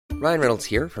Ryan Reynolds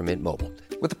here from Mint Mobile.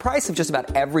 With the price of just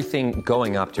about everything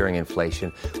going up during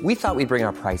inflation, we thought we'd bring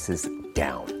our prices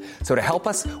down. So to help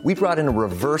us, we brought in a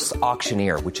reverse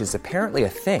auctioneer, which is apparently a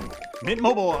thing. Mint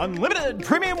Mobile Unlimited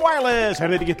Premium Wireless. How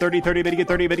to get 30, 30, bit to get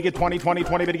 30, bit to get 20, 20,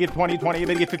 20, bit to get 20, 20,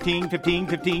 bit to get 15, 15,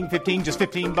 15, 15, just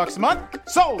 $15 a month?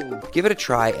 Sold! Give it a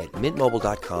try at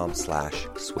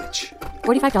mintmobile.com/switch.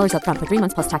 $45 up front for 3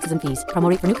 months plus taxes and fees. Promo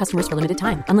rate for new customers for limited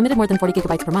time. Unlimited more than 40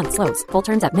 gigabytes per month. Slows full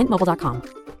terms at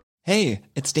mintmobile.com. Hey,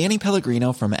 it's Danny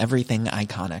Pellegrino from Everything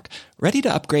Iconic. Ready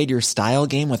to upgrade your style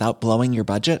game without blowing your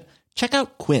budget? Check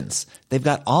out Quince. They've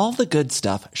got all the good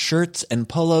stuff, shirts and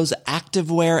polos,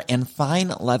 activewear, and fine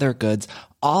leather goods,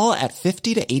 all at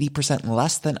 50 to 80%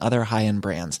 less than other high-end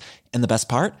brands. And the best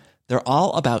part? They're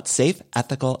all about safe,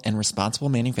 ethical, and responsible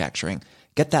manufacturing.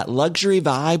 Get that luxury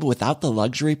vibe without the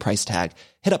luxury price tag.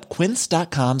 Hit up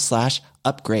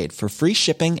quince.com/upgrade for free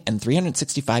shipping and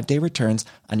 365-day returns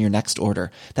on your next order.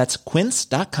 That's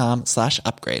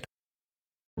quince.com/upgrade.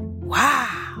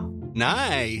 Wow.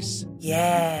 Nice.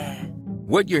 Yeah.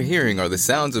 What you're hearing are the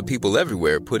sounds of people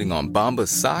everywhere putting on Bombas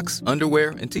socks, underwear,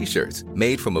 and T-shirts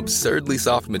made from absurdly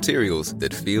soft materials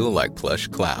that feel like plush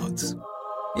clouds.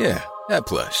 Yeah, that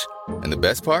plush. And the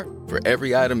best part? For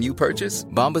every item you purchase,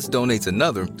 Bombas donates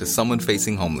another to someone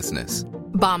facing homelessness.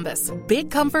 Bombas. Big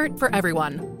comfort for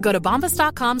everyone. Go to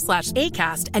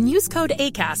bombas.com/ACAST and use code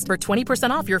ACAST for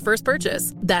 20% off your first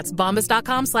purchase. That's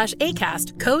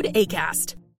bombas.com/ACAST. Code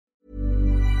ACAST.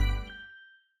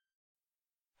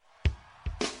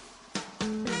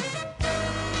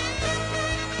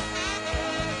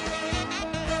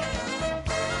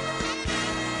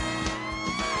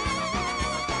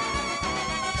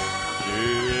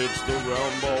 It's the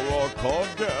Round Ball Rock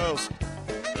Podcast,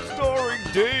 starring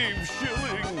Dave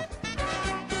Schilling,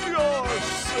 Josh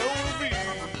Selby,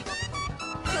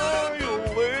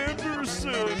 Kyle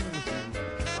Anderson,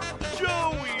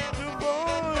 Joey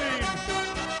Devine,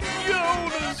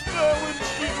 Jonas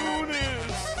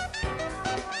Valanciunas,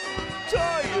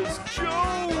 Tyus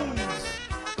Jones,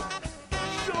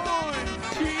 Sean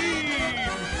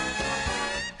Keane,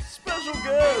 special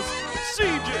guest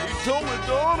CJ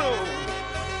Toledano,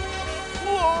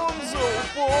 Lonzo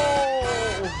Ball,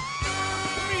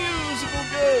 musical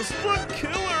guest The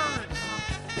Killers,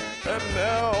 and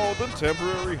now the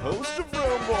temporary host of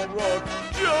Round Ball Rock,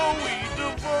 Joey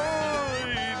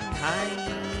Devine. Hi,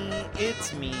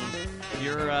 it's me,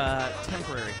 your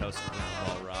temporary host of Round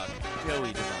Ball Rock,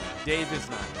 Joey Devine. Dave is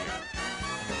not here.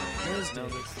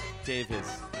 Dave is.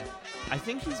 I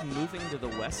think he's moving to the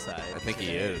west side. I think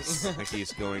he is. I think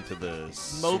he's going to the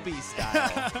Moby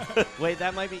style. Wait,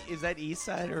 that might be. Is that east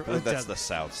side or? That's the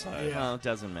south side. Yeah. Oh, it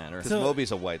doesn't matter. Because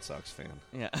Moby's a White Sox fan.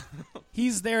 Yeah.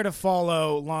 He's there to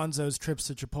follow Lonzo's trips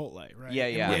to Chipotle, right?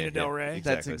 Yeah. Marina Del Rey.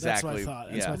 Exactly. That's what I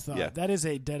thought. That's what I thought. Yeah. That is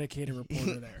a dedicated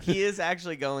reporter there. He is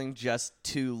actually going just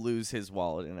to lose his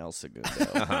wallet in El Segundo.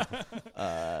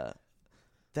 That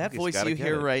voice you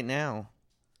hear right now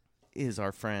is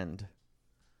our friend,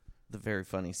 the very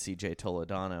funny CJ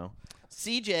Toledano.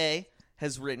 CJ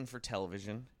has written for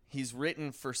television. He's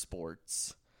written for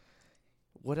sports.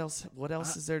 What else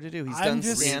is there to do? He's done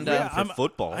stand-up for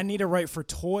football. I need to write for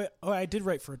toy. Oh, I did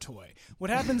write for a toy.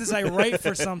 What happens is I write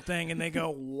for something, and they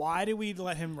go, why do we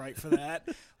let him write for that?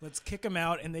 Let's kick him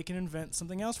out, and they can invent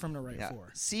something else for him to write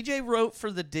for. CJ wrote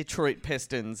for the Detroit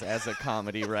Pistons as a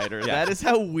comedy writer. That is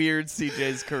how weird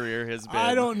CJ's career has been.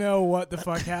 I don't know what the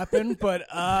fuck happened, but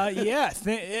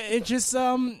it just,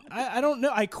 I don't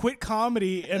know. I quit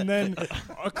comedy, and then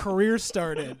a career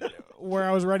started where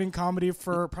I was writing comedy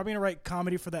for, probably going to write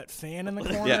comedy for that fan in the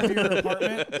corner of your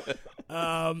apartment.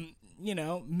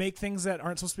 Make things that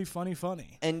aren't supposed to be funny.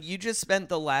 And you just spent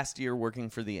the last year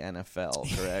working for the NFL,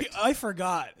 correct? I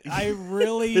forgot. I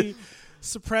really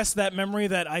suppressed that memory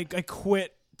that I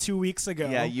quit 2 weeks ago.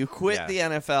 Yeah, you quit the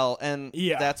NFL, and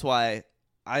that's why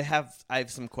I have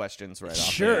some questions right off.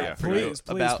 Sure, please.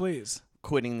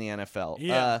 Quitting the NFL.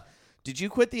 Yeah. Did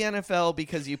you quit the NFL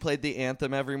because you played the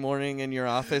anthem every morning in your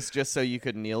office just so you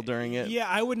could kneel during it? Yeah,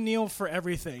 I would kneel for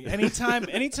everything. Anytime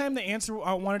the answer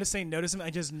I wanted to say no to something, I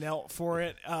just knelt for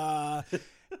it.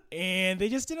 And they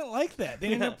just didn't like that. They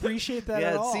didn't appreciate that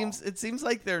at all. It seems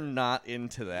like they're not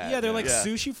into that. Yeah, they're like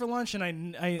sushi for lunch, and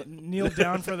I kneeled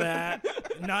down for that.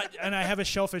 And I have a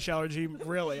shellfish allergy.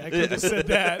 Really, I could have said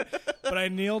that, but I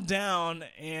kneeled down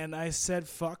and I said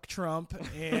fuck Trump,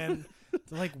 and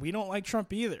they're like, we don't like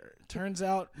Trump either. Turns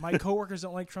out my coworkers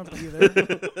don't like Trump either, and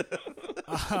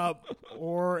I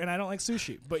don't like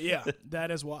sushi. But yeah,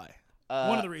 that is why.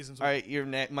 One of the reasons. All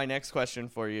right, my next question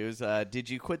for you is: did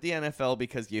you quit the NFL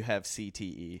because you have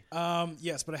CTE?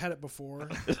 Yes, but I had it before.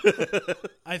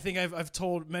 I think I've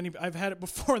told many. I've had it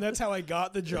before. That's how I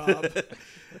got the job.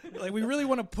 Like, we really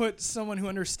want to put someone who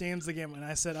understands the game, and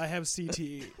I said I have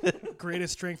CTE,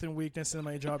 greatest strength and weakness in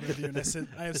my job interview, and I said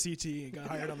I have CTE. Got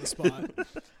hired on the spot.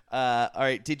 All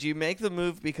right, did you make the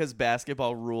move because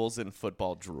basketball rules and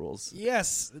football drools?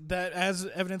 Yes, that as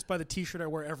evidenced by the T-shirt I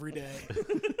wear every day.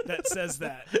 That says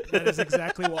that. That is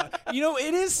exactly why. You know,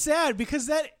 it is sad because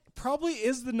that probably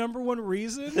is the number one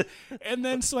reason. And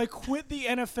then so I quit the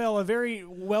NFL, a very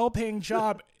well-paying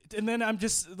job, and then I'm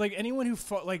just like, anyone who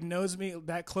knows me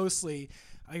that closely,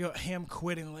 I go, hey, I'm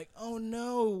quitting. Like, oh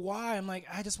no, why? I'm like,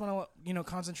 I just want to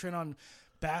concentrate on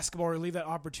basketball or leave that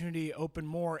opportunity open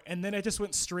more. And then I just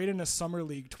went straight into summer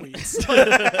league tweets.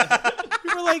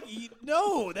 People were like,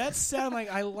 no, that's sad.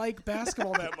 Like, I like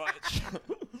basketball that much.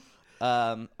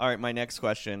 All right, my next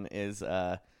question is,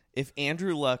 if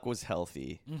Andrew Luck was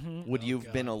healthy, would you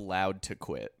have been allowed to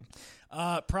quit?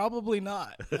 Probably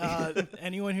not.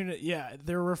 Anyone who,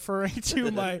 they're referring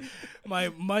to my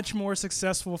much more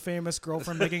successful, famous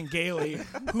girlfriend, Megan Gailey,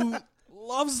 who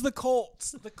loves the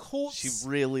Colts. The Colts. She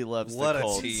really loves what the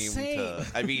Colts. A team Insane.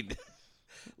 I mean,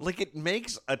 like, it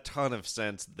makes a ton of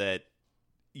sense that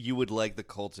you would like the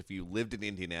Colts if you lived in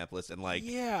Indianapolis and, like,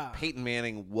 Peyton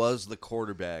Manning was the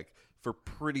quarterback for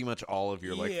pretty much all of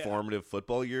your formative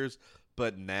football years.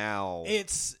 But now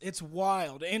it's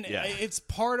wild, and it's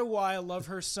part of why I love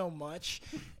her so much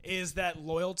is that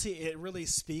loyalty. It really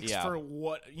speaks for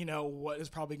what is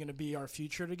probably going to be our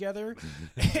future together.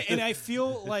 And I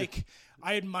feel like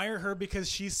I admire her because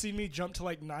she's seen me jump to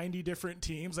like 90 different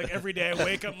teams. Like, every day I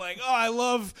wake up, I'm like, oh, I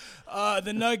love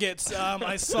the Nuggets.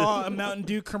 I saw a Mountain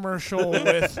Dew commercial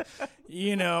with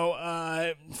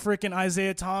freaking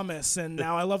Isaiah Thomas, and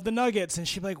now I love the Nuggets. And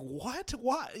she'd be like, what?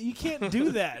 You can't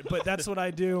do that. But that's what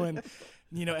I do. And,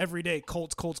 every day,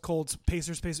 Colts,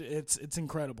 Pacers. It's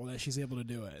incredible that she's able to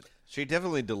do it. she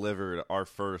definitely delivered our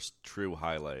first true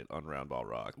highlight on Roundball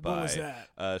Rock. What was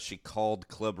that? She called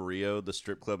Club Rio the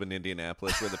strip club in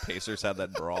Indianapolis where the Pacers had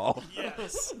that brawl.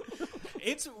 Yes.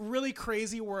 It's really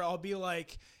crazy where I'll be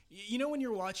like, when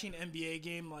you're watching an NBA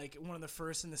game, like one of the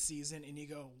first in the season, and you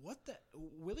go, what the?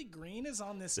 Willie Green is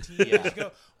on this team? And you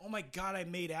go, oh my God, I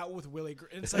made out with Willie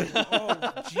Green. And it's like,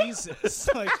 oh, Jesus.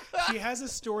 Like, she has a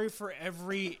story for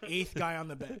every eighth guy on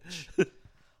the bench.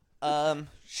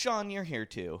 Sean, you're here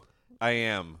too. I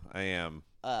am.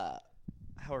 How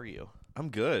are you? I'm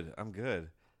good.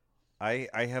 I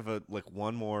have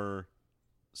one more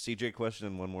CJ question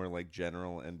and one more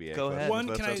general NBA Go question. ahead. One,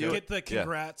 can I get the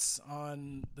congrats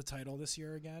on the title this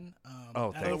year again?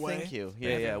 Thank you.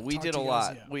 Yeah. We did a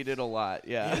lot. We did a lot.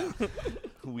 Yeah.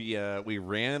 We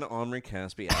ran Omri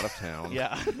Caspi out of town.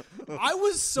 Yeah. I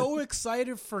was so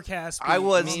excited for Caspi. I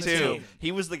was on the too. team.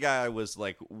 He was the guy I was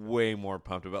way more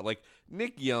pumped about.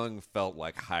 Nick Young felt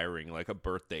like hiring a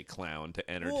birthday clown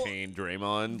to entertain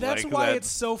Draymond. That's why it's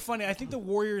so funny. I think the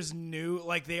Warriors knew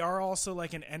they are also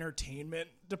an entertainment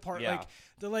department. Yeah.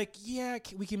 They're like, yeah,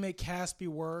 we can make Caspi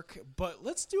work, but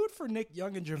let's do it for Nick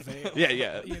Young and JaVale.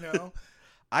 Yeah.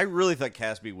 I really thought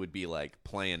Caspi would be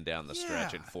playing down the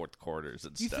stretch in fourth quarters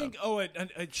and you stuff. think,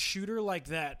 a shooter like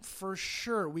that, for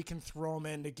sure we can throw him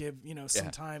in to give, some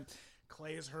time.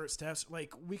 Clay is hurt, Steph's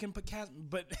we can put Caspi,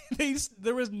 but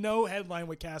there was no headline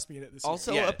with Caspi in it this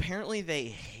also, year. apparently they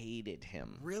hated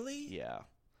him. Really? Yeah.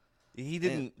 He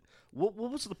didn't. What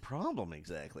was the problem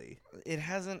exactly? It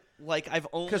hasn't I've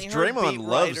only because heard Draymond beat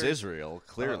loves writers- Israel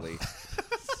clearly.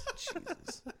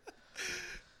 Jesus.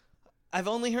 I've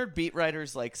only heard beat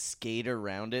writers skate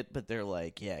around it, but they're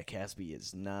yeah, Caspi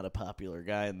is not a popular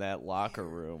guy in that locker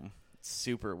room. It's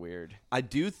super weird. I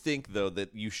do think though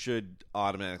that you should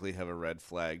automatically have a red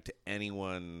flag to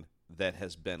anyone that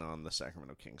has been on the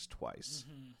Sacramento Kings twice.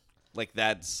 Mm-hmm.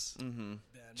 That's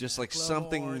just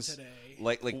something's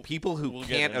people who we'll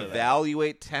can't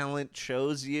evaluate talent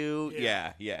chose you.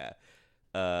 Yeah.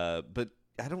 But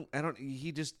I don't.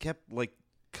 He just kept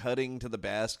cutting to the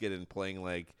basket and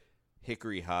playing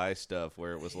Hickory High stuff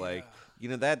where it was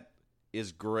that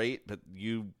is great, but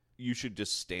you should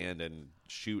just stand and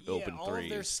shoot open all threes. Of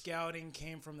their scouting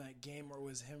came from that game where it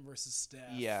was him versus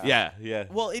Steph. Yeah.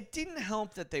 Well, it didn't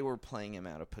help that they were playing him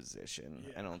out of position,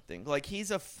 I don't think. He's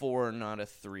a 4, not a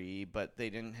 3, but they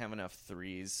didn't have enough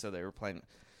threes, so they were playing.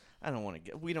 I don't want to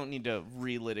get. We don't need to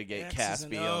relitigate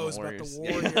Caspi on the Warriors.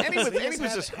 And he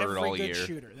was just hurt all year.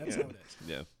 Shooter. That's how it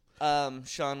is. Yeah.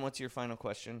 Sean, what's your final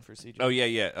question for CJ? Oh,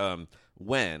 yeah.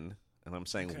 When, and I'm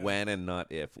saying when and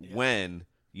not if, when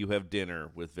you have dinner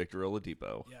with Victor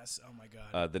Oladipo. Yes. Oh my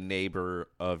God. The neighbor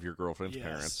of your girlfriend's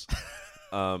Yes.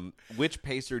 parents. Which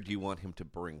Pacer do you want him to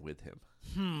bring with him?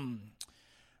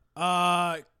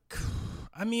 I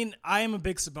mean, I am a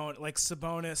big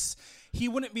Sabonis. He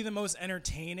wouldn't be the most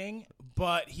entertaining,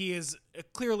 but he is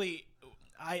clearly.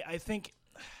 I think.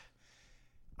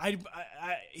 I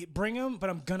bring him, but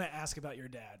I'm gonna ask about your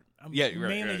dad. I'm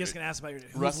mainly just gonna ask about your dad.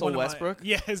 Russell Westbrook?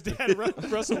 Yeah, his dad,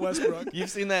 Russell Westbrook. You've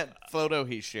seen that photo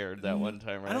he shared that one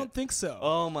time, right? I don't think so.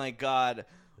 Oh my God!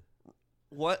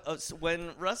 When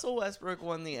Russell Westbrook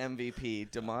won the MVP,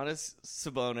 Domantas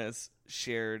Sabonis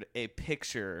shared a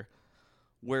picture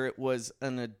where it was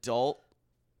an adult,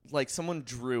 like someone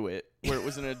drew it, where it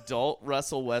was an adult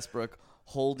Russell Westbrook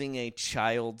holding a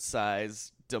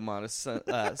child-sized Domantas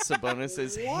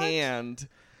Sabonis' hand,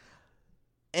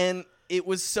 and it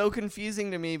was so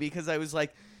confusing to me because I was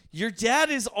like, your dad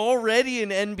is already an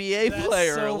NBA That's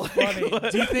player. so Like, funny.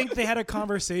 what? Do you think they had a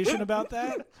conversation about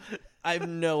that? I have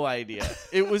no idea.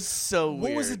 It was so weird.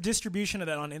 What was the distribution of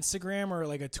that on Instagram or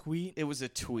like a tweet? It was a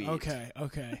tweet. Okay.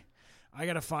 I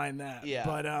gotta find that. Yeah.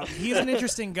 But he's an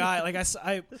interesting guy. Like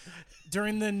I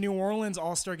during the New Orleans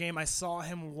All-Star game, I saw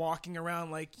him walking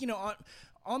around like,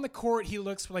 on the court, he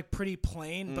looks like pretty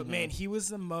plain, but man, he was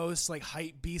the most like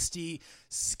hype beastie,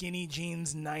 skinny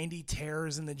jeans, 90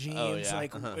 tears in the jeans,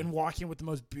 and walking with the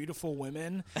most beautiful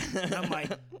women. And I'm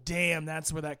like, damn,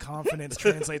 that's where that confidence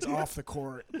translates off the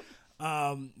court.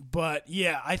 But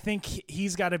yeah, I think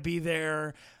he's got to be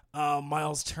there.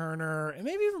 Miles Turner, and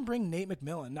maybe even bring Nate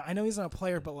McMillan. Now, I know he's not a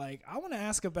player, but like I want to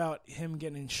ask about him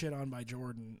getting shit on by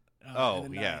Jordan. In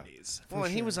the 90s. Well,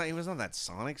 and he was on that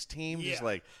Sonics team. Yeah. Just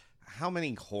like, how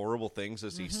many horrible things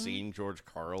has he seen George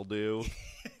Karl do?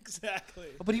 Exactly.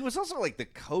 But he was also like the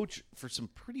coach for some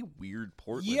pretty weird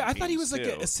Portland Yeah, I thought he was teams,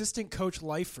 like an too. assistant coach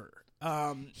lifer.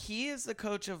 He is the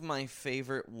coach of my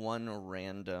favorite one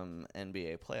random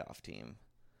NBA playoff team.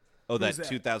 Oh, that Who's that?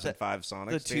 2005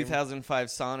 Sonics The team? 2005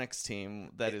 Sonics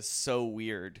team that is so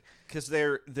weird. Because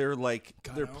they're like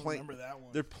God, they're I don't playing. remember that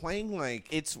one. They're playing like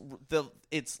It's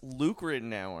Luke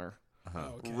Ridnour,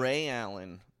 Okay. Ray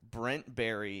Allen, Brent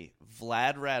Berry,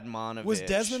 Vlad Radmanovich. Was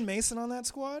Desmond Mason on that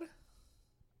squad?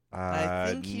 I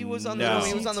think he was on no.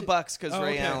 he was on the Bucks because Oh,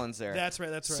 Ray okay. Allen's there. That's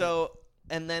right. So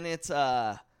and then it's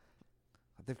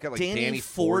they've got like Danny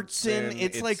Fortson.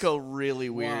 It's like a really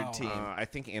weird Wow. team. I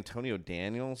think Antonio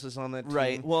Daniels is on that team.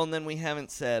 Right. Well, and then we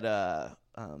haven't said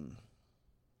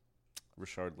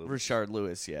Rashard Lewis. Richard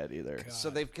Lewis yet either. God. So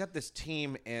they've got this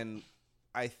team, and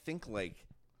I think like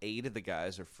 8 of the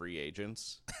guys are free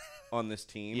agents on this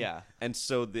team. Yeah. And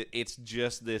so it's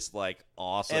just this like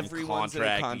awesome Everyone's in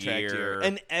a contract year. And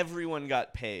And everyone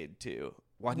got paid too.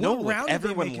 well, What no, like, round did they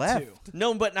everyone make it left. to?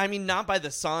 No, but I mean not by the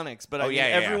Sonics, but I Oh, mean yeah,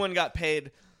 yeah, everyone got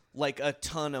paid like a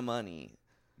ton of money.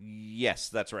 Yes,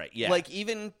 that's right. Yeah. Like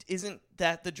even isn't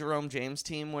that the Jerome James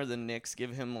team where the Knicks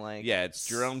give him like yeah, it's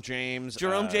Jerome James.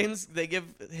 James, they give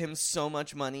him so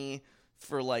much money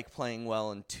for like playing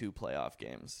well in 2 playoff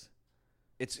games.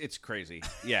 It's crazy.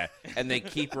 Yeah. And they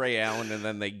keep Ray Allen, and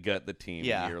then they gut the team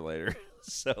Yeah. a year later.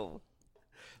 So,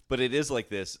 but it is like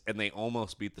this, and they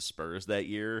almost beat the Spurs that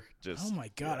year. Just Oh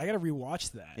my God, I got to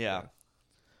rewatch that. Yeah.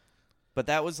 But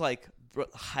that was like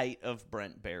height of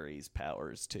Brent Berry's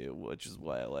powers too, which is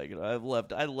why I like it.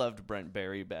 I loved Brent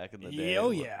Berry back in the day. Yeah,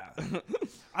 oh yeah.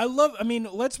 I mean,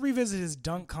 let's revisit his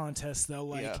dunk contest though.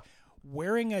 Like Yeah.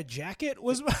 wearing a jacket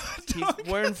was. He's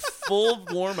wearing full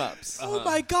warm-ups. Oh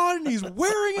my God, and he's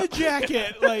wearing a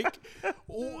jacket. Like,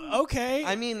 okay.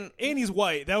 I mean, and he's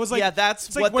white. That was like, yeah, that's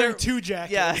it's like what wearing they're- 2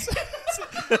 jackets. Yeah.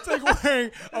 It's like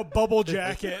wearing a bubble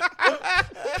jacket.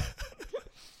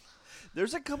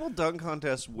 There's a couple dunk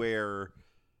contests where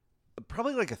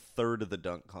probably like a third of the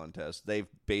dunk contest, they've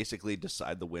basically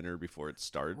decide the winner before it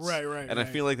starts. Right. And I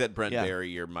feel like that Brent Yeah. Berry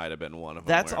year might have been one of them.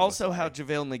 That's where it was also how like-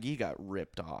 JaVale McGee got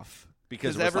ripped off.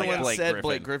 Because Because it was like everyone Blake said Griffin.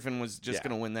 Blake Griffin was just Yeah.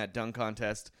 going to win that dunk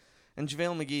contest. And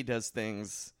JaVale McGee does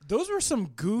things Those were some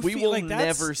goofy. we will like,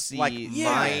 that's, never see. like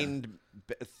Yeah. mind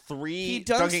He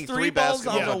dunking dunks 3 balls basketballs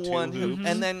onto on 2 one hoops. hoop,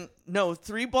 and then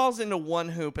 3 balls into 1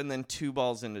 hoop, and then 2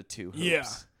 balls into 2 hoops. Yeah.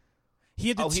 He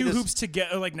had the Oh, he 2 does- hoops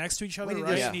together, like next to each other, Wait, he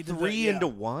right? does And he did 3 that, into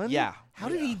 1? Yeah. How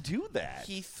did he do that?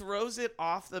 He throws it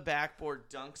off the backboard,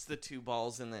 dunks the 2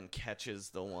 balls, and then catches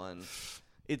the one.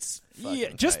 It's fucking Yeah,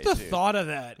 just tight, the dude. thought of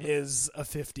that is a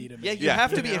 50 to me. Yeah, you Yeah.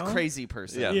 have to You be know? a crazy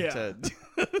person. Yeah. Yeah.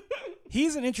 To,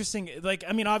 He's an interesting, like,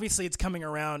 I mean, obviously it's coming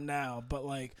around now, but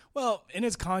like, well, in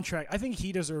his contract, I think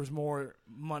he deserves more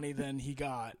money than he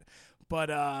got,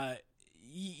 but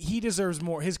he deserves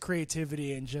more. His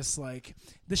creativity and just like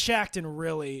the Shaqtin'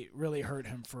 really hurt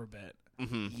him for a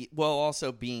bit. well,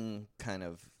 also being kind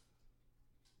of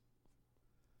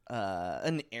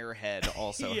an airhead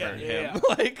also Yeah, hurt yeah.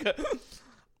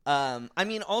 him. I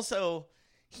mean, also,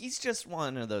 he's just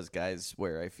one of those guys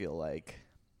where I feel like,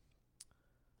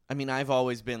 I mean, I've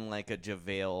always been like a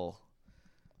JaVale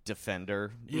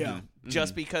defender. Yeah.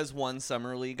 Just because one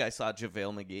summer league I saw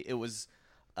JaVale McGee, it was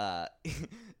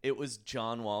it was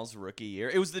John Wall's rookie year.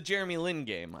 It was the Jeremy Lin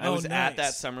game. I was at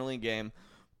that summer league game,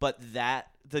 but the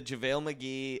JaVale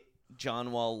McGee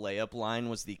John Wall layup line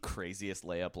was the craziest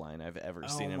layup line I've ever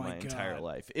seen in my entire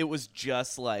life. It was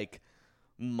just like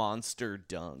monster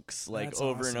dunks, like That's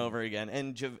over awesome. and over again.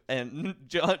 And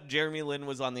Jeremy Lin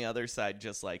was on the other side,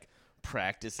 just like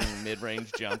practicing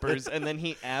mid-range jumpers, and then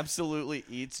he absolutely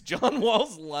eats John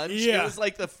Wall's lunch. Yeah. It was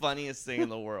like the funniest thing in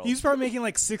the world. He's probably making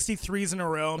like 63s in a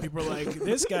row, and people are like,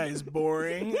 "This guy's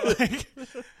boring." Like,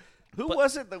 Who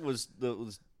was it that was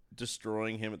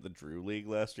destroying him at the Drew League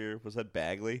last year? Was that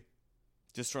Bagley?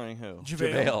 Destroying who?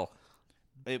 JaVale.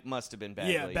 It must have been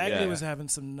Bagley. Yeah, Bagley was having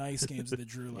some nice games at the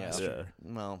Drew Yeah. last year.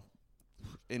 Well,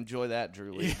 enjoy that,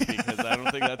 Drew League, because I don't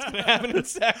think that's going to happen in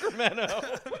Sacramento.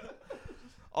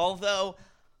 Although,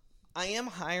 I am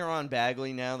higher on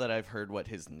Bagley now that I've heard what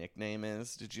his nickname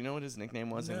is. Did you know what his nickname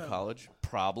was in college?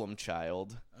 Problem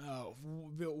Child. Oh,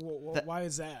 why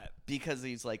is that? Because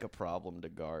he's like a problem to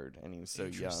guard, and he was so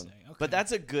young. Interesting. Okay. But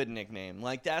that's a good nickname.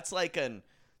 Like that's like an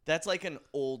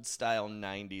old style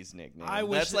 '90s nickname. I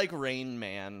wish that's that- like Rain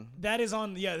Man. That is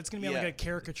on. Yeah, it's gonna be on Yeah. like a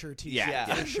caricature T-shirt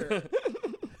Yeah. for sure.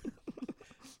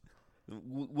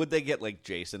 Would they get like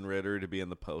Jason Ritter to be in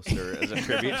the poster as a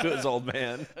tribute to his old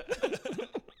man?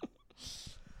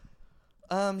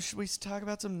 Should we talk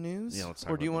about some news? Yeah, let's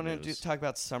talk or do you about want the to news. talk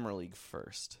about Summer League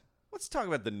first? Let's talk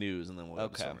about the news and then we'll go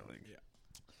to Okay. Summer League.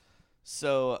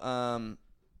 So,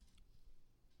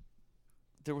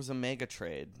 there was a mega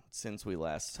trade since we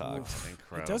last talked.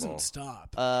 Incredible. It doesn't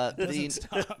stop.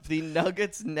 The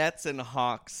Nuggets, Nets, and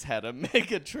Hawks had a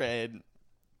mega trade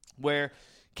where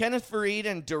Kenneth Faried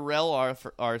and Darrell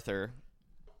Arthur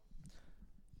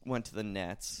went to the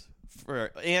Nets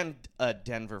and a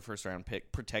Denver first-round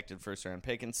pick, protected first-round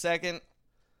pick, and second,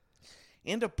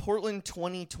 and a Portland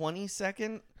 2020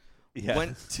 second. Yeah.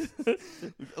 Went to,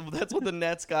 that's what the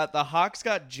Nets got. The Hawks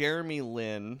got Jeremy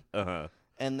Lin. Uh-huh.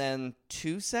 And then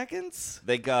 2 seconds?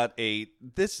 They got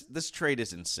this trade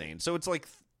is insane. So it's like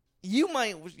You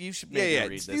should maybe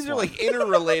read this these are one. like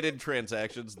interrelated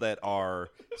transactions that are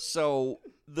so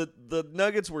the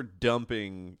Nuggets were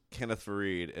dumping Kenneth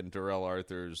Faried and Darrell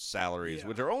Arthur's salaries,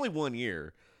 which are only 1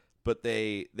 year, but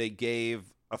they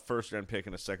gave a first-round pick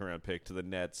and a second-round pick to the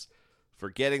Nets for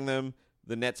getting them.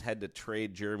 The Nets had to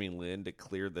trade Jeremy Lin to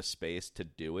clear the space to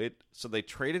do it. So they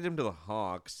traded him to the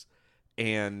Hawks,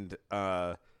 and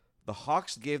the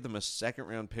Hawks gave them a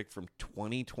second-round pick from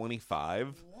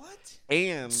 2025. What?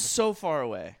 And So far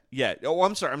away. yeah. Oh,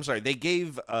 I'm sorry. They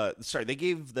gave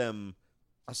them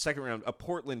a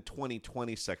Portland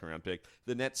 2020 second-round pick.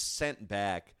 The Nets sent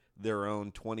back their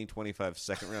own 2025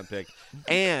 second-round pick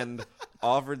and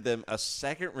offered them a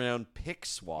second-round pick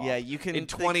swap. Yeah, you can in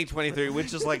think- 2023,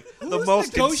 which is like the Who's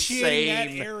most negotiating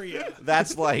insane. that area?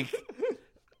 That's like,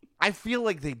 I feel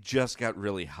like they just got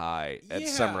really high at Yeah.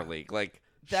 Summer League. Like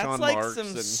That's Sean like Marks some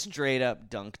and straight up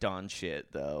dunked on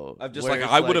shit, though. I'm just where like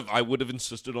it's I would have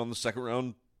insisted on the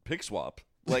second-round pick swap.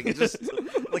 Like it just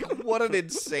like what an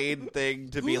insane thing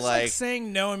to be Who's like.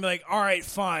 saying no and be like, all right,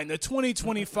 fine, the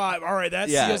 2025. All right, that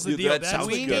Yeah, seals the dude, deal. that That's sounds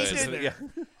what good. gets We there. Yeah.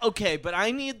 Okay, but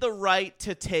I need the right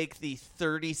to take the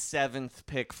 37th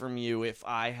pick from you if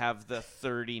I have the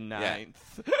 39th.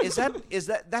 Is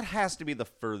that has to be the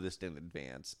furthest in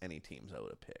advance any team's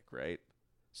owed a pick, right?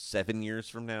 7 years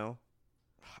from now.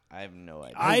 I have no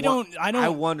idea. I don't. I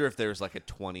wonder if there's like a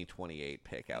 2028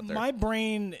 pick out there. My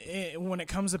brain, when it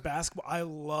comes to basketball, I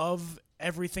love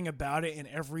everything about it in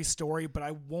every story, but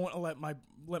I won't let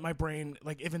my brain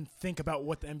like even think about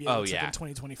what the NBA looks like in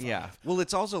 2025. Yeah. Well,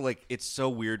 it's also like it's so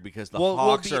weird because the Well,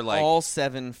 Hawks we'll are be like all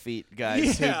 7 feet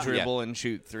guys Yeah. who dribble and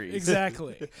shoot threes.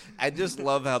 Exactly. I just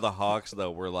love how the Hawks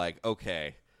though were like,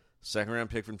 okay, second round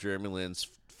pick from Jeremy Lin's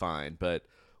fine, but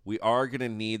we are going to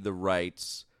need the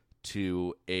rights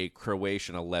to a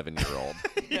Croatian 11-year-old.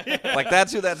 Like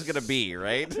that's who that's going to be,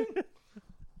 right?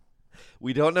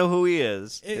 We don't know who he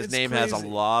is. His It's name has a crazy.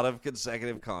 lot of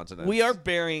consecutive consonants. We are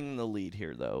burying the lead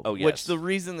here, though. Oh, yes. Which the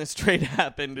reason this trade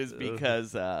happened is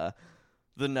because the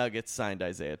Nuggets signed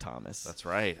Isaiah Thomas. That's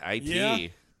right. IT. Yeah.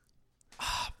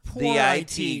 Poor The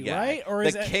IT guy. right? Or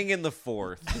is the it, king in the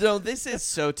fourth. No, this is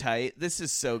so tight. This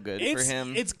is so good for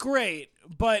him. It's great,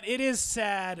 but it is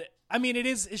sad. I mean,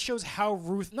 it shows how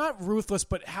not ruthless,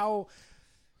 but how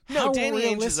No, how Danny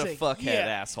Ainge is a realistic- fuckhead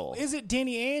yeah. asshole. Is it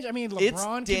Danny Ainge? I mean, It's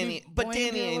LeBron. Danny, but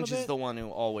Danny Ainge is bit. the one who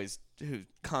But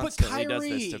constantly Kyrie, does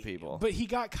this to people. But he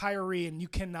got Kyrie, and you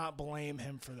cannot blame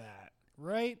him for that,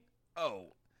 right? Oh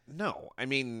no, I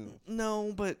mean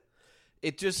no, but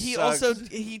it just he sucks. also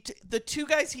the two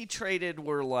guys he traded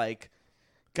were like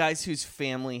guys whose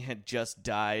family had just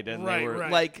died, and they were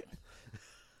like.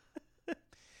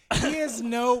 He has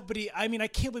nobody. I mean, I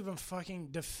can't believe I'm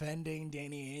fucking defending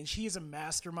Danny Ainge. He is a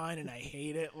mastermind, and I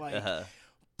hate it. Like,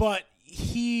 but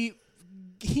he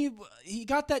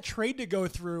got that trade to go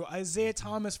through. Isaiah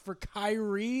Thomas for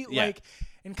Kyrie,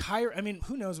 and Kyrie. I mean,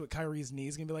 who knows what Kyrie's knee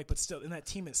is gonna be like? But still, and that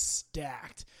team is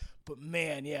stacked. But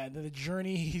man, yeah, the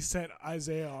journey he sent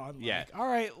Isaiah on. Like, all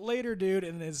right, later, dude,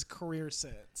 and his career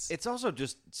since. It's also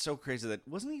just so crazy that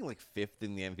wasn't he like 5th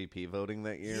in the MVP voting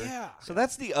that year? Yeah. So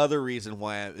that's the other reason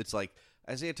why it's like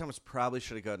Isaiah Thomas probably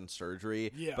should have gotten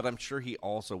surgery. Yeah. But I'm sure he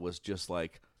also was just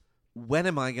like, when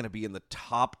am I going to be in the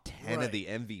top 10 of the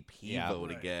MVP vote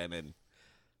again? And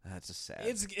that's a sad.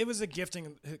 It was a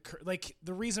gifting. Like,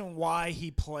 the reason why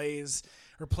he plays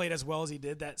or played as well as he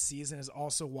did that season is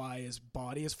also why his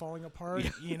body is falling apart.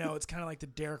 You know, it's kind of like the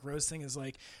Derrick Rose thing is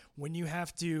like when you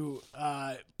have to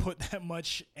put that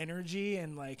much energy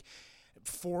and like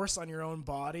force on your own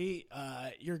body,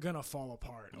 you're gonna fall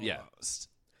apart almost.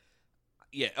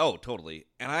 Yeah, oh, totally.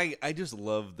 And I just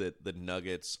love that the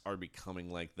Nuggets are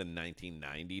becoming like the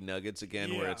 1990 Nuggets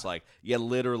again, where it's like,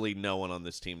 literally no one on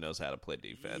this team knows how to play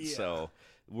defense. Yeah. So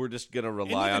we're just going to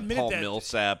rely on Paul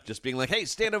Millsap just being like, hey,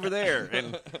 stand over there.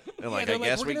 And like, I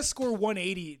guess we're going to score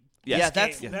 180.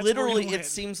 That's literally, where we it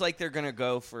seems like they're going to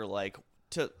go for like,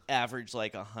 to average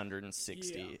like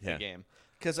 160 a game.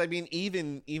 Because, I mean,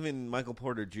 even Michael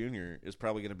Porter Jr. is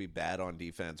probably going to be bad on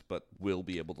defense, but will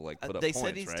be able to, like, put up they points,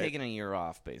 said he's right? taking a year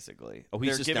off, basically. Oh, he's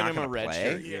They're just giving not him a gonna play?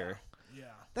 redshirt year. Yeah.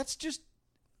 That's just...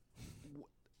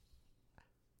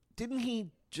 Didn't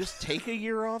he just take a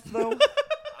year off, though?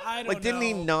 I don't like, didn't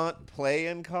he know. not play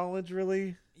in college,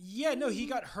 really? Yeah, no, he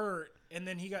got hurt, and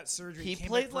then he got surgery. He came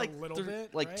played back for like a little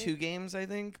bit, like right? 2 games, I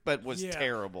think, but was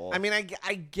terrible. I mean,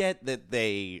 I get that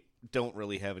they don't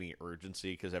really have any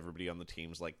urgency because everybody on the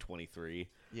team's like 23.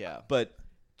 Yeah. But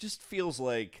just feels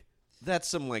like that's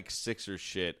some like Sixers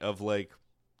shit of like,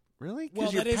 really?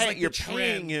 Well, Because that is, like, you're the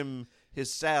paying trend. him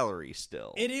his salary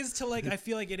still. It is to like, I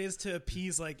feel like it is to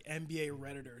appease like NBA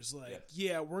Redditors. Like,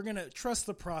 yeah, we're gonna trust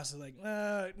the process. Like,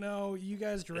 no, you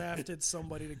guys drafted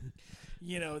somebody to,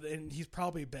 you know, and he's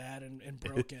probably bad and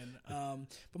broken.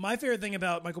 But my favorite thing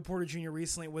about Michael Porter Jr.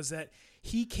 recently was that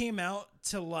he came out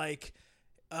to like.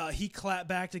 He clapped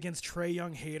back against Trae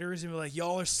Young haters and be like,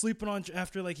 y'all are sleeping on,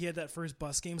 after like he had that first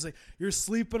bus game, he's like, you're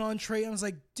sleeping on Trae. I was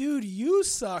like, dude, you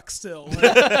suck still. Like,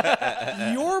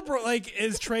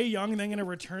 is Trae Young then going to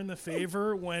return the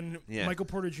favor when Michael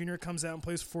Porter Jr. comes out and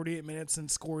plays 48 minutes and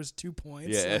scores 2 points?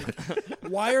 Yeah. Like,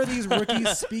 why are these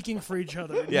rookies speaking for each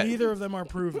other? Yeah. Neither of them are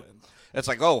proven. It's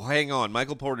like, oh, hang on,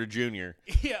 Michael Porter Jr.,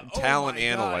 Yeah, talent oh my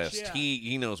analyst. gosh, yeah.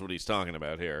 He knows what he's talking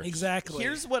about here. Exactly.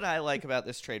 Here's what I like about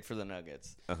this trade for the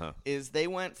Nuggets. Is they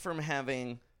went from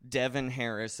having Devin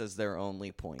Harris as their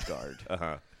only point guard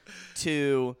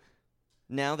to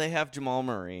now they have Jamal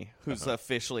Murray, who's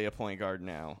officially a point guard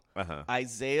now,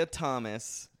 Isaiah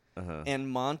Thomas, and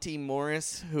Monty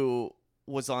Morris, who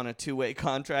was on a 2-way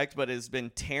contract but has been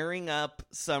tearing up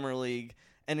Summer League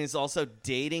and is also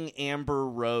dating Amber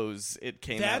Rose. It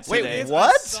came out today. Wait,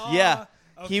 what? Yeah.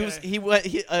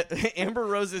 Okay. Amber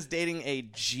Rose is dating a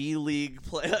G League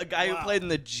a guy who played in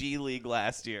the G League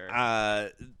last year.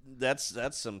 That's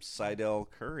some Seidel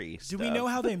Curry Do stuff. we know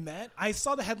how they met? I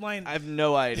saw the headline. I have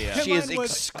no idea. She is headline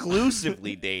was-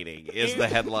 exclusively dating is the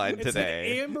headline It said,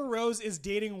 today. Amber Rose is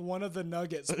dating one of the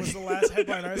Nuggets was the last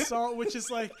headline I saw, which is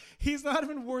like, he's not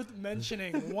even worth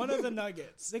mentioning. One of the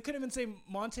Nuggets. They couldn't even say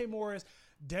Monte Morris,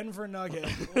 Denver Nugget.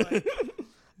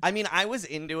 I mean, I was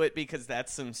into it because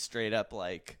that's some straight up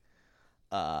like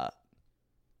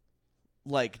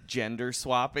gender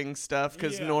swapping stuff.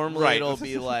 Because normally it'll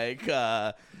be like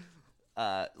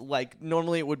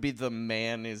normally it would be the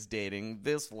man is dating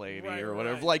this lady or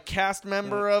whatever, like cast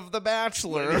member of The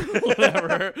Bachelor, or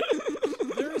whatever.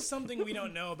 There is something we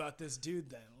don't know about this dude.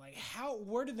 Then, like,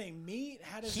 where did they meet?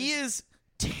 How does He this- is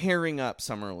tearing up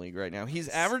Summer League right now. He's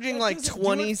averaging That like doesn't do it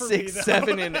for me, 26, though.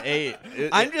 7, and 8.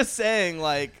 I'm just saying,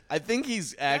 like, I think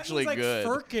he's actually that means, good.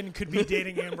 like, Firkin could be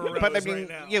dating Amber Rose But I mean, right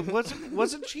now. yeah,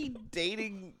 wasn't she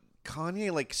dating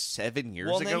Kanye like 7 years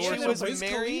Well, ago? then or she something? was Wiz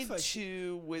married Khalifa.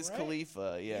 to Wiz Right?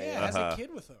 Khalifa. Yeah, has a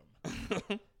kid with him.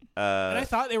 Uh, And I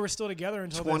thought they were still together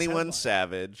until this 21 headline.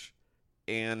 Savage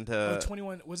and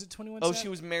 21. Was it 21? Oh, Savage? she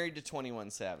was married to 21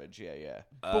 Savage. Yeah.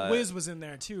 But Wiz was in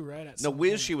there too, right? At no, some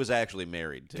Wiz point. she was actually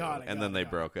married to, Got it, and got then it, they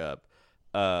got broke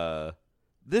up.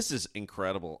 This is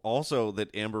incredible. Also,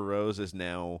 that Amber Rose is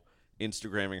now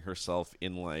Instagramming herself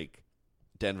in like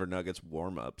Denver Nuggets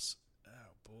warm-ups.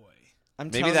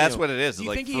 Maybe that's what it is. Do you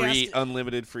Like think he has free, to-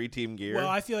 unlimited free team gear. Well,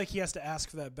 I feel like he has to ask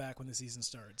for that back when the season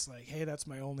starts. Like, hey, that's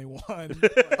my only one.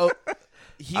 Oh,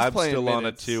 he's I'm playing still on a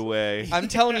minutes. two-way. I'm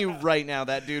telling you right now,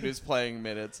 that dude is playing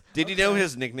minutes. Did you know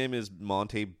his nickname is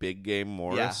Monte Big Game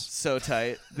Morris? Yeah, so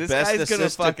tight. This Best guy's gonna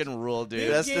assistant- fucking rule, dude. Big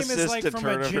Best Game is assist like to from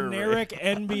turn a over generic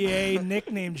NBA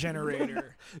nickname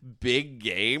generator. Big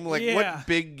Game? Like, Yeah. what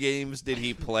big games did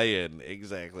he play in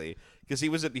exactly? Because he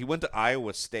went to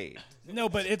Iowa State. No,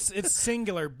 but it's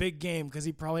singular, big game, because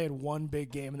he probably had one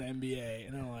big game in the NBA.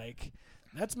 And I'm like,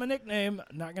 that's my nickname.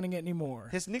 I'm not going to get any more.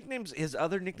 His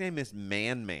other nickname is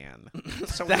Man Man.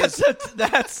 So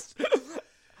That's.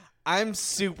 I'm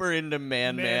super into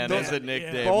Man Man as a Man,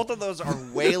 nickname. yeah. both of those are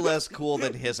way less cool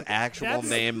than his actual That's-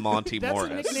 name, Monty That's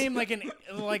Morris. a nickname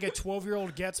like a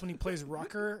 12-year-old gets when he plays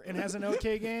Rucker and has an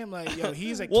okay game. Like, yo,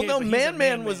 he's a Well, kid, no, but he's a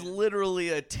Man was literally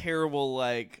a terrible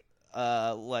like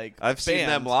I've seen band.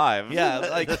 them live. Yeah,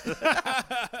 like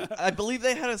I believe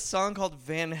they had a song called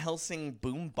Van Helsing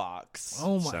Boombox.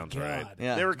 Oh my Sounds god. right.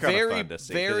 Yeah, They were kinda very, fun to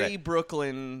see, 'cause very I-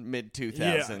 Brooklyn mid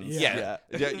 2000s. Yeah.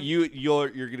 You're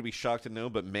gonna be shocked to know,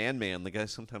 but Man, the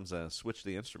guys sometimes switch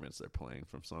the instruments they're playing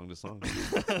from song to song.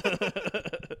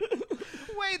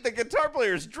 Wait, the guitar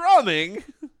player's drumming.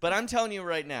 But I'm telling you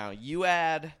right now, you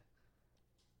add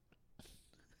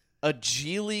a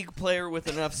G League player with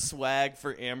enough swag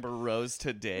for Amber Rose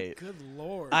to date, Good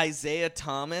lord. Isaiah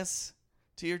Thomas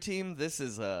to your team. This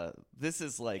is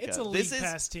like it's a league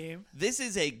pass team. This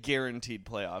is a guaranteed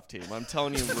playoff team. I'm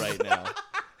telling you right now.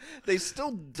 They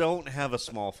still don't have a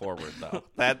small forward though.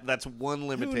 That's one Who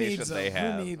limitation needs they him?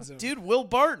 have. Who needs him? Dude, Will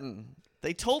Barton.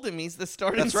 They told him he's the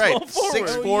starting That's right. small forward.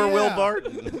 6'4" Oh, yeah. Will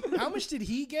Barton. How much did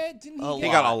he get? Didn't he? A get?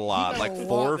 He got a lot, He like got a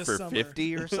 4 lot this for summer.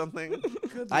 50 or something.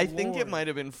 Good I think it lord. might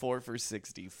have been 4 for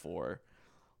 64.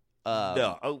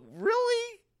 No, oh,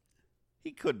 really? He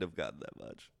couldn't have gotten that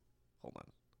much. Hold on.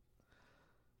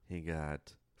 He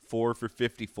got 4 for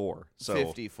 54. So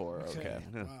 54. Okay.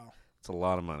 Yeah. Wow. It's a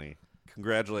lot of money.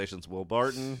 Congratulations, Will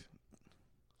Barton.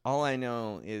 All I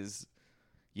know is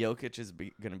Jokic is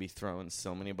going to be throwing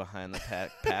so many behind the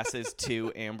passes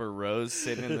to Amber Rose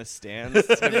sitting in the stands.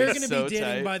 It's They're going going to so be dating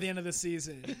tight. by the end of the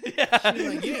season. Like,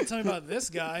 you didn't tell me about this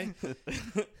guy.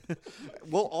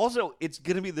 Well, also, it's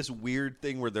going to be this weird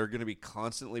thing where they're going to be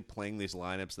constantly playing these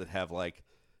lineups that have, like,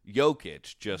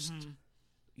 Jokic, just,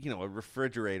 a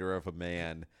refrigerator of a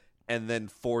man, and then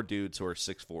 4 dudes who are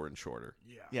 6'4" and shorter.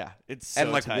 Yeah, it's so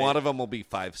And, like, tight. one of them will be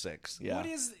 5'6". Yeah. What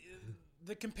is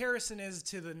the comparison is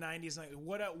to the 90s? Like,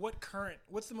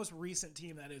 what's the most recent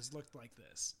team that has looked like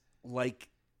this?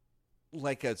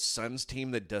 Like a Suns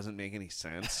team that doesn't make any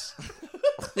sense.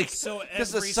 So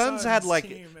Because the every Suns had, Suns like,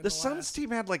 team in the the Suns last- team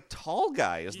had, like, tall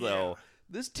guys, though. Yeah.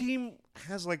 This team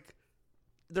has, like,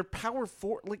 their power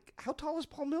forward. Like, how tall is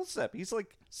Paul Millsap? He's,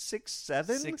 like, 6'7"?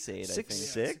 6'8", I think.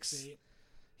 6'6"? Yeah, 6'8".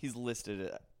 He's listed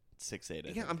at 6'8". I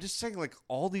Yeah, think. I'm just saying, like,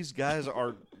 all these guys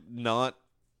are not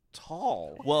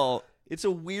tall. Well, It's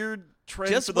a weird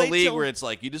trend Just for the wait league till- where it's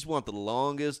like you just want the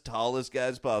longest, tallest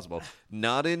guys possible.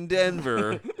 Not in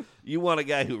Denver. You want a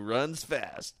guy who runs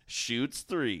fast, shoots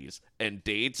threes, and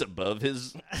dates above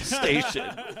his station.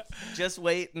 just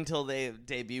wait until they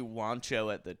debut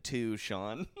Wancho at the 2,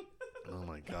 Sean. Oh,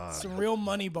 my God. Some real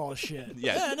Moneyball shit.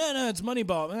 Yeah. No, it's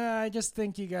Moneyball. I just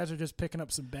think you guys are just picking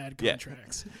up some bad Yeah.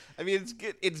 contracts. I mean, it's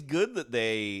good. It's good that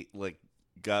they, like,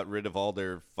 got rid of all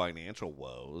their financial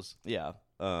woes. Yeah.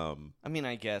 I mean,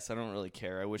 I guess. I don't really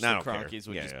care. I wish I the don't care. Cronkies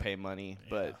would Yeah, just yeah. pay money.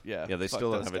 But, yeah. Yeah, they fuck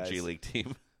still don't those have a guys. G League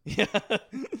team. Yeah.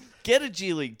 Get a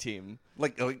G League team.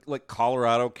 Like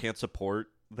Colorado can't support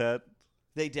that.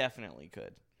 They definitely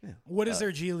could. What is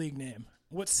their G League name?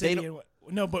 What city? don't-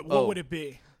 And what Oh. would it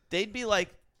be? They'd be like,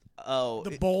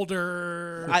 The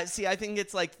Boulder. I think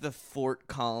it's like the Fort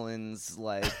Collins,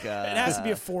 like it has to be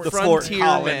a fort. The Frontier Fort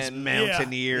Collins men.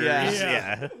 Mountaineers. Yeah.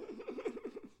 Yeah.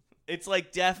 it's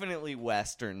like definitely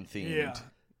Western themed.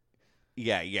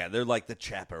 Yeah. They're like the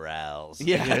Chaparrals.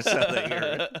 Yeah. Or something,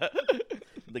 or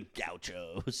the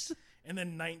Gauchos. And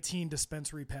then 19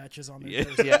 dispensary patches on their Yeah.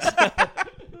 jerseys. Yeah.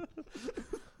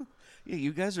 Yeah,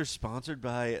 you guys are sponsored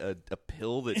by a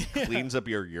pill that cleans up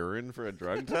your urine for a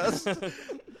drug test?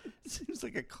 Seems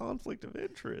like a conflict of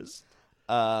interest.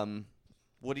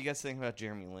 What do you guys think about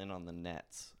Jeremy Lin on the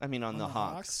Nets? I mean, on the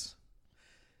Hawks.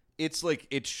 It's like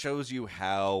it shows you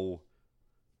how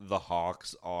the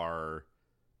Hawks are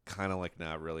kind of like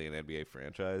not really an NBA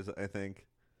franchise, I think,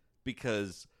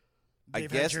 because They've I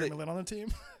guess had Jeremy Lin on the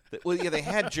team. well, yeah, they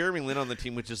had Jeremy Lin on the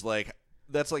team, which is like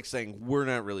that's like saying we're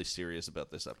not really serious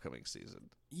about this upcoming season.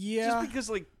 Yeah, just because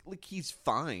like he's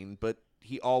fine, but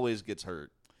he always gets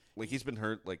hurt. Like he's been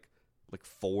hurt like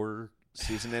 4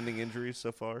 season-ending injuries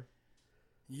so far.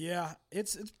 Yeah,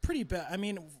 it's pretty bad. I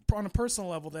mean, on a personal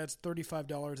level, that's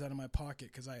 $35 out of my pocket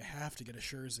because I have to get a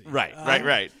jersey. Right.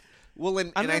 Well, I'm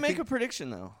and gonna I make think, a prediction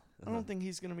though. I don't think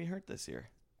he's gonna be hurt this year.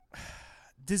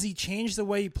 Does he change the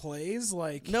way he plays?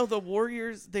 Like, No, the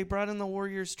Warriors. They brought in the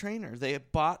Warriors trainer. They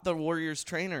bought the Warriors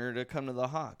trainer to come to the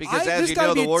Hawks. because There's as you gotta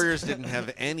know, be the a Warriors didn't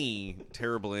have any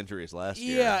terrible injuries last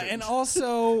year. yeah, and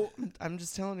also I'm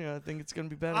just telling you, I think it's gonna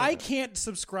be better. I can't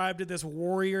subscribe to this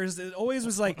Warriors. It always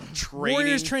was like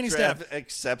Warriors training staff.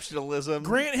 Exceptionalism.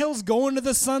 Grant Hill's going to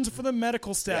the Suns for the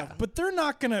medical staff, Yeah. but they're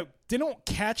not gonna. They don't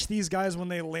catch these guys when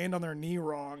they land on their knee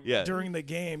wrong during the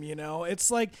game. You know,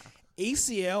 it's like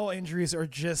ACL injuries are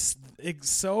just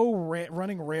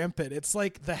running rampant. It's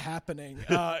like the happening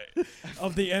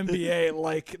of the NBA.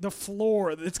 Like the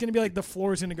floor, it's going to be like the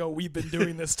floor is going to go, we've been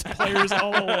doing this to players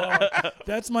all along.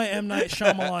 That's my M. Night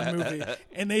Shyamalan movie.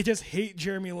 And they just hate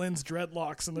Jeremy Lin's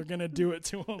dreadlocks, and they're going to do it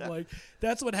to him. Like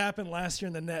that's what happened last year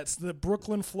in the Nets. The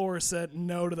Brooklyn floor said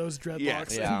no to those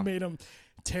dreadlocks and made him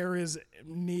tear his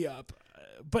knee up.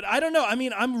 But I don't know. I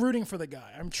mean, I'm rooting for the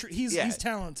guy. He's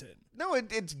talented. No,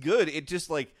 it's good. It just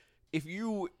like if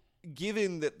you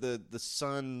given that the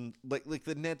Sun like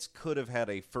the Nets could have had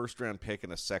a first-round pick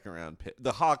and a second-round pick.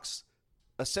 The Hawks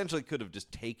essentially could have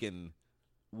just taken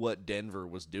what Denver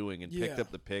was doing and picked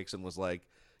up the picks and was like,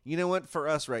 you know what? For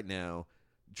us right now,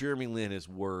 Jeremy Lin is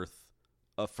worth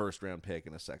a first-round pick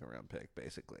and a second-round pick,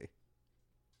 basically.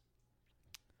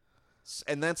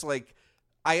 And that's like,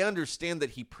 I understand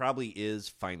that he probably is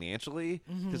financially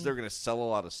because they're going to sell a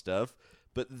lot of stuff.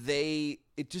 But they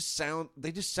just sound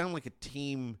like a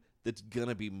team that's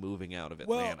gonna be moving out of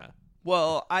Atlanta.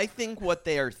 Well, I think what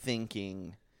they are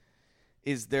thinking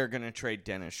is they're gonna trade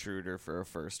Dennis Schroeder for a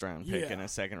first-round pick and a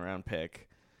second-round pick.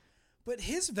 But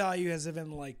his value has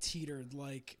even like teetered.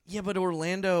 Like but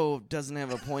Orlando doesn't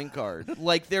have a point guard.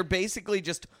 Like they're basically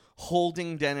just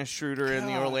holding Dennis Schroeder and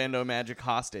the Orlando Magic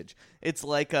hostage. It's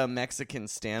like a Mexican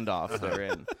standoff they're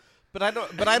in. But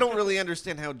I don't really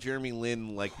understand how Jeremy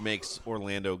Lin like makes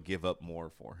Orlando give up more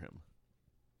for him.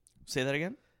 Say that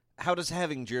again? How does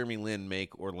having Jeremy Lin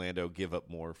make Orlando give up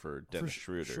more for Dennis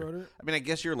Schroeder? I mean, I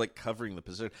guess you're like covering the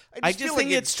position. I just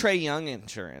think it's Trae Young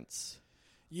insurance.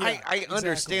 Yeah, I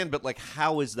understand, but like,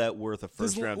 how is that worth a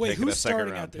first-round pick and a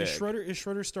second-round pick? Is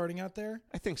Schroeder starting out there?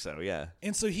 I think so. Yeah.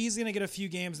 And so he's going to get a few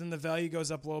games, and the value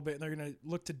goes up a little bit, and they're going to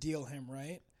look to deal him,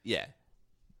 right? Yeah.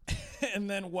 And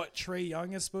then what? Trae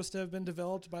Young is supposed to have been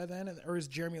developed by then, or is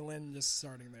Jeremy Lin just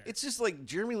starting there? It's just like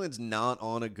Jeremy Lin's not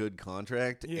on a good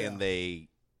contract, and they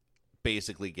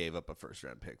basically gave up a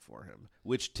first-round pick for him,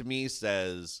 which to me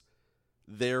says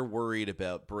they're worried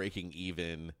about breaking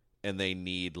even, and they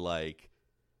need like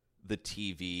the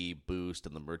TV boost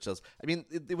and the merch sales. I mean,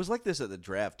 it was like this at the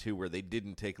draft too, where they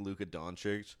didn't take Luka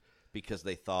Doncic because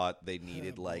they thought they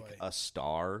needed a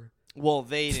star. Well,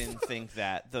 they didn't think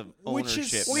that. The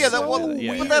ownership.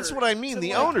 But that's what I mean.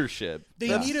 The ownership.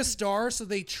 They need a star, so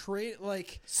they trade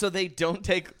So they don't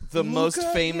take the Luka, most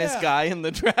famous guy in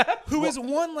the draft, who is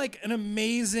one like an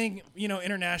amazing,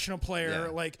 international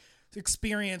player, like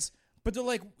experience. But they're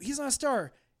like, he's not a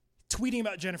star. Tweeting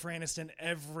about Jennifer Aniston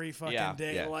every fucking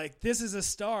day. Yeah. Like, this is a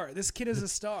star. This kid is a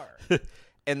star.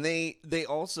 And they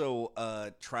also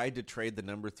tried to trade the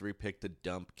number 3 pick to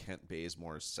dump Kent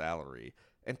Bazemore's salary.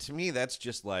 And to me, that's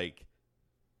just like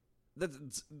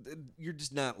you're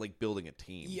just not like building a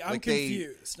team. Yeah, I'm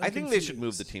confused. I think they should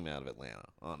move the team out of Atlanta,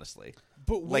 honestly.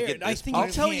 But where? Like I think I'll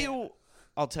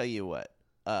tell you what.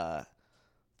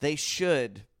 They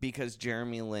should, because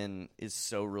Jeremy Lin is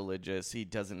so religious, he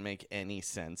doesn't make any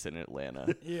sense in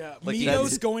Atlanta. Yeah,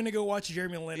 Migos going to go watch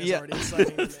Jeremy Lin is already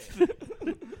exciting to me.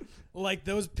 Like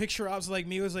those picture ops, like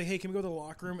Migos, like, hey, can we go to the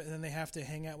locker room? And then they have to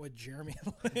hang out with Jeremy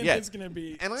Lin. Yeah, it's gonna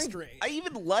be strange. I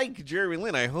even like Jeremy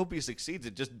Lin. I hope he succeeds.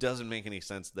 It just doesn't make any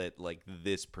sense that like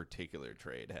this particular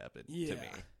trade happened to me.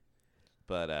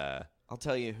 But I'll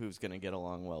tell you who's gonna get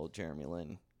along well with Jeremy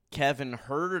Lin. Kevin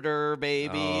Huerter,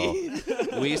 baby.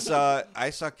 Oh. I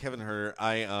saw Kevin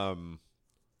Huerter.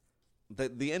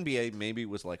 The NBA maybe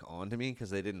was like on to me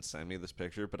because they didn't send me this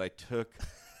picture, but I took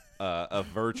a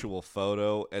virtual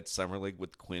photo at Summer League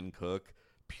with Quinn Cook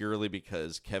purely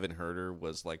because Kevin Huerter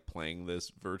was like playing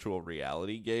this virtual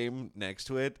reality game next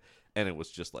to it, and it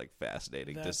was just like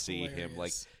fascinating to see him.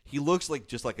 Like he looks like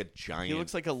just like a giant. He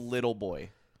looks like a little boy.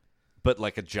 but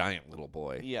like a giant little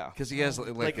boy. Yeah. Because he has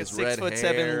like a his red 6'7"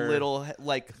 hair. little,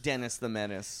 like Dennis the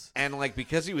Menace. And like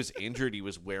because he was injured, he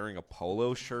was wearing a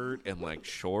polo shirt and like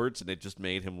shorts, and it just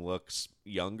made him look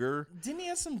younger. Didn't he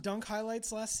have some dunk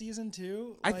highlights last season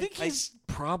too? I think he's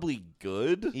probably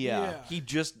good. Yeah. He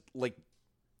just like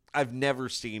I've never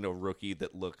seen a rookie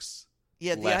that looks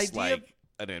Yeah, the less idea- like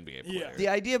an NBA player. Yeah. The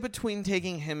idea between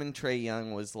taking him and Trae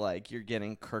Young was like you're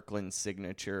getting Kirkland's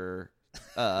signature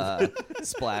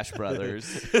Splash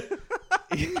Brothers.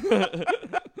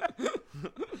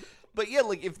 But yeah,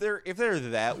 like if they're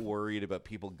that worried about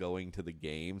people going to the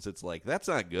games, it's like that's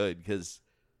not good because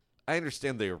I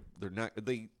understand they're not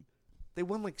they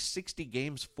won like 60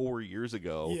 games 4 years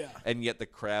ago, Yeah. and yet the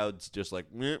crowd's just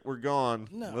like meh, we're gone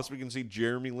No. unless we can see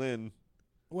Jeremy Lin.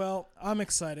 Well, I'm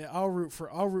excited. I'll root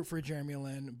for Jeremy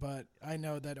Lin, but I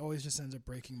know that always just ends up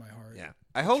breaking my heart. Yeah,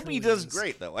 I hope he truly does is.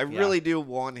 great though. I really do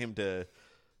want him to.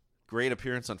 Great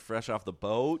appearance on Fresh Off the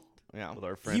Boat. Yeah. With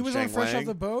our friend He was Shang on Fresh Wang. Off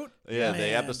the Boat? Yeah, the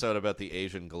Man. episode about the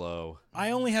Asian glow.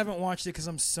 I only haven't watched it because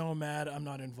I'm so mad I'm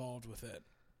not involved with it.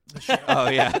 The show. Oh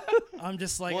yeah. I'm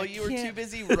just like, Well, I you were can't- too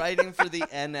busy writing for the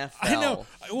NFL. I know.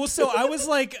 Well, so I was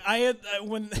like, I had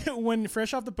when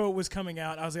Fresh Off the Boat was coming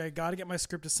out, I was like, I got to get my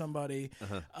script to somebody,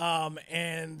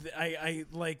 and I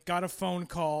like got a phone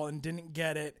call and didn't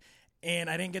get it, and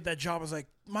I didn't get that job. I was like,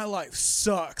 my life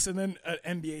sucks. And then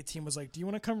an NBA team was like, do you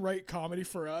want to come write comedy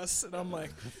for us? And I'm like,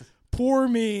 poor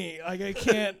me. Like I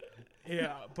can't.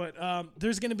 Yeah, but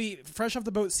there's going to be Fresh Off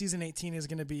the Boat season 18 is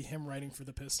going to be him writing for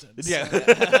the Pistons. Yeah.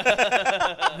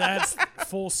 That's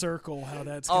full circle how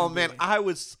that's gonna Oh man, be. I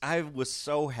was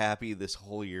so happy this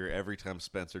whole year every time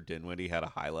Spencer Dinwiddie had a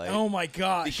highlight. Oh my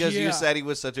gosh. because yeah. you said he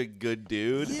was such a good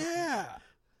dude. Yeah.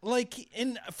 Like,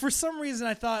 and for some reason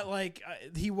I thought like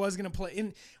he was going to play.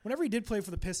 And whenever he did play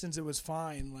for the Pistons, it was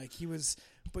fine. Like he was,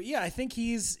 but yeah, I think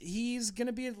he's going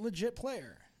to be a legit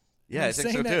player. Yeah, I'm I think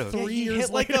so saying that too. 3 He years hit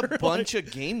like later, a bunch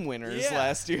of game winners Yeah.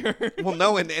 last year. Well,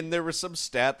 no, and there was some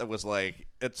stat that was like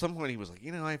at some point he was like,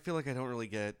 I feel like I don't really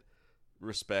get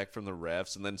respect from the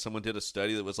refs, and then someone did a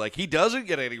study that was like he doesn't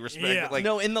get any respect. Yeah. Like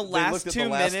No, in the they last looked at 2 the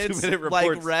last minutes, 2-minute like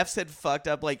reports, refs had fucked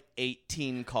up like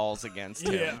 18 calls against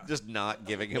him. Yeah. just not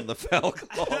giving him the foul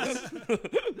calls.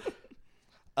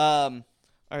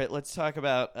 All right, let's talk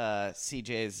about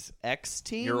CJ's ex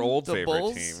team. Your old the favorite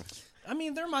Bulls. team. I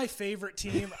mean, they're my favorite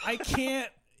team. I can't.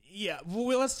 Yeah,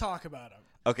 well, let's talk about them.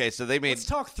 Okay, so they made Let's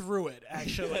talk through it.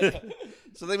 Actually,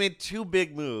 they made 2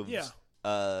 big moves.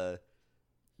 Yeah.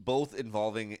 Both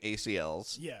involving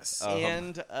ACLs. yes.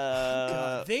 And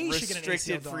they should get an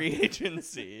restricted ACL done. free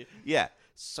agency. Yeah.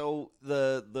 So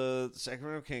the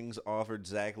Sacramento Kings offered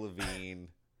Zach LaVine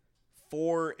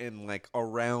 4 and like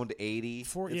around 80.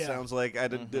 It yeah. sounds like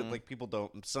like people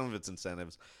don't. Some of it's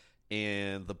incentives,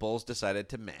 and the Bulls decided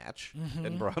to match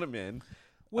and brought him in.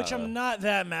 Which I'm not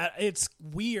that mad. It's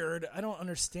weird. I don't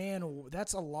understand.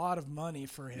 That's a lot of money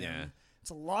for him. Yeah. It's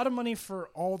a lot of money for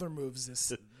all their moves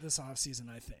this offseason,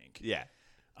 I think. Yeah.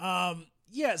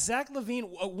 Yeah, Zach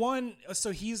LaVine,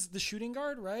 so he's the shooting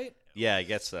guard, right? Yeah, I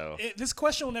guess so. This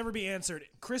question will never be answered.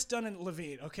 Chris Dunn and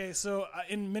LaVine, okay? So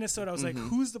in Minnesota, I was like,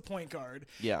 who's the point guard?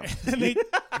 Yeah. And they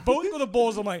both go to the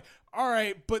Bulls. I'm like, all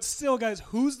right, but still, guys,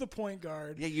 who's the point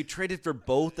guard? Yeah, you traded for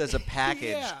both as a package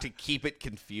Yeah. to keep it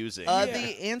confusing.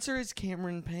 The answer is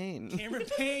Cameron Payne. Cameron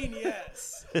Payne,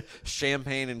 yes.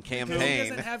 Champagne and Who campaign.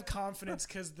 doesn't have confidence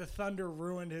because the Thunder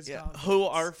ruined his confidence. Who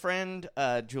our friend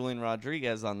Julian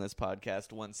Rodriguez on this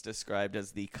podcast once described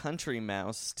as the country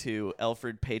mouse to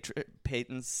Alfred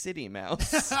Payton's city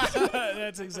mouse.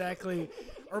 That's exactly.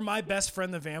 Or My Best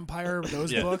Friend the Vampire,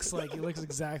 those books, like he looks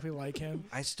exactly like him.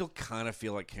 I still kind of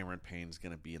feel like Cameron Payne's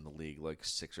going to be in the league like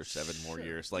 6 or 7 more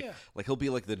years. Like, yeah. like he'll be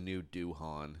like the new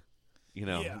Duhan,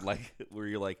 Yeah. like where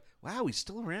you're like, wow, he's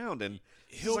still around, and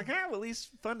he's like, well, he's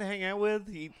fun to hang out with.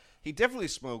 He definitely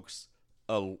smokes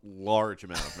a large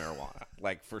amount of marijuana,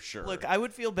 like for sure. Look, I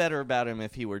would feel better about him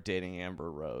if he were dating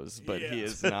Amber Rose, but he Yeah.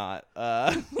 is not.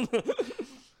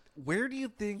 Where do you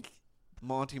think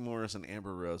Monty Morris and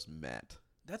Amber Rose met?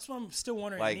 That's what I'm still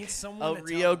wondering. Like, I need someone A to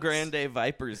Rio tell us. Grande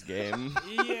Vipers game.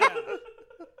 Yeah.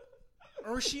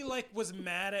 Or she like was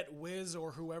mad at Wiz or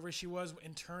whoever she was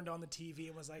and turned on the TV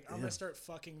and was like, I'm gonna start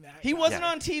fucking that. He guy. wasn't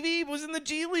on TV. He was in the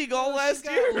G League all She last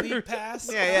got year. a league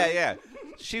pass. Yeah.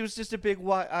 She was just a big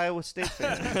Iowa State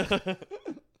fan.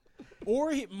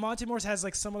 Or Monty Morris has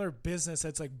like some other business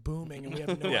that's like booming and we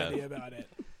have no Yeah. idea about it.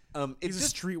 It's He's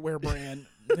just a streetwear brand.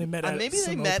 They met at Maybe they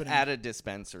some met opening. at a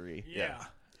dispensary. Yeah.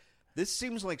 this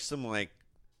seems like some like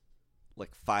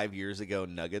 5 years ago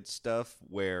Nuggets stuff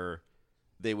where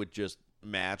they would just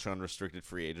match on restricted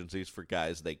free agencies for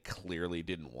guys they clearly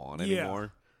didn't want Yeah.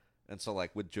 anymore. And so,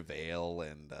 like, with JaVale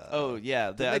and... oh, yeah.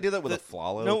 Did they do that with a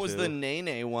Flalo, No, it was too? the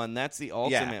Nene one. That's the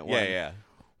ultimate one. Yeah.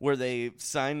 Where they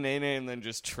signed Nene and then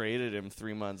just traded him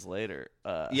 3 months later.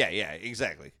 Yeah,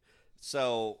 exactly.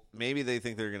 So, maybe they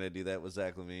think they're going to do that with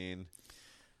Zach LaVine.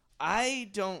 I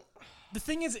don't... The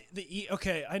thing is,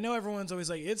 okay, I know everyone's always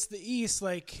like, it's the East.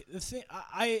 Like, the thing,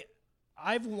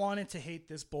 I've wanted to hate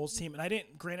this Bulls team, and I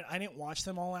didn't watch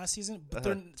them all last season, but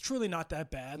they're truly not that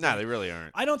bad. No, they really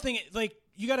aren't. I don't think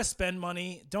you got to spend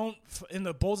money. Don't in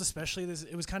the Bulls especially.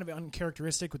 It was kind of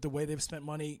uncharacteristic with the way they've spent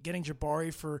money. Getting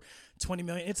Jabari for $20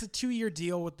 million. It's a 2-year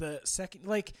deal with the second.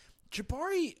 Like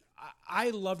Jabari, I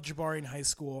loved Jabari in high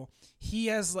school. He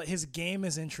has his game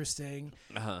is interesting.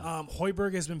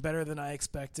 Hoiberg has been better than I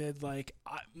expected. Like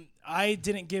I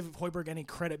didn't give Hoiberg any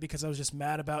credit because I was just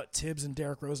mad about Tibbs and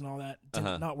Derrick Rose and all that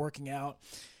not working out.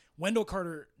 Wendell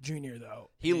Carter Jr. though,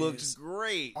 he looks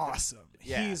great, awesome.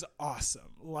 Yeah. He's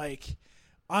awesome. Like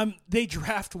they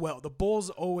draft well. The Bulls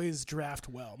always draft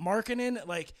well. Markkanen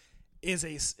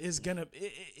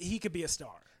he could be a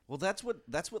star. Well, that's what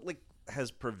like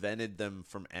has prevented them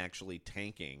from actually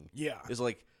tanking. Yeah, is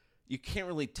like you can't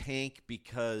really tank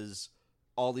because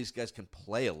all these guys can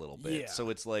play a little bit. Yeah. So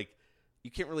it's like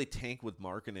you can't really tank with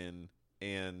Markkanen,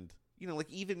 and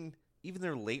like even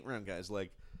their late round guys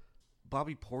like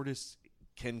Bobby Portis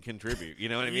can contribute. You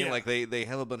know what I mean? Yeah. Like they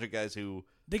have a bunch of guys who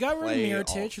they got rid of play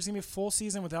Mirotic. It's gonna be a full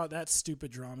season without that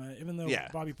stupid drama. Even though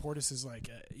Bobby Portis is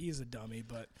he's a dummy,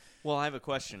 but well, I have a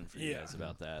question for you guys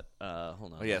about that.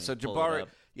 Hold on. Oh, yeah, so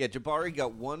Jabari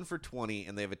got 1 for $20,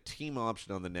 and they have a team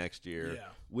option on the next year,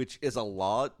 which is a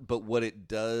lot. But what it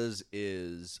does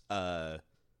is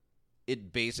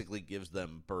it basically gives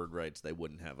them bird rights they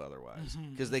wouldn't have otherwise,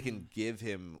 because they can give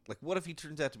him what if he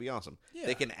turns out to be awesome? Yeah.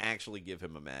 They can actually give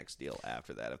him a max deal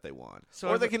after that if they want,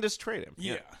 or they can just trade him.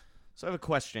 Yeah. So I have a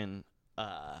question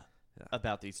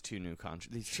about these two new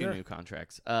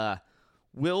contracts.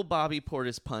 Will Bobby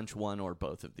Portis punch one or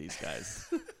both of these guys?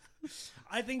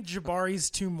 I think Jabari's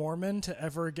too Mormon to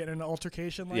ever get in an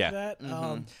altercation like that.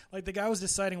 Like the guy was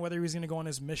deciding whether he was going to go on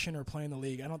his mission or play in the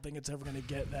league. I don't think it's ever going to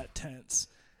get that tense.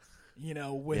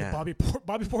 With Bobby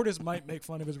Portis might make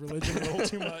fun of his religion a little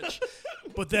too much.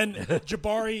 But then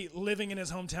Jabari living in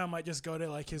his hometown might just go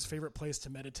to his favorite place to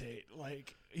meditate.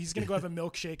 Like he's going to go have a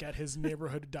milkshake at his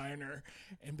neighborhood diner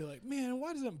and be like, man,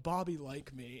 why doesn't Bobby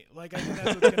like me? Like, I think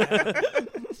that's what's going to happen.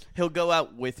 He'll go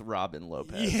out with Robin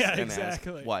Lopez. Yeah, and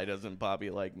exactly. Ask, why doesn't Bobby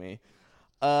like me?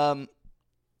 Will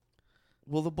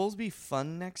the Bulls be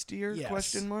fun next year? Yes.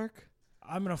 Question mark.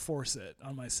 I'm going to force it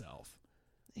on myself.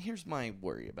 Here's my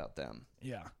worry about them.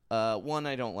 Yeah. One,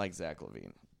 I don't like Zach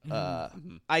LaVine.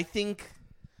 I think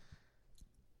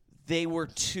they were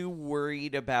too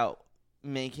worried about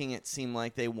making it seem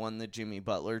like they won the Jimmy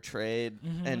Butler trade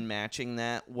and matching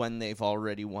that when they've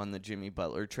already won the Jimmy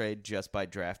Butler trade just by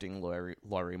drafting Lauri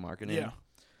Markkanen.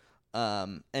 Yeah.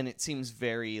 And it seems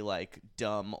very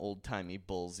dumb, old-timey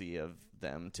Bullsy of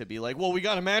them to be like, well, we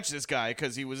got to match this guy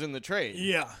because he was in the trade.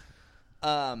 Yeah.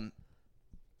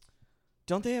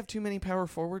 Don't they have too many power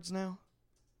forwards now?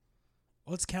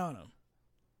 Let's count them.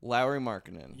 Lauri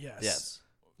Markkanen. Yes.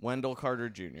 Wendell Carter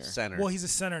Jr. Center. Well, he's a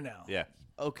center now. Yeah.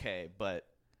 Okay, but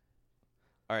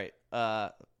all right.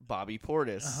 Bobby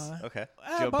Portis. Okay.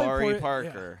 Jabari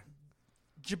Parker.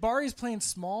 Yeah. Jabari's playing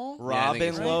small.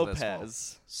 Robin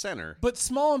Lopez. Center. But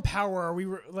small and power,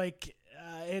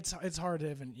 it's hard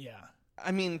to even. Yeah.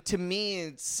 I mean, to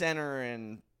me, center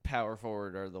and power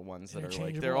forward are the ones that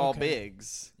are they're all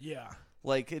bigs. Yeah.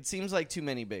 It seems like too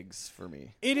many bigs for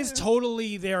me. It is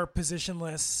totally they are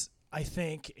positionless, I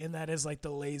think, and that is the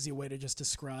lazy way to just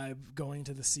describe going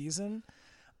to the season.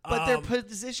 But they're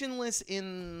positionless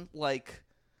in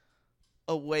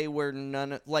a way where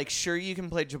sure, you can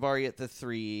play Jabari at the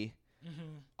 3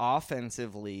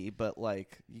 offensively, but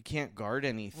you can't guard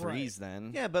any threes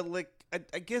then. Yeah, but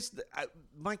I guess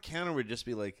my counter would just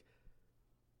be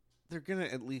they're gonna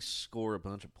at least score a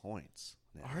bunch of points.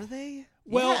 Are they?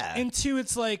 Well, and two,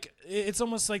 it's it's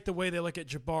almost like the way they look at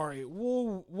Jabari.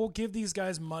 We'll give these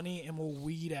guys money and we'll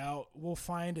weed out. We'll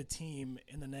find a team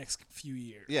in the next few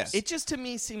years. Yes. It just to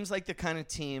me seems like the kind of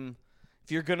team.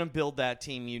 If you're gonna build that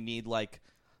team, you need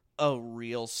a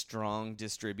real strong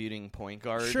distributing point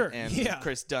guard. Sure. And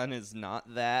Chris Dunn is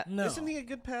not that. No. Isn't he a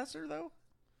good passer though?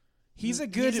 He's a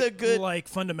good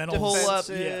fundamental pull up.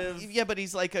 Defensive. Yeah, but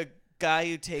he's a guy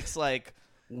who takes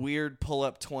weird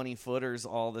pull-up 20-footers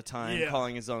all the time,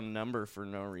 calling his own number for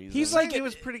no reason. He's he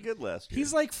was pretty good last year.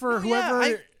 He's for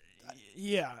whoever...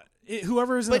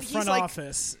 whoever's in the front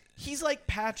office. He's like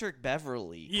Patrick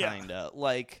Beverley, kind of.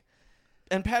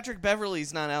 And Patrick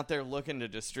Beverley's not out there looking to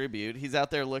distribute. He's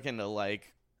out there looking to,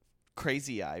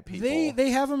 crazy eye people. They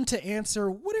have him to answer,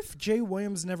 what if Jay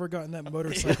Williams never got in that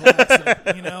motorcycle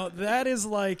accident? You know, that is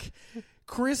like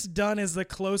Chris Dunn is the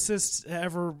closest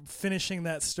ever finishing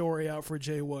that story out for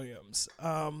Jay Williams.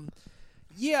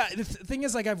 Yeah, the thing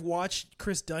is, like, I've watched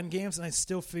Chris Dunn games, and I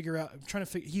still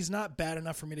he's not bad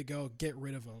enough for me to go get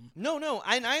rid of him. No,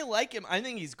 and I like him. I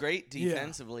think he's great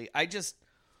defensively. Yeah. I just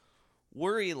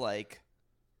worry, like,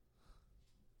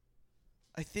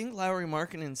 I think Lauri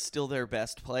Markkanen's still their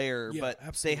best player, but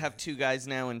absolutely. They have two guys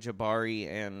now in Jabari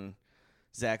and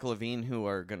Zach LaVine who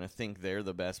are going to think they're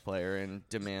the best player and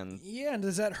demand and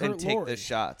does that hurt and take Lauri? the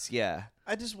shots. Yeah.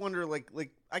 I just wonder, like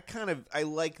I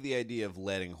like the idea of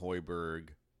letting Hoiberg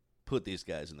put these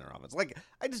guys in their offense. Like,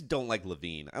 I just don't like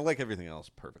LaVine. I like everything else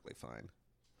perfectly fine.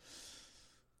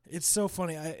 It's so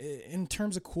funny. In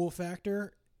terms of cool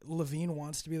factor, LaVine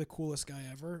wants to be the coolest guy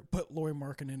ever, but Lauri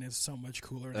Markkanen is so much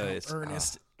cooler now.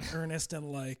 Earnest and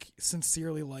like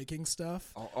sincerely liking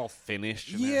stuff. All finished.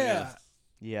 Yeah.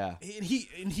 Yeah. And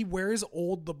he wears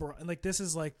old LeBron, and like this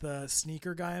is like the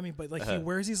sneaker guy. I mean, but like he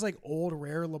wears these like old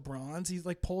rare LeBrons. He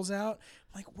like pulls out.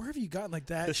 I'm like, where have you gotten like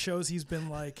that? Shows he's been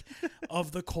like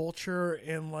of the culture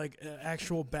and like an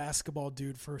actual basketball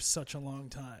dude for such a long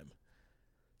time.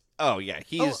 Oh yeah,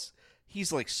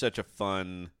 he's like such a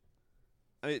fun.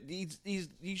 I mean,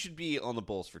 he should be on the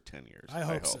Bulls for 10 years. I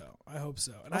hope so. And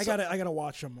also, I gotta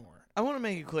watch him more. I want to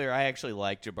make it clear. I actually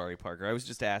like Jabari Parker. I was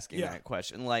just asking that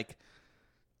question. Like,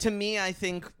 to me, I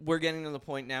think we're getting to the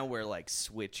point now where like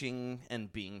switching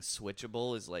and being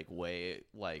switchable is like way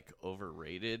like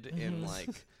overrated in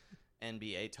like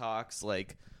NBA talks.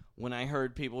 Like, when I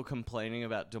heard people complaining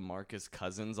about DeMarcus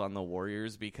Cousins on the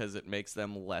Warriors because it makes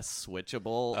them less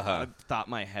switchable, I thought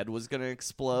my head was going to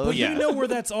explode. But you know where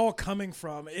that's all coming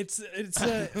from. It's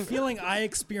a feeling I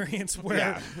experience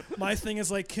where my thing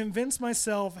is like convince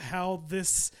myself how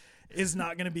this is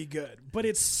not going to be good. But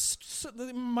it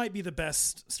might be the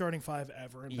best starting five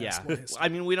ever in basketball history. I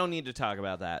mean, we don't need to talk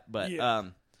about that. But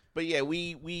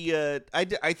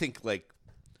I think like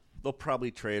they'll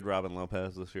probably trade Robin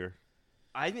Lopez this year.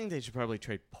 I think they should probably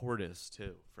trade Portis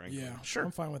too, frankly. Yeah, sure.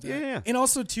 I'm fine with that. Yeah. And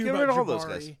also, too, Get about rid of all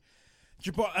Jabari.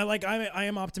 those guys. I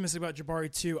am optimistic about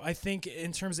Jabari, too. I think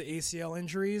in terms of ACL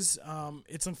injuries,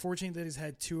 it's unfortunate that he's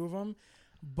had two of them,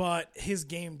 but his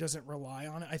game doesn't rely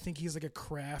on it. I think he's like a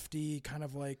crafty, kind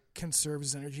of like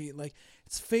conserves his energy. Like,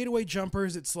 it's fadeaway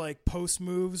jumpers, it's like post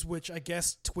moves, which I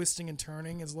guess twisting and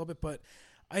turning is a little bit, but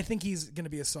I think he's going to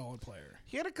be a solid player.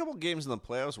 He had a couple games in the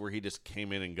playoffs where he just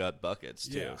came in and got buckets,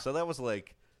 too. Yeah. So that was,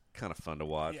 like, kind of fun to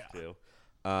watch, too.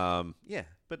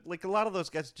 But, like, a lot of those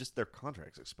guys, just their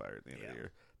contracts expired at the end of the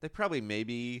year. They probably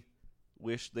maybe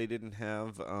wish they didn't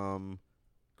have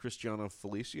Cristiano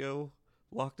Felicio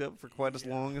locked up for quite as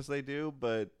long as they do,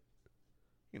 but,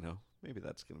 you know, maybe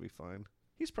that's going to be fine.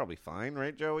 He's probably fine,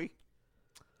 right, Joey?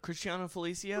 Cristiano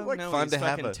Felicio? Like no, fun he's to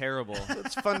have fucking terrible.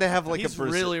 It's fun to have like he's a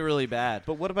really, really bad.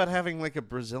 But what about having like a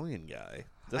Brazilian guy?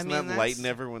 Doesn't that lighten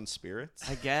everyone's spirits?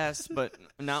 I guess, but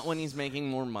not when he's making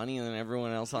more money than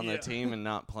everyone else on the team and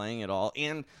not playing at all.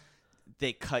 And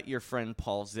they cut your friend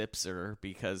Paul Zipser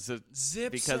because of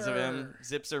him.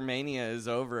 Zipser mania is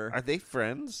over. Are they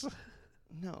friends?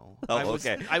 No. Oh,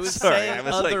 okay. I was Sorry, saying I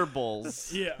was other like,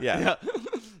 Bulls. Yeah.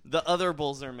 The other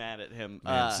Bulls are mad at him.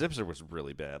 Man, Zipser was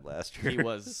really bad last year. He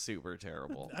was super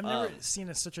terrible. I've never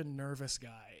seen such a nervous guy.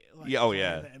 Like, in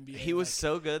the NBA. He was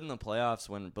so good in the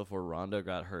playoffs before Rondo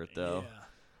got hurt, though.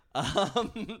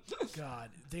 God,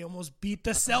 they almost beat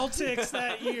the Celtics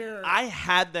that year. I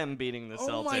had them beating the Celtics,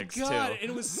 oh my God. too.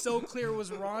 It was so clear it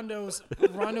was Rondo's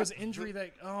injury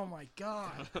that, oh my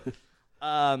God.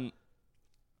 All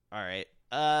right.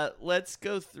 Let's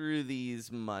go through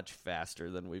these much faster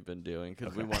than we've been doing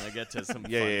because we want to get to some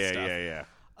fun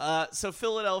stuff. So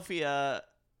Philadelphia,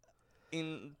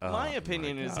 in my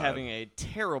opinion, is having a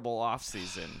terrible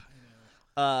offseason.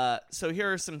 So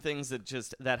here are some things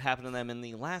that happened to them in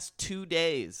the last 2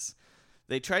 days.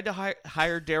 They tried to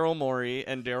hire Daryl Morey,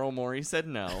 and Daryl Morey said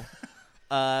no.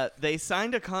 They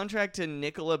signed a contract to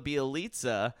Nikola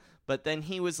Bielitsa, but then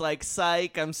he was like,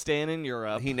 psych, I'm staying in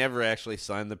Europe. He never actually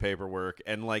signed the paperwork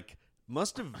and, like,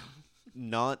 must have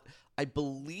not. I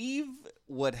believe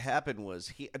what happened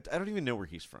was I don't even know where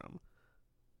he's from.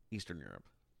 Eastern Europe.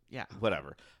 Yeah.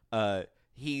 Whatever.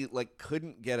 He, like,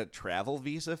 couldn't get a travel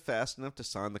visa fast enough to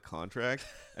sign the contract.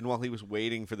 And while he was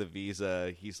waiting for the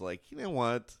visa, he's like, you know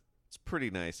what? It's pretty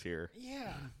nice here.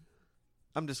 Yeah.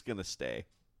 I'm just going to stay.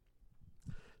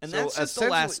 And that's just the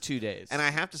last 2 days. And I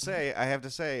have to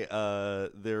say,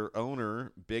 their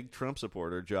owner, big Trump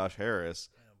supporter, Josh Harris,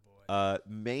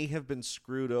 may have been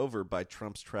screwed over by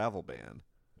Trump's travel ban.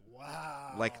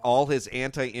 Wow. Like, all his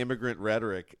anti-immigrant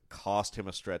rhetoric cost him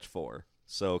a stretch 4.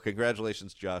 So,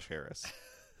 congratulations, Josh Harris.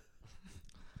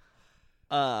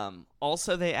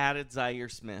 Also, they added Zaire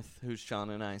Smith, who Sean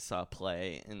and I saw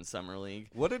play in Summer League.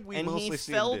 What did we mostly And he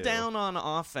see fell him do? down on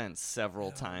offense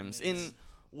several times in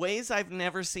ways I've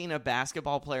never seen a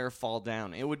basketball player fall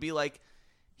down. It would be like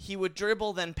he would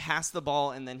dribble, then pass the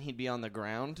ball, and then he'd be on the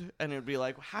ground. And it would be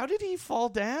like, how did he fall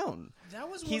down?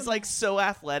 He's like so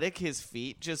athletic, his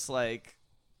feet just like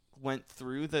went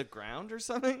through the ground or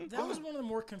something. That was one of the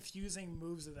more confusing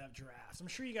moves of that draft. I'm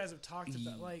sure you guys have talked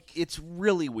about like It's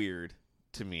really weird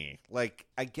to me. Like,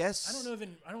 I guess I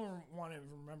don't want to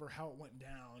remember how it went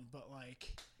down, but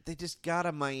like they just got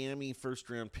a Miami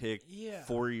first-round pick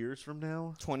 4 years from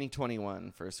now.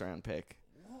 2021 first-round pick.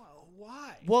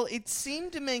 Why? Well, it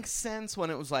seemed to make sense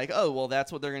when it was like, oh, well,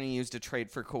 that's what they're going to use to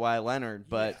trade for Kawhi Leonard.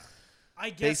 But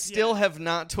I guess they still have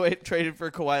not traded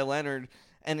for Kawhi Leonard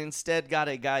and instead got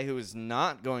a guy who is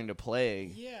not going to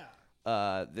play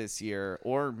this year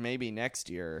or maybe next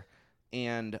year.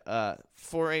 And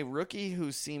for a rookie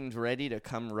who seemed ready to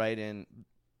come right in,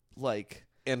 like,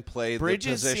 and play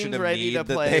Bridges the position seemed of ready need to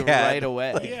that play they had. right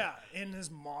away. Yeah, and his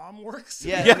mom works.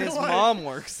 Yeah, there. and his mom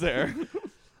works there.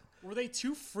 Were they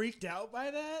too freaked out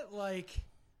by that? Like,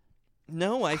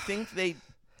 no, I think they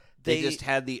just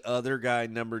had the other guy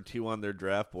number 2 on their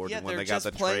draft board, and when they got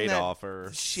the trade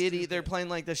offer, they're playing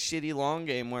like the shitty long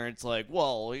game where it's like,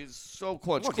 well, he's so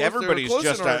close. Look, close, everybody's close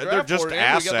just in our they're draft just board,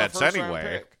 and we got the assets first round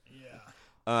anyway. pick.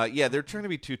 Yeah, they're trying to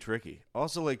be too tricky.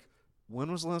 Also, like,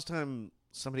 when was the last time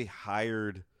somebody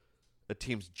hired a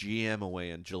team's GM away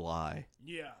in July?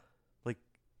 Yeah, like,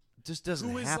 just doesn't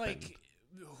who is happen. like,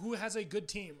 who has a good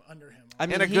team under him? I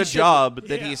mean, and a he good should- job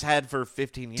that he's had for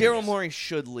 15 years. Daryl Morey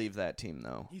should leave that team,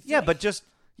 though. Yeah, but just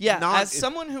not, as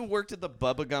someone who worked at the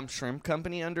Bubba Gump Shrimp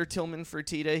Company under Tillman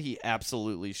Fertitta, he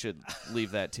absolutely should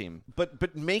leave that team.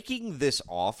 But making this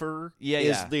offer is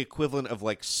Yeah. the equivalent of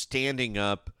like standing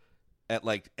up at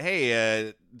like,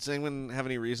 hey, does anyone have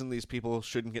any reason these people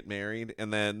shouldn't get married?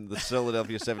 And then the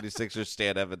Philadelphia 76ers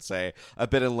stand up and say, I've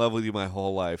been in love with you my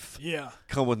whole life. Yeah.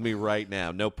 Come with me right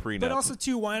now. No prenup. But also,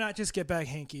 too, why not just get back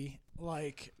Hinkie?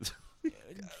 Like,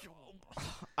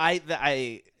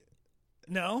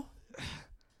 no.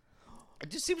 It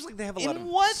just seems like they have a lot of In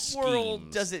what schemes.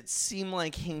 world does it seem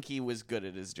like Hinkie was good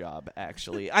at his job,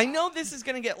 actually? I know this is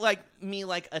going to get me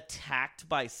attacked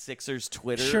by Sixers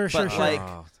Twitter.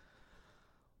 Sure.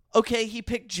 Okay, he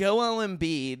picked Joel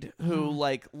Embiid, who,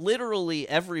 literally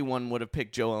everyone would have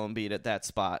picked Joel Embiid at that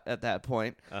spot at that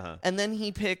point. Uh-huh. And then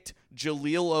he picked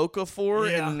Jahlil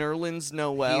Okafor and Nerlens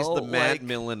Noel. He's the Matt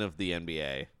Millen of the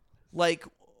NBA.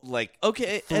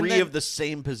 Okay, and 3 then- of the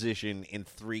same position in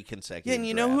 3 consecutive Yeah, and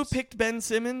you know who drafts. picked Ben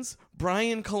Simmons?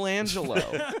 Brian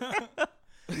Colangelo.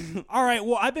 All right,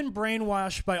 well, I've been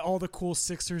brainwashed by all the cool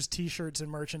Sixers T-shirts and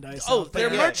merchandise. out their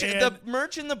there. merch, And- the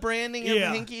merch and the branding of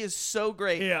Yeah. Hinkie is so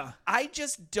great. Yeah. I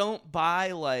just don't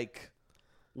buy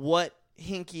what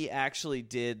Hinkie actually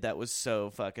did that was so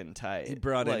fucking tight. He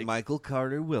brought in Michael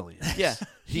Carter Williams. Yeah,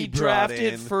 he brought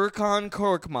drafted in- Furkan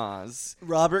Korkmaz.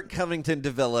 Robert Covington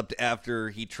developed after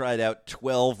he tried out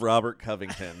 12 Robert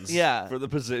Covingtons Yeah. for the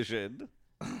position.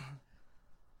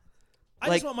 I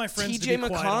just want my friends to be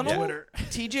quiet on Twitter.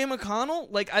 TJ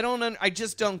McConnell? I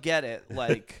just don't get it.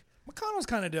 McConnell's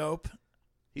kind of dope.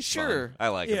 He's Sure. fun. I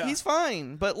like him. Yeah. He's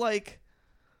fine, but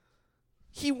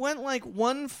he went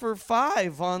 1 for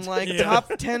 5 on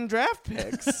top 10 draft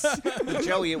picks.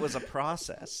 Joey, it was a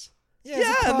process.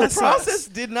 Yeah, and the process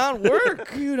did not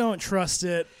work. You don't trust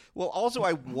it. Well, also,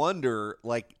 I wonder,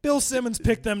 Bill Simmons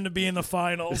picked them to be in the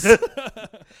finals.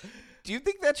 do you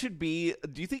think that should be?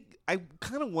 Do you think? I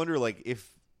kind of wonder,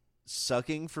 if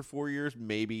sucking for 4 years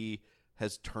maybe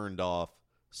has turned off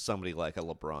somebody like a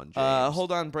LeBron James.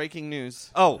 Hold on, breaking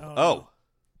news. Oh.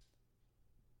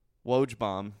 Woj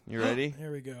bomb. You ready?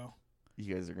 Here we go.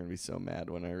 You guys are going to be so mad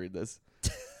when I read this.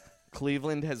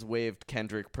 Cleveland has waived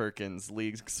Kendrick Perkins,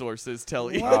 league sources tell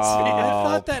ESPN. I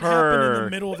thought that happened in the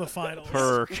middle of the finals.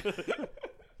 Poor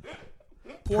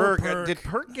Perk. Did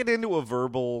Perk get into a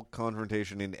verbal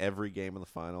confrontation in every game of the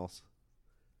finals?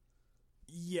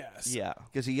 Yes. Yeah.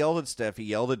 Because he yelled at Steph, he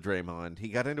yelled at Draymond. He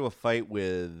got into a fight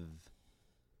with...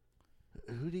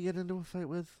 Who did he get into a fight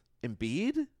with?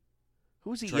 Embiid? Who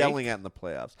was he Drake? yelling at in the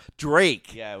playoffs?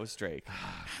 Drake. Yeah, it was Drake.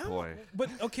 Boy. But,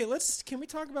 okay, can we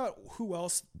talk about who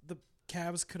else the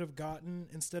Cavs could have gotten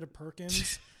instead of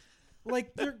Perkins?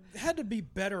 There had to be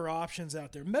better options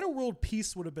out there. Meta World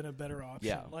Peace would have been a better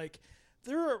option. Yeah.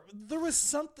 There was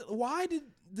something. Why did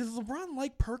LeBron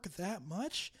like Perk that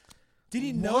much? Did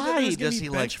he know that Why there was going does to be he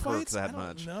like bench Perk fights? that I don't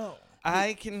much? know.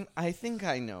 I think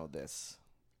I know this.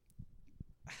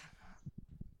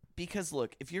 because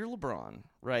look, if you're LeBron,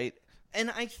 right? And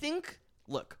I think,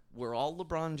 look, we're all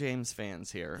LeBron James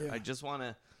fans here. Yeah. I just want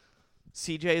to.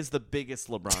 CJ is the biggest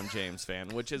LeBron James fan,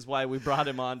 which is why we brought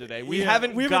him on today. We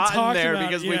haven't gotten there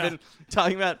because we've been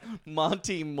talking about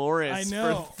Monty Morris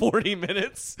for 40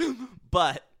 minutes.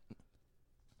 But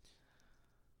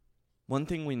one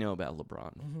thing we know about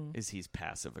LeBron is he's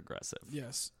passive-aggressive.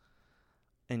 Yes.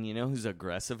 And you know who's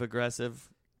aggressive?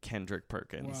 Kendrick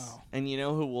Perkins. Wow. And you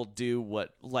know who will do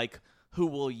what, like, who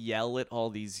will yell at all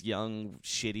these young,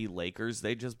 shitty Lakers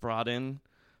they just brought in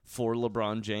for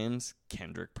LeBron James?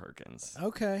 Kendrick Perkins.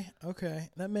 Okay.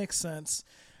 That makes sense.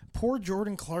 Poor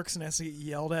Jordan Clarkson has to get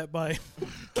yelled at by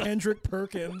Kendrick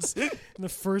Perkins in the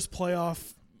first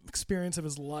playoff experience of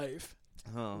his life.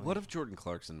 Oh. What if Jordan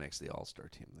Clarkson makes the All-Star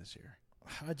team this year?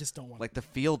 I just don't want Like, the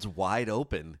field's wide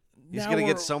open. He's Now going to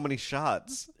we're- get so many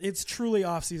shots. It's truly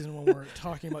off-season when we're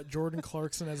talking about Jordan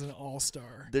Clarkson as an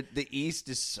all-star. The East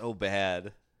is so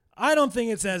bad. I don't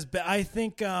think it's as bad. I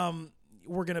think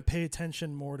we're going to pay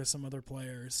attention more to some other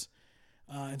players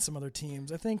and some other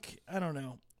teams. I don't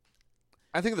know.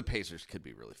 I think the Pacers could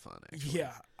be really fun, actually.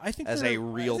 Yeah. I think As they're- a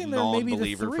real I think they're maybe the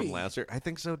non-believer from 3. last year. I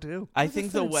think so, too. I Who's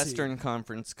think the the third Western seed?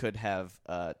 Conference could have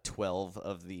 12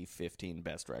 of the 15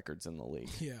 best records in the league.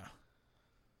 Yeah.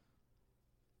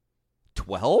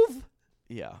 12?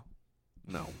 Yeah.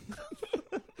 No.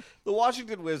 The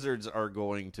Washington Wizards are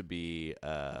going to be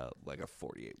like a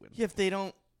 48 win. If they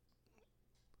don't.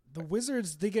 The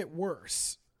Wizards, they get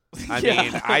worse. I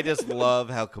mean, I just love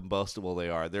how combustible they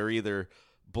are. They're either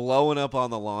blowing up on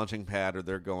the launching pad or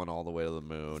they're going all the way to the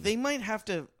moon. They might have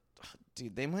to.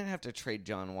 Dude, they might have to trade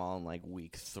John Wall in like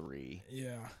week 3.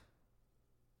 Yeah.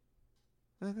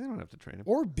 They don't have to trade him.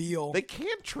 Or Beal. They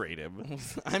can't trade him.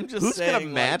 I'm just Who's saying. going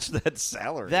to match that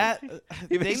salary? That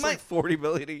He they makes might like $40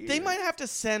 million a year. They might have to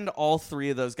send all 3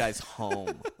 of those guys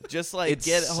home. Just like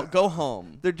It's- go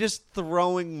home. They're just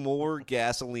throwing more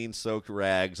gasoline-soaked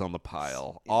rags on the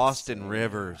pile. Austin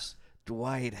Rivers,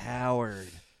 Dwight Howard.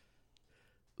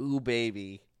 Ooh,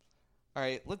 baby. All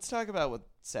right, let's talk about what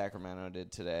Sacramento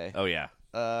did today. Oh, yeah.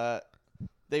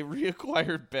 They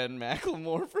reacquired Ben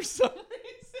McLemore for some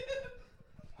reason.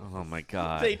 Oh, my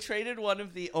God. They traded one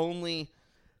of the only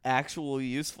actual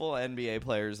useful NBA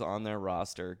players on their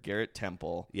roster, Garrett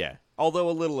Temple. Yeah. Although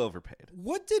a little overpaid.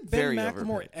 What did Ben Very McLemore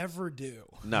overpaid. ever do?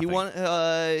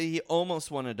 Nothing. He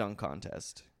almost won a dunk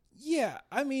contest. Yeah,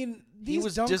 I mean, these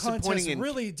was dunk disappointing contests in-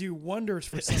 really do wonders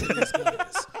for some of these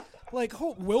guys. Like,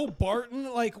 Will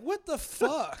Barton, like, what the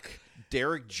fuck?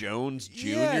 Derek Jones Jr.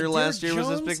 Yeah, last Derek year was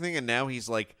this Jones- big thing, and now he's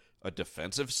like a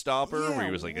defensive stopper Yeah, where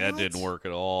he was like, that what? didn't work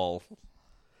at all.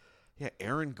 Yeah,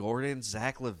 Aaron Gordon,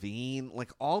 Zach LaVine,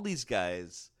 like all these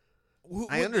guys.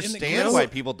 I understand why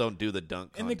people don't do the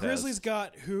dunk contest. And the Grizzlies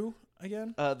got who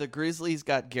again? The Grizzlies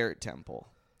got Garrett Temple,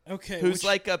 Okay, who's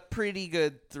like a pretty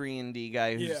good 3-and-D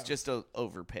guy who's Yeah. just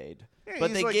overpaid. Yeah, But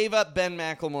he's they like- gave up Ben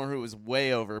McLemore, who was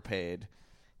way overpaid,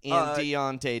 and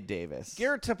Deontay Davis.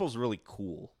 Garrett Temple's really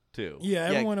cool too. Yeah,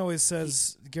 everyone always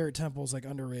says Garrett Temple's like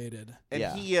underrated. And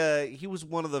Yeah. he was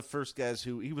one of the first guys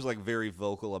who he was like very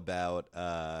vocal about.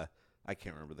 I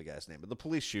can't remember the guy's name, but the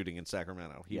police shooting in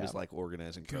Sacramento. He was like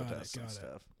organizing protests and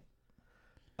stuff.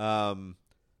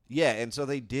 Yeah, and so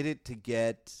they did it to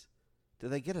get. Did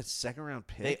they get a second-round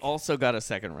pick? They also got a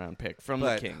 2nd-round pick from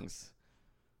But- the Kings.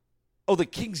 Oh, the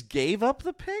Kings gave up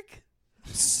the pick?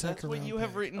 That's what you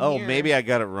have written Oh, here. maybe I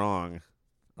got it wrong.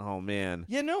 Oh man.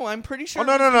 Yeah, no, I'm pretty sure. Oh,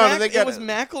 no, it was no, they got it was it.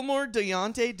 Macklemore,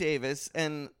 Deontay Davis,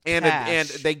 and And Cash.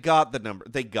 they got the number.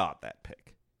 They got that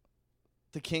pick.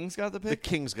 The Kings got the pick. The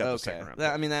Kings got the Okay. second round. That-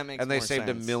 pick. I mean, that makes and they more saved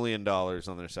sense. $1 million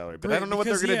on their salary. But Right, I don't know what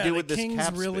they're because, going to yeah, do the with this Kings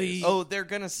cap really- space. Oh, they're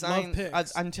gonna sign.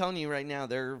 picks. I'm telling you right now,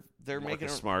 they're making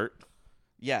Marcus it Smart.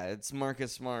 Yeah, it's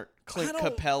Marcus Smart, Clint I don't-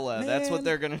 Capella. That's what man.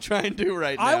 they're gonna try and do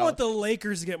right now. I want the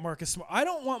Lakers to get Marcus Smart. I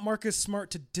don't want Marcus Smart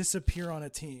to disappear on a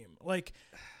team. Like,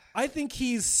 I think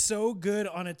he's so good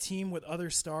on a team with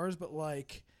other stars, but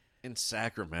like In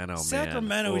Sacramento,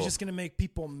 Sacramento man. is just going to make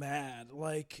people mad.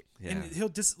 Like, and Yeah.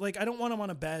 he'll like. I don't want him on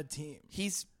a bad team.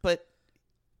 But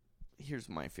here's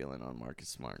my feeling on Marcus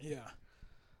Smart.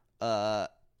 Yeah.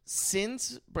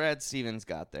 Since Brad Stevens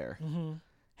got there,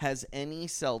 has any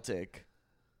Celtic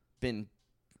been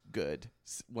good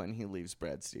when he leaves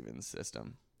Brad Stevens'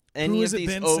 system? Any has of it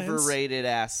these been since? overrated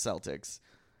ass Celtics?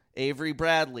 Avery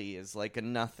Bradley is like a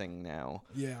nothing now.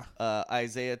 Yeah.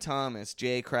 Isaiah Thomas,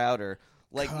 Jay Crowder.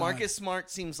 Like God. Marcus Smart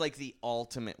seems like the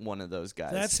ultimate one of those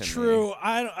guys. That's to me. true.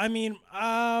 I mean,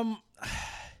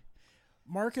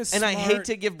 Marcus And Smart, I hate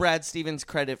to give Brad Stevens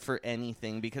credit for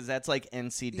anything because that's like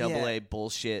NCAA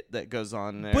bullshit that goes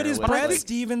on there. But is with, Brad like,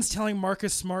 Stevens telling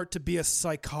Marcus Smart to be a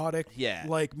psychotic,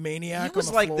 like maniac? He was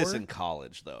on the like floor? this in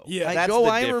college, though. Yeah, That's I the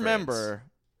difference. remember.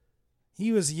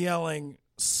 He was yelling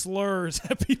slurs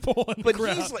at people in the But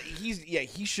crowd.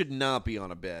 he should not be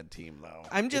on a bad team, though.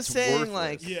 I'm just It's saying, worthless.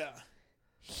 like, yeah.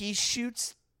 he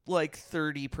shoots like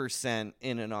 30%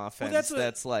 in an offense that's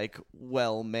that's like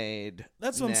well made.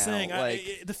 That's what I'm saying.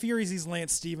 Like, The Furies, he's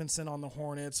Lance Stevenson on the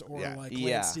Hornets, or like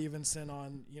Yeah. Lance Stevenson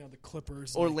on the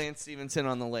Clippers, or like, Lance Stevenson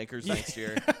on the Lakers next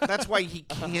year. That's why he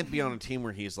can't be on a team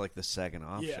where he's like the second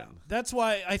option. Yeah, that's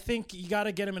why I think you got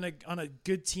to get him on a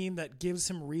good team that gives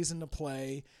him reason to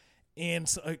play,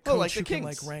 and a coach like the who can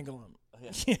Kings. like wrangle him.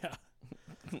 Yeah.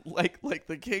 like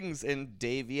the Kings and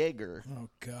Dave Yeager. Oh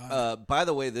God. By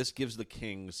the way, this gives the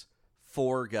Kings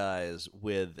 4 guys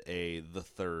with the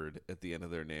third at the end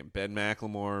of their name: Ben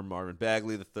McLemore, Marvin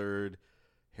Bagley the third,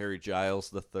 Harry Giles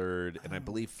the third, and I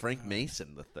believe Frank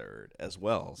Mason the third as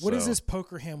well. What is this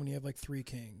poker hand when you have like 3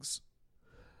 kings?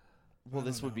 Well,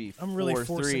 this would be I'm really 4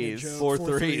 forcing a threes. joke. 4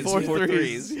 4 threes. threes. 4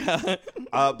 threes. Yeah.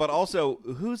 But also,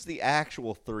 who's the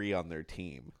actual 3 on their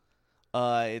team?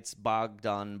 It's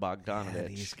Bogdan Bogdanovic. And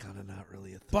he's kind of not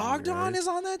really a 3. Bogdan right? is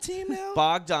on that team now.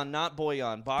 Bogdan, not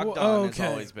Boyan. Bogdan okay.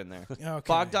 has always been there. Okay.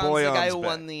 Bogdan's the guy Boyan's who back.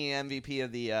 won the MVP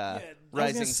of the I was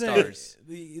Rising gonna say, Stars.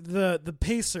 The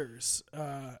Pacers.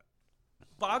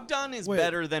 Bogdan is Wait.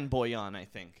 better than Boyan, I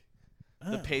think.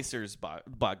 The Oh. Pacers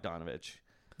Bogdanovich.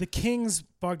 The Kings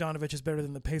Bogdanovich is better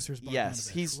than the Pacers Bogdanovich. Yes,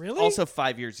 he's really also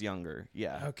 5 years younger.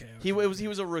 Yeah. Okay, He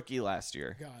was a rookie last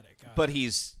year. got it. But he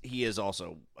is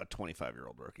also a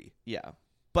 25-year-old rookie. Yeah.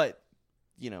 But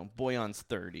Boyan's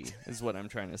 30 is what I'm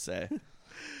trying to say.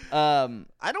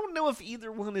 I don't know if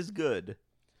either one is good,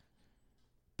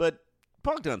 but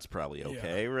Bogdan's probably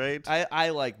okay, right? I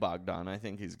like Bogdan. I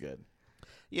think he's good.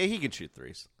 Yeah, he can shoot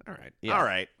threes. All right. Yeah. All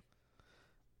right.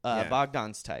 Yeah.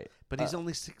 Bogdan's tight. But he's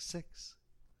only 6'6".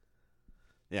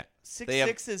 Yeah.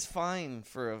 6'6" is fine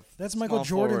for a That's small Michael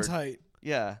Jordan's forward. height.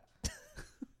 Yeah.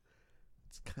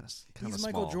 It's kind of He's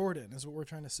Michael Jordan, is what we're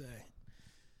trying to say.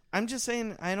 I'm just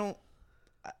saying It's I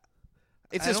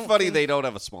just don't funny think- they don't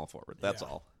have a small forward. That's Yeah.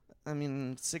 all. I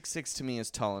mean, 6'6" to me is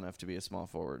tall enough to be a small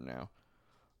forward now.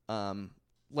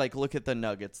 Like look at the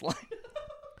Nuggets line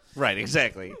Right,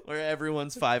 exactly. where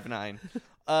everyone's 5'9".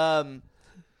 All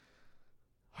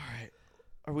right.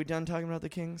 Are we done talking about the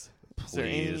Kings? Is there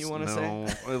anything you want to say?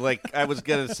 say? Like, I was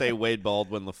going to say Wade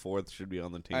Baldwin the fourth should be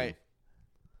on the team.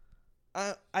 All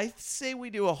right. I say we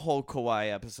do a whole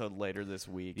Kawhi episode later this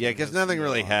week. Yeah, and because just nothing move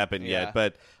really on. happened Yeah. yet.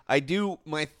 But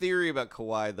my theory about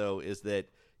Kawhi, though, is that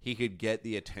he could get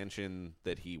the attention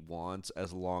that he wants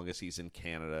as long as he's in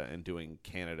Canada and doing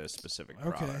Canada-specific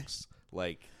Okay. products.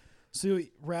 Like, So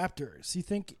Raptors, you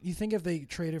think if they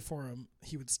traded for him,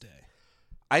 he would stay?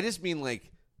 I just mean,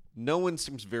 like, no one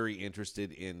seems very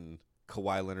interested in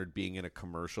Kawhi Leonard being in a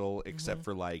commercial except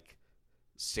for, like,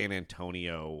 San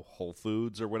Antonio Whole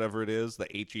Foods or whatever it is, the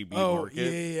H-E-B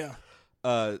market.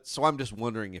 Yeah. So I'm just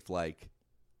wondering if, like,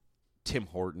 Tim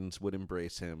Hortons would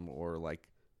embrace him, or, like,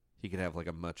 he could have, like,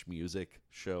 a Much Music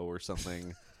show or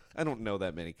something. I don't know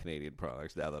that many Canadian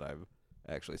products now that I'm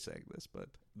actually saying this, but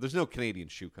there's no Canadian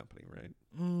shoe company, right?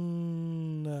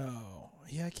 No.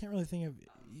 Yeah, I can't really think of.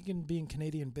 You can be in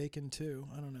Canadian bacon too.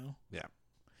 I don't know. Yeah.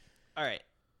 All right.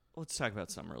 Let's talk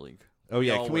about Summer League. Oh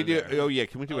yeah, all can we were do? there. Oh yeah,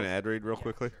 can we do an ad read real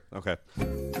quickly? Okay.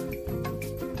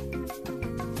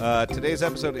 Today's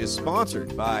episode is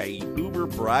sponsored by Uber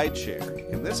Brideshare.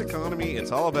 In this economy,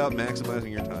 it's all about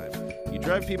maximizing your time. You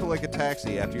drive people like a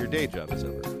taxi after your day job is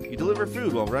over. You deliver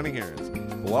food while running errands.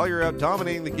 But while you're out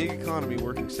dominating the gig economy,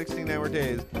 working 16-hour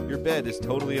days, your bed is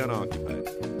totally unoccupied.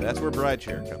 That's where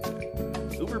Brideshare comes in.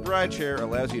 Uber Brideshare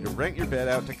allows you to rent your bed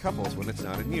out to couples when it's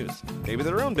not in use. Maybe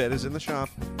their own bed is in the shop,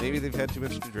 maybe they've had too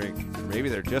much to drink, or maybe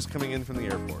they're just coming in from the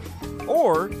airport.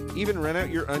 Or even rent out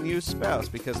your unused spouse,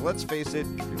 because let's face it,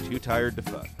 you're too tired to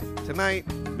fuck.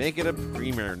 Tonight, make it a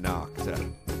premier knock.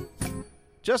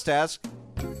 Just ask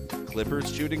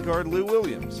Clippers shooting guard Lou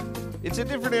Williams. It's a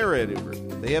different era at Uber.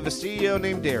 They have a CEO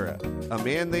named Dara, a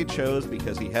man they chose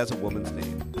because he has a woman's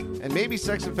name. And maybe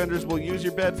sex offenders will use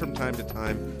your bed from time to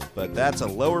time, but that's a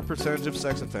lower percentage of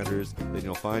sex offenders than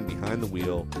you'll find behind the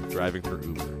wheel driving for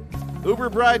Uber. Uber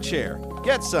Brideshare.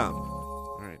 Get some.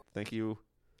 All right. Thank you,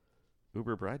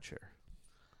 Uber Brideshare.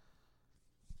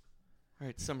 All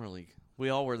right, Summer League. We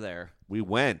all were there. We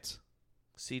went.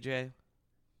 CJ,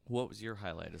 what was your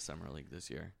highlight of Summer League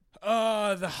this year?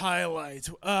 The highlight.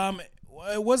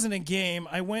 It wasn't a game.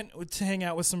 I went to hang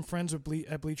out with some friends at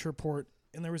Bleacher Report,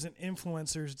 and there was an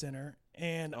influencers dinner,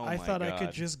 and Oh I my thought I could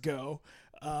God. just go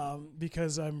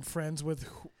because I'm friends with.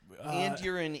 And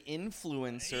you're an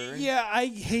influencer. Yeah, I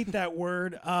hate that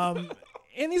word.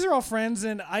 And these are all friends,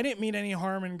 and I didn't mean any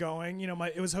harm in going. You know,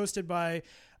 it was hosted by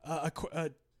a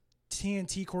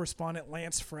TNT correspondent,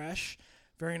 Lance Fresh,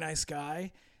 very nice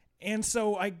guy. And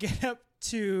so I get up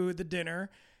to the dinner,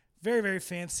 very, very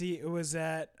fancy. It was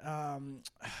at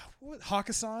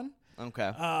Hakkasan.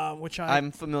 Okay. Which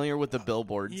I'm familiar with the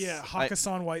billboards. Yeah,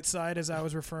 Hakkasan Whiteside, as I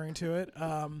was referring to it.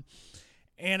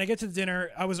 And I get to the dinner.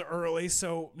 I was early,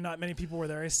 so not many people were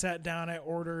there. I sat down. I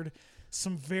ordered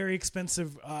some very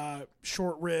expensive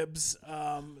short ribs,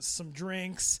 some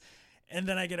drinks, and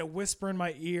then I get a whisper in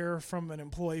my ear from an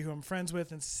employee who I'm friends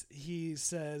with, and he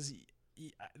says,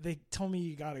 they told me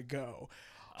you got to go.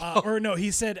 Or no,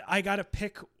 he said, I got to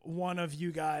pick one of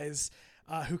you guys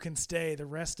who can stay. The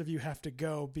rest of you have to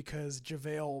go because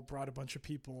JaVale brought a bunch of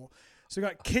people. So I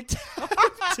got kicked out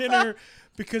of dinner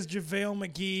because JaVale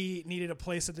McGee needed a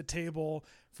place at the table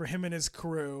for him and his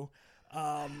crew.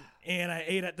 And I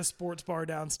ate at the sports bar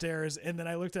downstairs, and then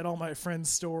I looked at all my friends'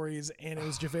 stories, and it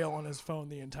was JaVale on his phone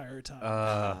the entire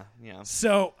time. Yeah.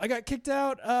 So I got kicked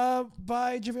out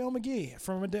by JaVale McGee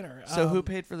from a dinner. So who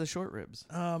paid for the short ribs?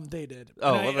 They did.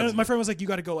 Oh, And well, that's my friend was like, "You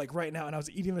got to go like right now," and I was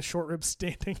eating the short ribs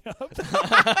standing up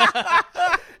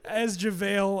as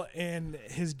JaVale and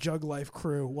his Jug Life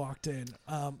crew walked in,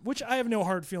 which I have no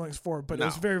hard feelings for, but it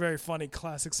was very, very funny,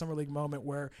 classic Summer League moment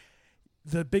where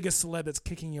the biggest celeb that's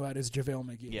kicking you out is JaVale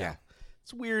McGee. Yeah.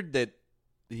 It's weird that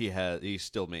he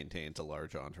still maintains a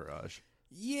large entourage.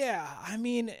 Yeah, I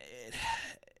mean,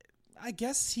 I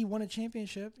guess he won a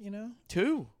championship, you know?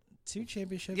 2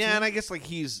 championships. Yeah, and I guess like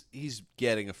he's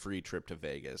getting a free trip to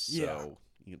Vegas, so Yeah.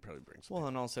 you can probably bring some. Well,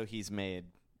 and also he's made.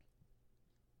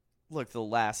 Look, the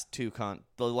last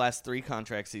 3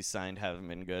 contracts he's signed haven't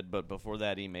been good, but before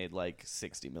that he made like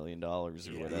 $60 million or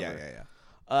whatever. Yeah.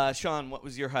 Sean, what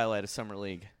was your highlight of Summer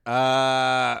League?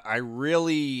 I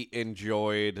really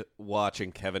enjoyed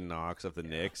watching Kevin Knox of the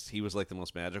Knicks. He was like the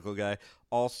most magical guy.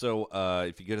 Also,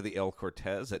 if you go to the El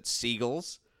Cortez at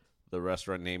Siegel's, the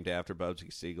restaurant named after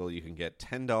Bubsy Siegel, you can get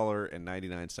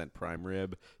 $10.99 prime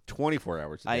rib, 24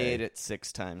 hours a day. I ate it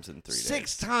 6 times in 3 days.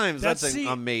 6 times. That's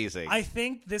amazing. I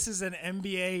think this is an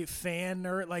NBA fan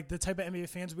nerd, like the type of NBA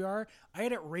fans we are. I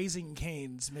ate at Raising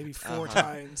Cane's maybe 4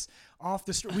 times off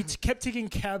the street. We kept taking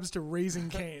cabs to Raising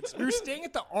Cane's. We were staying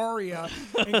at the Aria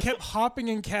and kept hopping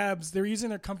in cabs. They were using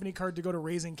their company card to go to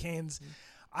Raising Cane's.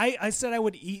 I said I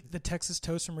would eat the Texas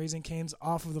toast from Raising Cane's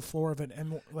off of the floor of a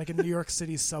New York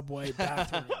City subway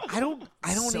bathroom. I don't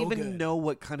So even good. know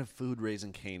what kind of food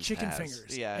Raising Cane's Chicken has. fingers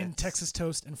and it's- Texas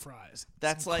toast and fries.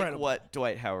 That's It's like incredible. what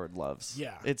Dwight Howard loves.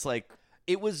 Yeah. It's like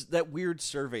It was that weird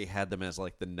survey had them as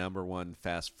like the #1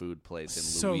 fast food place in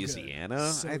So good.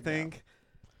 Louisiana, So I good. think.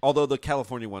 Although the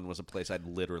California one was a place I'd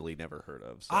literally never heard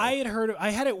of. So. I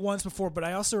had it once before, but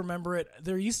I also remember it.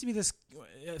 There used to be this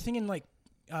thing in like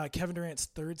Kevin Durant's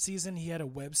 3rd season. He had a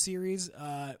web series,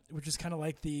 which is kind of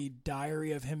like the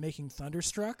diary of him making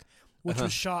Thunderstruck, which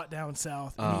was shot down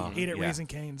south. And he ate at Raising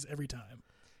Cane's every time.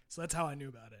 So that's how I knew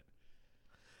about it.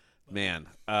 Man,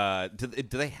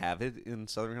 do they have it in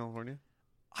Southern California?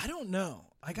 I don't know.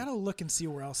 I gotta look and see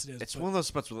where else it is. It's but one of those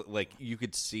spots where, like, you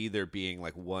could see there being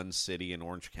like one city in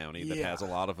Orange County that Yeah. has a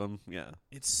lot of them. Yeah.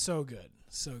 It's so good,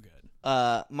 so good.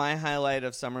 my highlight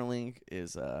of Summer League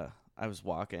is I was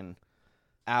walking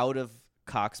out of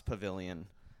Cox Pavilion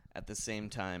at the same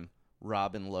time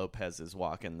Robin Lopez is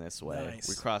walking this way. Nice.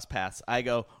 We cross paths. I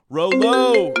go,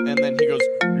 Rolo! And then he goes,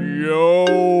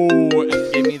 yo!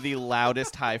 And gave me the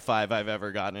loudest high five I've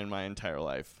ever gotten in my entire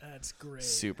life. That's great.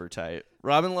 Super tight.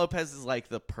 Robin Lopez is like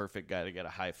the perfect guy to get a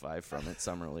high five from at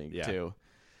Summer League, Yeah. too.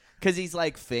 Because he's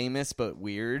like famous but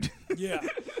weird. Yeah.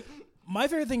 My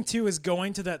favorite thing too is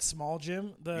going to that small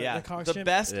gym, the Cox the gym,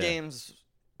 best games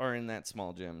are in that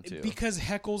small gym, too. because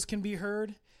heckles can be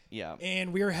heard. Yeah.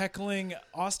 And we were heckling.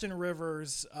 Austin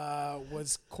Rivers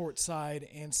was courtside,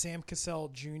 and Sam Cassell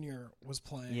Jr. was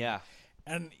playing. Yeah.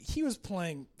 And he was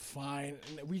playing fine.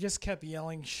 And we just kept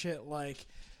yelling shit like,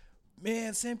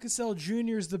 man, Sam Cassell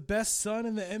Jr. is the best son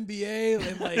in the NBA.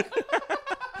 And like,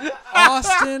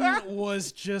 Austin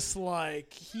was just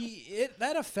like,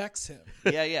 that affects him.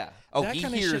 Yeah. Oh, That he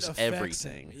kinda hears shit affects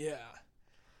everything. him. Yeah.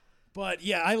 But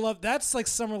yeah, I love that's like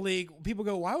Summer League. People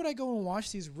go, why would I go and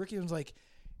watch these rookie games? Like,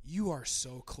 you are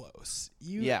so close.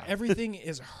 Everything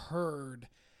is heard.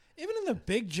 Even in the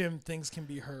big gym, things can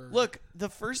be heard. Look, the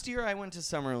first year I went to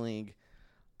Summer League,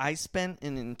 I spent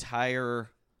an entire.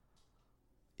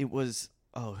 It was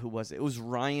who was it? It was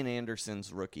Ryan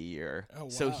Anderson's rookie year. Oh,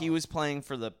 So wow. he was playing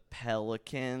for the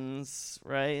Pelicans,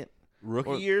 right?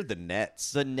 Rookie year, the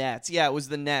Nets. The Nets. Yeah, it was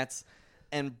the Nets.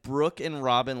 And Brooke and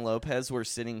Robin Lopez were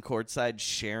sitting courtside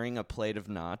sharing a plate of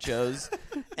nachos,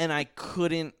 and I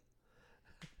couldn't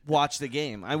watch the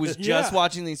game. I was just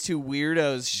watching these two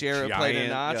weirdos share a plate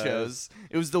of nachos.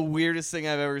 It was the weirdest thing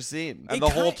I've ever seen. And the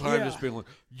whole time just being like,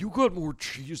 you got more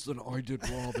cheese than I did,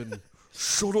 Robin.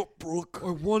 Shut up, Brooke.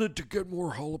 I wanted to get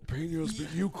more jalapenos,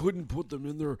 but you couldn't put them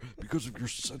in there because of your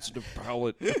sensitive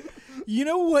palate. You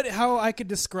know what? How I could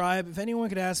describe, if anyone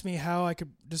could ask me how I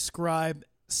could describe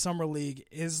Summer League,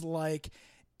 is like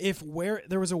if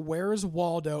there was a Where's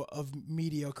Waldo of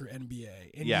mediocre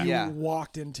NBA, and you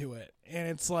walked into it, and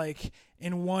it's like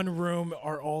in one room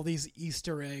are all these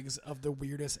Easter eggs of the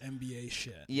weirdest NBA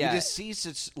shit. Yeah, you just see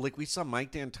such we saw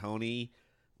Mike D'Antoni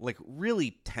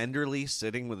really tenderly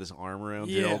sitting with his arm around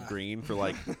Gerald Green for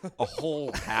a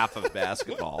whole half of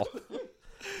basketball.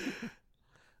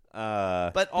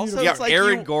 But also, it's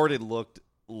Aaron Gordon looked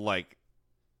like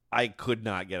I could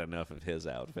not get enough of his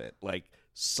outfit.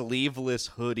 Sleeveless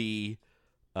hoodie.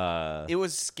 It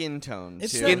was skin toned.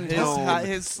 Skin toned.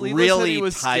 His sleeveless really hoodie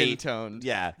was tight. skin toned.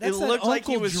 Yeah, That's it looked like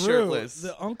he was shirtless.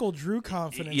 The Uncle Drew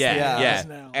confidence. Yeah.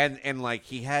 Now. And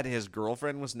he had his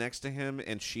girlfriend was next to him,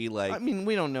 and she I mean,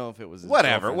 we don't know if it was his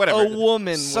whatever. girlfriend. A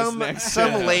woman was next to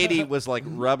some him. lady was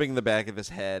rubbing the back of his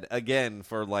head again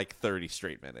for 30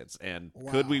 straight minutes. And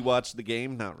could we watch the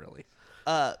game? Not really.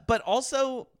 But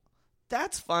also,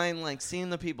 that's fine. Seeing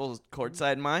the people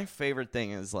courtside. My favorite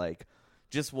thing is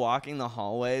just walking the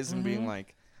hallways and being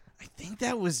like, I think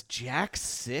that was Jack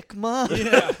Sikma.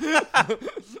 Yeah.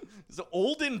 The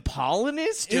Olden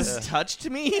Polonus just touched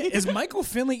me. Is Michael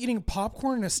Finley eating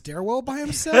popcorn in a stairwell by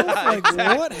himself?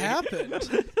 What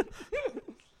happened?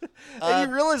 And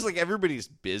you realize everybody's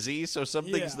busy, so some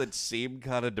things that seem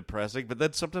kind of depressing, but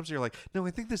then sometimes you're like, no,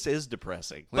 I think this is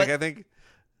depressing. I think.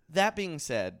 That being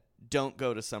said, don't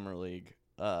go to Summer League.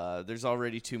 There's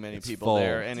already too many people full.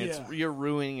 there, and you're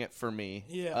ruining it for me.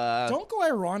 Yeah. Don't go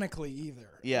ironically either.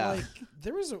 Yeah.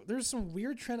 There's some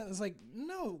weird trend that's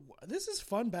no, this is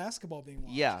fun basketball being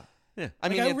watched. Yeah. I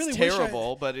mean, I it's really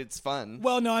terrible, but it's fun.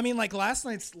 Well, no, I mean, last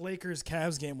night's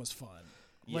Lakers-Cavs game was fun.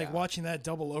 Watching that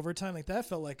double overtime, that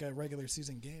felt like a regular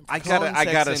season game. I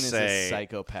gotta is say, a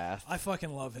psychopath. I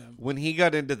fucking love him. When he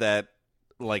got into that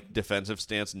defensive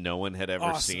stance no one had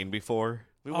ever seen before.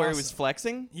 Where he was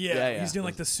flexing? Yeah. He's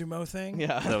doing the sumo thing.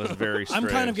 Yeah. That was very strange. I'm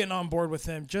kind of getting on board with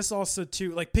him. Just also,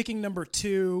 too, picking number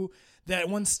 2, that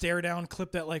one stare down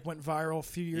clip that, went viral a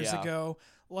few years ago.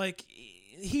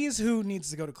 He's who needs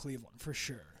to go to Cleveland, for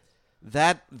sure.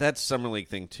 That Summer League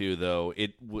thing, too, though,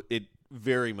 it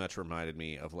very much reminded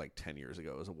me of 10 years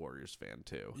ago as a Warriors fan,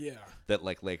 too. Yeah. That,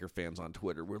 Laker fans on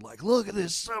Twitter were look at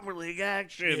this Summer League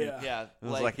action. Yeah. I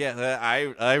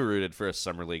was I rooted for a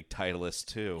Summer League titleist,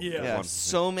 too. Yeah.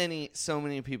 So many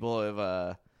people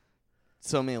have,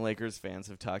 so many Lakers fans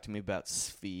have talked to me about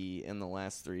Svi in the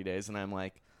last 3 days, and I'm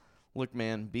like, look,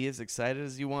 man, be as excited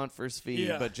as you want for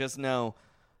Svi, but just know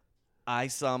I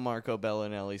saw Marco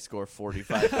Bellinelli score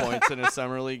 45 points in a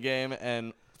Summer League game,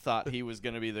 and thought he was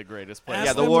going to be the greatest player.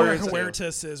 Yeah, the Warriors. Where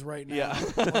Huertas is right now.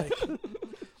 Yeah.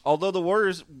 Although the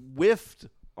Warriors whiffed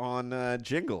on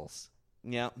Jingles.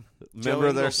 Yeah.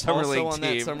 Member their Summer League on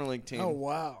team. That Summer League team. Oh,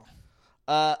 wow.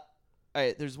 All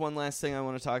right, there's one last thing I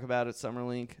want to talk about at Summer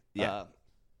League. Yeah.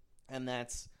 And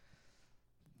that's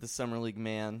the Summer League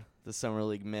man, the Summer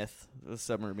League myth, the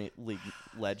Summer League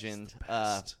legend.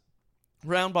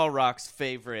 Roundball Rock's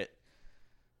favorite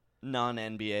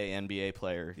non-NBA, NBA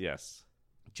player. Yes.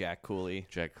 Jack Cooley.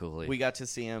 We got to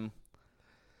see him.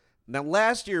 Now,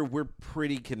 last year, we're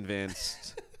pretty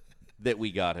convinced that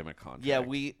we got him a contract. Yeah,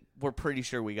 we're pretty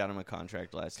sure we got him a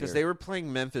contract last year. Because they were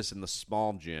playing Memphis in the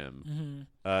small gym.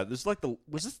 This is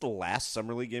was this the last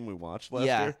Summer League game we watched last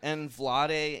year? Yeah, and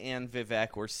Vlade and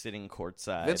Vivek were sitting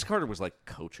courtside. Vince Carter was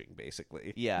coaching,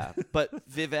 basically. Yeah, but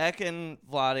Vivek and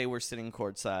Vlade were sitting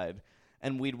courtside.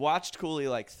 And we'd watched Cooley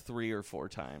 3 or 4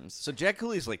 times. So Jack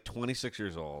Cooley's 26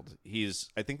 years old.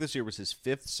 I think this year was his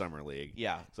 5th Summer League.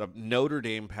 Yeah. So Notre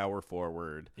Dame power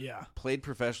forward. Yeah. Played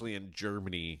professionally in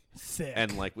Germany. Thick.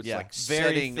 And was very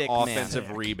setting thick offensive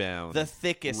man. rebound. The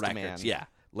thickest records. man. Yeah.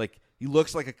 He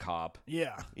looks like a cop.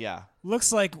 Yeah. Yeah.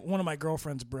 Looks like one of my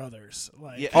girlfriend's brothers.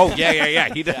 Yeah. Oh,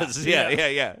 yeah. He does.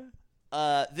 Yeah.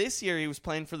 This year he was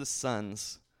playing for the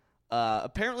Suns.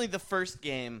 Apparently the first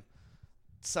game,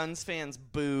 Suns fans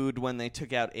booed when they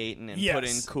took out Ayton and put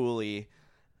in Cooley.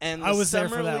 And I was there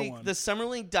for that one. The Summer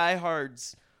League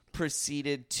diehards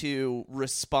proceeded to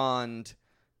respond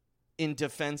in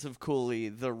defense of Cooley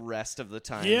the rest of the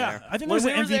time. Yeah, there. I think When there's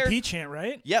an we were MVP there- chant,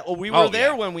 right? Yeah, well, we were Oh, there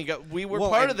yeah. when we were Well,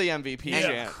 part and- of the MVP And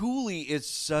chant. Cooley is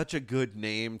such a good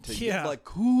name to Yeah. like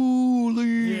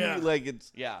Cooley. Yeah. Like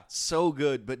it's Yeah. so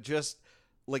good, but just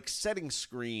like setting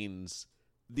screens.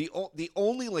 The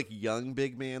only like young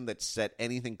big man that set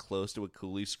anything close to a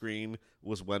Cooley screen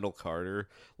was Wendell Carter.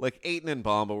 Like Ayton and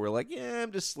Bamba were like, yeah,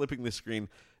 I'm just slipping the screen.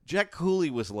 Jack Cooley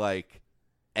was like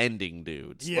ending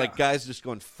dudes. Yeah. Like guys just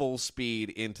going full speed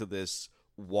into this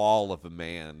wall of a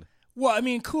man. Well, I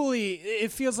mean, Cooley,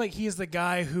 it feels like he's the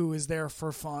guy who is there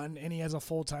for fun, and he has a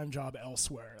full-time job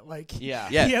elsewhere. Like, Yeah.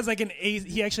 Yeah. he has like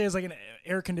he actually has like an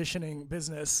air conditioning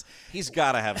business, He's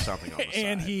got to have something on the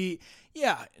and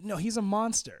side. he's a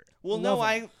monster. Well, Love no,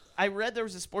 him. I read there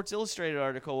was a Sports Illustrated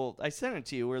article. I sent it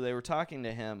to you where they were talking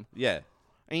to him. Yeah.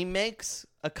 And he makes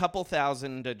a couple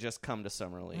thousand to just come to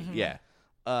Summer League. Yeah.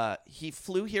 He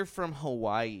flew here from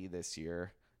Hawaii this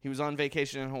year. He was on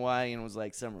vacation in Hawaii and was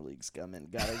like, Summer League's coming.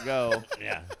 Gotta go.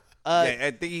 Yeah. Uh,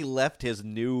 I think he left his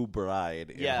new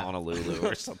bride in Yeah. Honolulu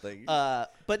or something.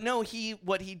 But no,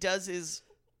 what he does is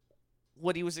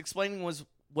what he was explaining was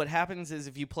what happens is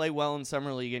if you play well in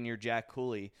Summer League and you're Jack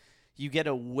Cooley, you get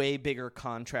a way bigger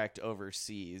contract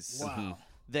overseas Wow.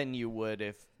 than you would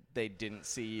if they didn't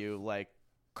see you like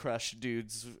crush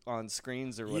dudes on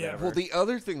screens or whatever. Well, the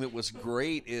other thing that was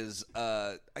great is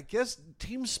I guess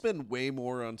teams spend way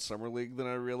more on Summer League than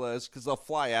I realized because they'll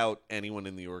fly out anyone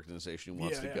in the organization who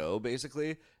wants to go,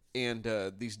 basically. And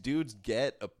these dudes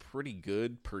get a pretty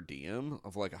good per diem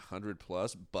of like 100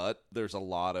 plus, but there's a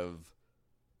lot of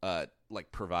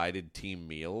like provided team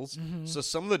meals. So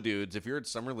some of the dudes, if you're at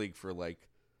Summer League for like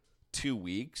 2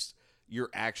 weeks, you're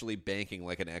actually banking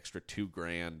like an extra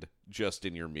 $2,000 just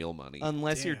in your meal money.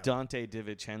 Unless you're Dante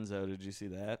DiVincenzo. Did you see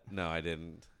that? No, I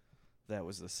didn't. That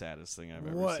was the saddest thing I've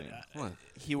ever What? seen. What?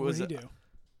 He What was did he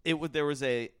do? There was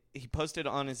he posted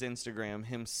on his Instagram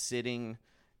him sitting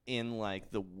in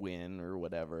like the Wynn or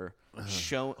whatever,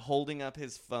 holding up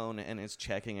his phone, and his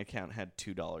checking account had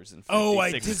 $2.56. Oh,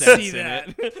 I did see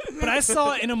that. But I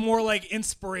saw it in a more like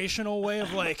inspirational way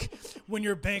of like when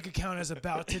your bank account is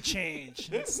about to change.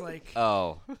 It's like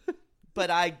Oh. But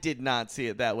I did not see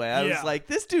it that way. I Yeah. was like,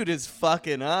 this dude is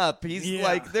fucking up. He's Yeah.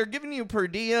 like, they're giving you per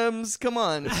diems. Come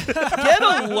on. Get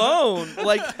a loan.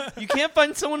 Like, you can't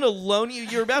find someone to loan you.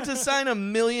 You're about to sign $1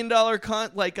 million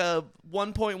like a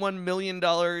 $1.1 million a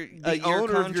The year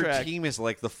owner contract. of your team is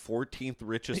like the 14th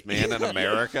richest man in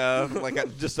America,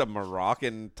 like just a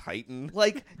Moroccan titan.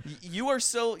 Like, you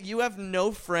have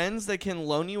no friends that can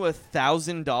loan you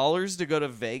 $1,000 to go to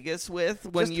Vegas with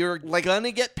when Just, you're like-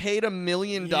 gonna get paid $1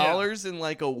 million in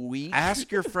like a week.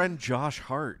 Ask your friend Josh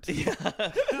Hart.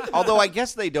 Although I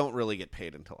guess they don't really get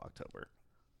paid until October,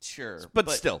 Sure, but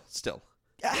still.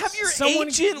 Have your Someone-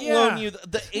 agent yeah. loan you.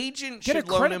 The agent Get a should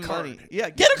loan credit him card. money.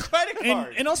 Yeah, get a credit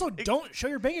card. and also don't show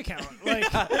your bank account. Like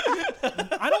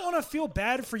I don't want to feel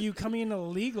bad for you coming into the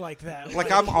league like that.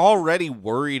 Like I'm already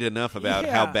worried enough about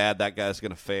how Yeah. bad that guy's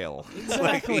gonna fail.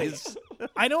 Exactly.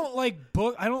 I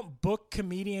don't book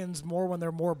comedians more when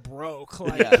they're more broke.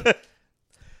 Like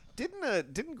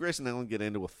Didn't Grayson Allen get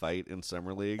into a fight in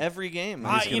Summer League? Every game.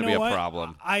 He's you gonna know be a what?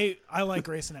 problem. I like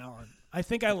Grayson Allen. I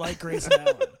think I like Grayson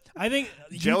Allen. I think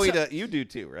Joey, Utah, you do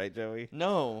too, right, Joey?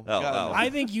 No. Oh, God, oh. no. I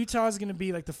think Utah is going to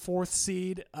be like the 4th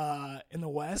seed in the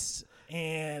West,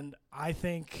 and I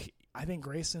think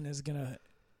Grayson is gonna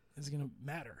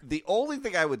matter. The only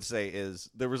thing I would say is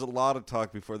there was a lot of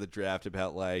talk before the draft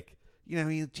about like, you know,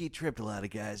 he tripped a lot of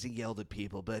guys, he yelled at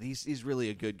people, but he's really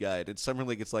a good guy. And in Summer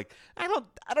League, it's like I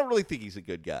don't really think he's a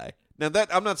good guy. Now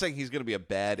that I'm not saying he's going to be a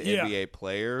bad Yeah. NBA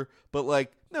player, but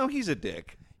like, no, he's a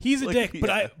dick. He's a Like, dick, but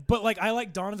yeah. I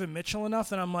like Donovan Mitchell enough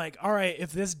that I'm like, all right,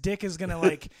 if this dick is gonna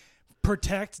like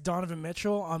protect Donovan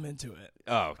Mitchell, I'm into it.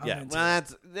 Oh I'm yeah, into well,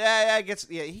 it. that's I guess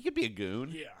he could be a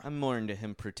goon. Yeah. I'm more into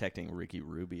him protecting Ricky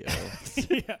Rubio.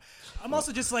 Yeah. I'm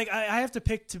also just like I have to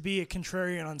pick to be a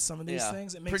contrarian on some of these Yeah.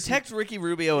 things. It makes Protect Ricky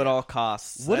Rubio at all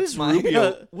costs. What That's is my,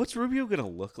 Rubio? What's Rubio gonna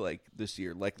look like this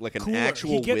year? Like an cooler. actual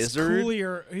he gets wizard?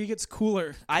 Cooler. He gets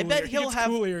cooler. I bet He he'll gets have.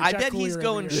 Cooler, I Jack bet he's Cooler every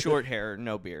going year. short hair,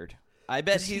 no beard. I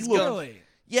bet he's Really? going.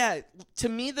 Yeah, to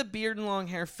me, the beard and long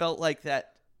hair felt like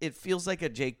that. It feels like a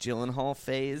Jake Gyllenhaal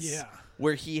phase. Yeah.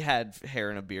 Where he had hair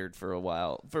and a beard for a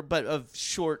while, but a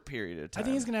short period of time. I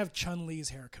think he's gonna have Chun-Li's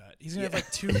haircut. He's gonna have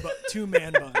like two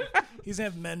man bun. He's gonna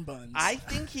have men buns. I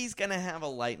think he's gonna have a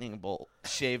lightning bolt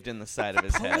shaved in the side of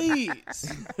his head.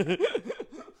 Please.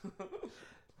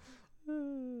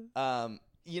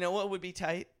 You know what would be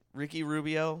tight? Ricky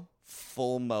Rubio,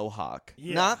 full mohawk,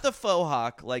 Yeah. not the faux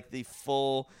hawk, like the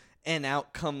full and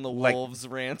out come the Like wolves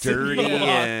rant. dirty mohawk.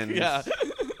 and- yeah.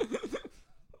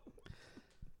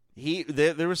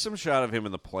 There was some shot of him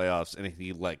in the playoffs, and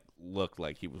he looked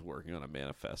like he was working on a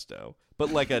manifesto,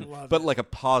 but like a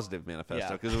positive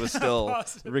manifesto because it was still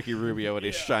Ricky Rubio and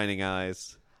his shining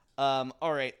eyes. All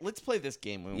right, let's play this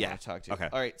game we want to talk to you. Okay.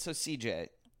 All right, so CJ,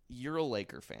 you're a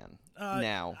Laker fan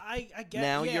now. I get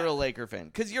now you're a Laker fan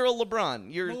because you're a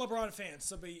LeBron. I'm a LeBron fan,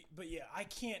 so but yeah, I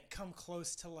can't come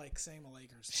close to like saying the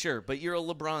Lakers. Sure, but you're a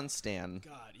LeBron stan.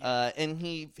 God, yeah. And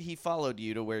he followed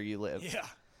you to where you live. Yeah.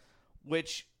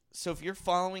 So if you're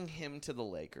following him to the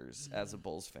Lakers as a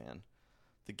Bulls fan,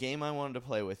 the game I wanted to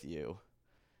play with you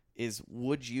is: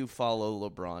 would you follow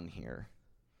LeBron here?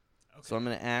 Okay. So I'm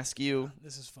going to ask you.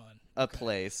 This is fun. A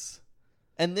place.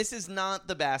 And this is not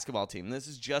the basketball team. This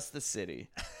is just the city.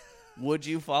 Would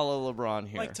you follow LeBron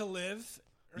here? Like to live?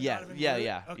 Or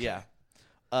yeah. Okay.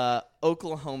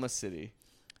 Oklahoma City.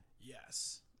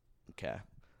 Yes. Okay.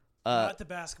 Not the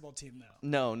basketball team, though.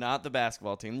 No, not the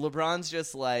basketball team. LeBron's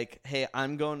just like, hey,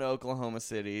 I'm going to Oklahoma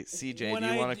City. CJ, do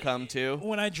you want to come too?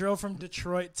 When I drove from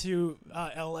Detroit to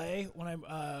L.A., when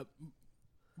I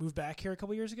moved back here a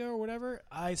couple years ago or whatever,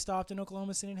 I stopped in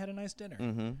Oklahoma City and had a nice dinner.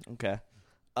 Mm-hmm. Okay.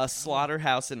 A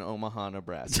slaughterhouse in Omaha,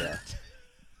 Nebraska.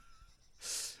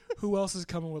 Who else is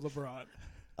coming with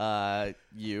LeBron?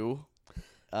 You.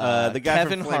 The guy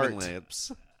Kevin from Flaming Hart.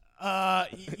 Lips.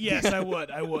 Yes, I would.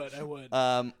 They're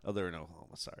in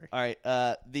Oklahoma. Sorry. All right.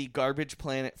 The garbage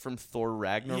planet from Thor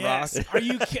Ragnarok. Yes. Are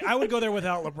you? I would go there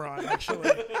without LeBron.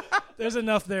 Actually, there's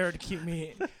enough there to keep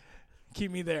me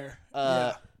there.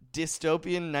 Yeah.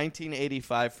 Dystopian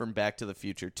 1985 from Back to the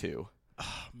Future 2.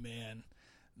 Oh man,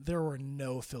 there were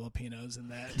no Filipinos in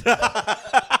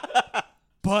that.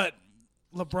 But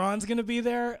LeBron's gonna be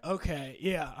there. Okay,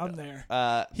 yeah, I'm there.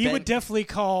 He would definitely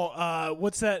call.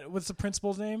 What's the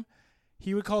principal's name?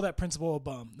 He would call that principal a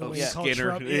bum. The way he called Skinner.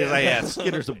 Trump. Yeah,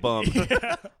 Skinner's a bum.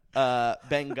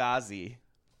 Benghazi.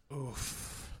 Oof.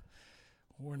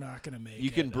 We're not gonna make it. You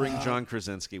can bring John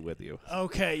Krasinski with you.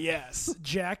 Okay, yes,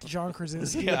 Jack John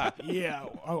Krasinski. Yeah,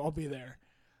 I'll be there.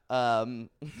 The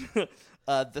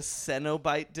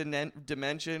Cenobite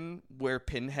dimension where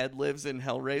Pinhead lives in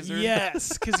Hellraiser.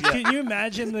 Yes, because can you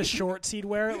imagine the shorts he'd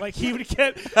wear? Like he would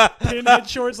get Pinhead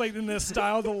shorts, like in the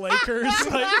style of the Lakers,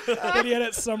 like that he had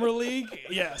at Summer League.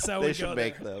 Yes, I would They should go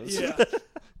make there. those.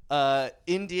 Yeah.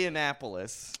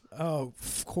 Indianapolis. Oh,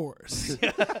 of course.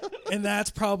 And that's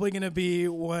probably going to be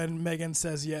when Megan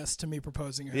says yes to me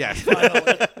proposing her. Yeah.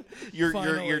 Finally.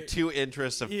 Your two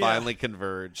interests have finally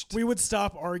converged. We would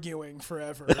stop arguing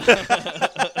forever.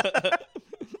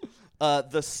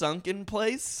 The Sunken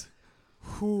Place.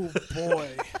 Ooh, boy.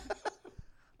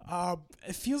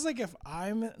 It feels like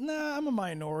I'm a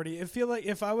minority. It feels like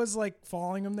if I was like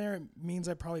following him there, it means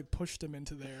I probably pushed him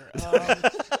into there.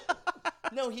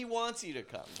 No, he wants you to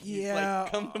come. Yeah,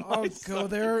 He's like, come to I'll my go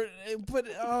there, but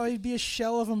he'd be a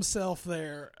shell of himself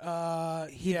there.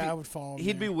 I would follow him.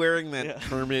 He'd be wearing that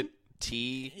Kermit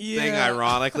tea thing, Yeah.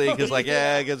 ironically, because I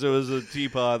guess it was a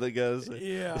teapot that goes.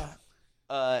 Yeah.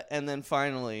 And then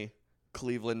finally,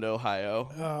 Cleveland, Ohio.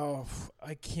 Oh,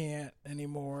 I can't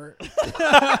anymore.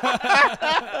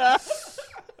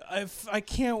 I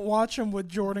can't watch him with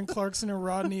Jordan Clarkson and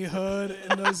Rodney Hood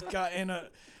and those guys.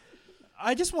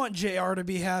 I just want JR to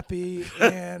be happy,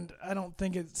 and I don't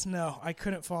think I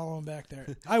couldn't follow him back there.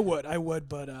 I would,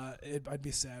 but I'd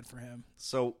be sad for him.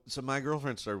 So my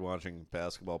girlfriend started watching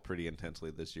basketball pretty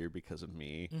intensely this year because of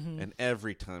me, and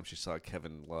every time she saw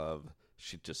Kevin Love,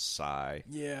 she'd just sigh.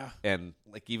 Yeah. And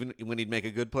like even when he'd make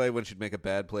a good play, when she'd make a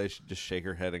bad play, she'd just shake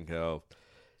her head and go,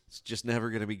 "It's just never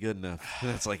going to be good enough."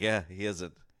 And it's like, yeah, he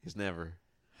isn't. He's never.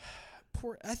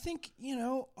 I think,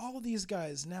 all of these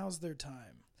guys, now's their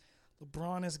time.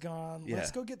 LeBron is gone. Yeah. Let's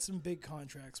go get some big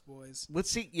contracts, boys. Let's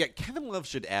see. Yeah, Kevin Love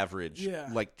should average,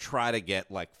 try to get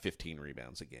 15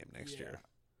 rebounds a game next year.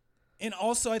 And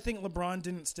also, I think LeBron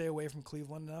didn't stay away from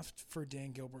Cleveland enough for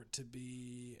Dan Gilbert to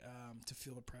be to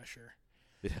feel the pressure.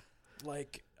 Yeah.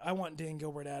 Like, I want Dan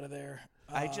Gilbert out of there.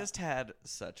 I just had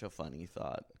such a funny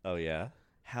thought. Oh, yeah?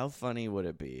 How funny would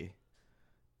it be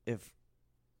if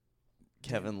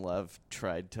Kevin Love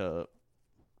tried to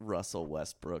Russell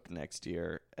Westbrook next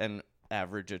year and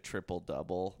average a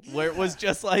triple-double where it was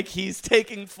just like he's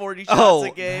taking 40 shots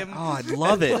a game? Oh, I'd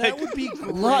love it. That would be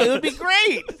great. It would be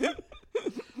great.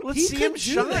 Let's see him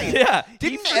shine. Yeah.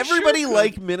 Didn't everybody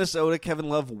like Minnesota Kevin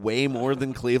Love way more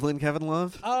than Cleveland Kevin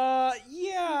Love?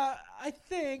 Yeah, I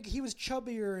think he was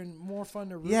chubbier and more fun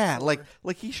to root for.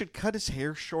 like he should cut his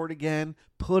hair short again,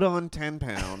 put on 10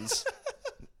 pounds.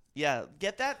 Yeah,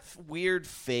 get that weird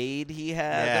fade he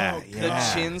had.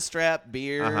 The chin strap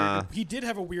beard. He did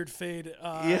have a weird fade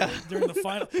during the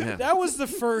final. That was the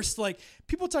first,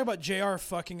 people talk about JR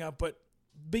fucking up, but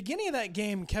beginning of that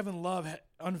game, Kevin Love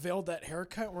unveiled that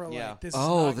haircut. We're like, this is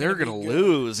oh, not they're gonna going be to good.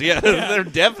 lose. Yeah, they're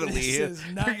definitely. This is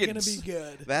not they're going to be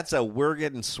good. That's a we're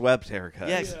getting swept haircut.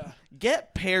 Yeah,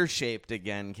 get pear-shaped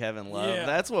again, Kevin Love. Yeah.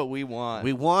 That's what we want.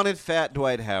 We wanted fat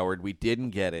Dwight Howard. We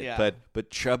didn't get it. Yeah. But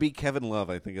chubby Kevin Love,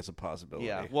 I think, is a possibility.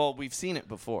 Yeah, well, we've seen it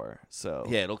before, so.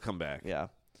 Yeah, it'll come back. Yeah.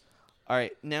 All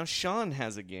right, now Sean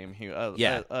has a game here.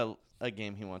 A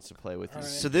game he wants to play with you.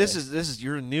 So this is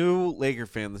you're a new Laker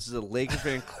fan. This is a Laker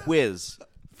fan quiz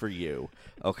for you.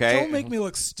 Okay. Don't make me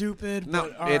look stupid. No,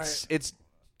 but all it's right. it's.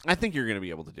 I think you're going to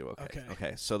be able to do okay.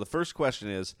 Okay. So the first question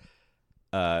is,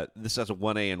 this has a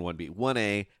 1A and 1B.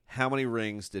 1A, how many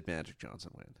rings did Magic Johnson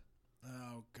win?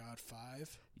 Oh God,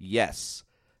 5 Yes.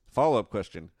 Follow-up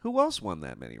question: who else won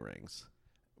that many rings?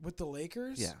 with the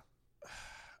Lakers. Yeah.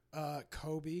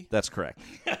 Kobe. That's correct.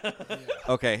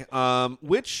 Okay.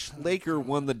 Which Laker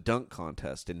won the dunk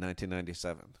contest in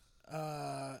 1997?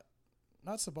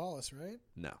 Not Sabalas, right?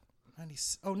 No.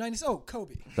 90. Oh,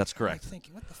 Kobe. That's correct. I'm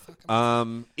thinking, what the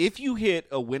fuck? If you hit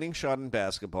a winning shot in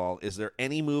basketball, is there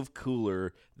any move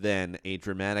cooler than a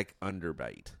dramatic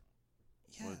underbite?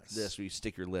 Yes. Like this, where you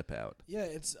stick your lip out. Yeah,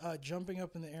 it's jumping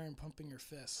up in the air and pumping your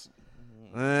fists.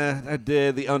 I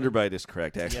did. The underbite is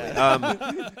correct, actually.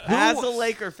 As a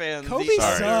Laker fan, Kobe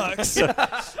sucks.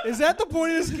 Is that the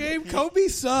point of this game? Kobe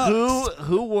sucks.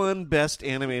 Who won Best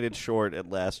Animated Short at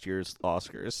last year's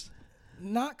Oscars?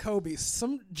 Not Kobe.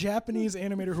 Some Japanese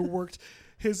animator who worked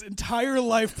his entire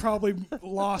life probably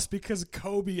lost because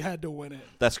Kobe had to win it.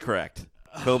 That's correct.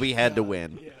 Kobe had to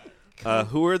win. Yeah.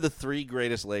 Who are the 3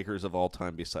 greatest Lakers of all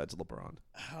time besides LeBron?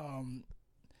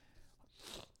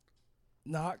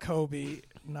 Not Kobe.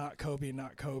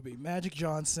 Magic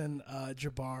Johnson,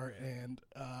 Jabbar, and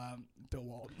Bill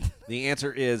Walton. The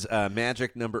answer is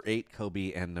Magic number 8,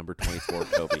 Kobe, and number 24,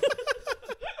 Kobe.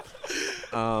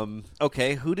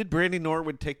 Okay, who did Brandy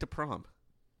Norwood take to prom?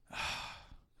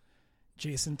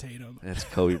 Jason Tatum. That's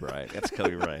Kobe Bryant.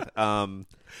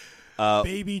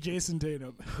 Baby Jason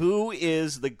Tatum. Who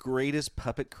is the greatest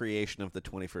puppet creation of the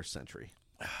 21st century?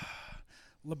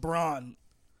 LeBron.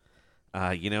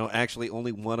 Actually,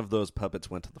 only one of those puppets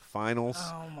went to the finals.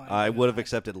 Oh my I would have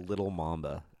accepted Little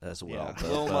Mamba as well. Yeah.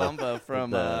 Little Mamba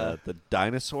from the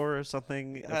dinosaur or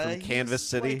something from Kansas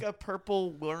City. Like a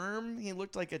purple worm. He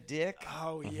looked like a dick.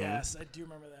 Oh yes, I do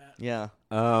remember that. Yeah.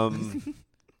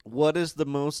 What is the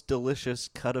most delicious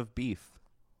cut of beef?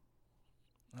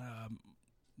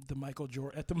 At the Michael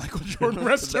Jordan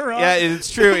restaurant. Yeah, it's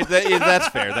true. That's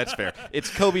fair. That's fair. It's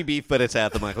Kobe beef, but it's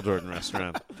at the Michael Jordan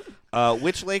restaurant.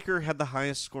 Which Laker had the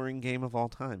highest scoring game of all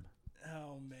time?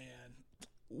 Oh man,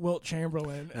 Wilt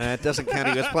Chamberlain. It doesn't count.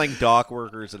 He was playing dock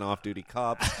workers and off-duty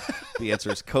cops. The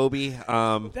answer is Kobe.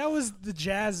 That was the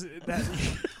Jazz.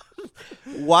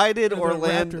 Why did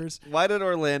Raptors.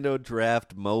 Orlando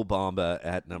draft Mo Bamba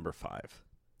at number 5?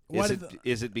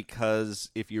 Is it because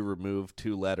if you remove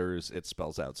 2 letters, it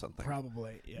spells out something?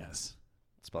 Probably, yes.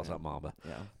 It spells out Mamba.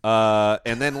 Yeah.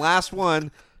 And then last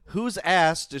one, whose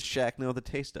ass does Shaq know the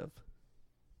taste of?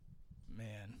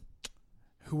 Man,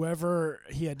 whoever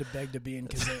he had to beg to be in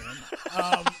Kazan.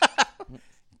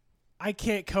 I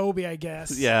can't Kobe, I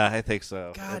guess. Yeah, I think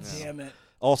so. God damn it.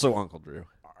 Also Uncle Drew.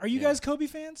 Are you guys Kobe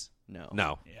fans? No.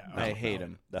 Yeah, I hate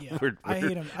him. No, Yeah, I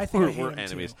hate him. I think I hate we're him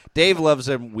enemies. too. Dave loves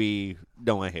him.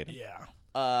 I hate him. Yeah.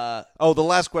 The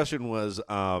last question was,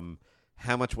 how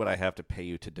much would I have to pay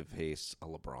you to deface a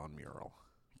LeBron mural?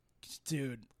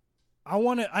 Dude, I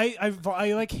want to.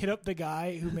 I like hit up the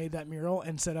guy who made that mural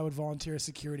and said I would volunteer as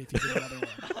security if he did another one.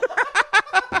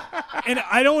 And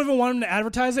I don't even want him to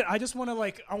advertise it. I just want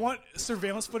to I want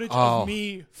surveillance footage of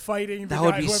me fighting the that guy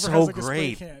would be whoever so has a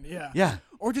great. spray can. Yeah. Yeah.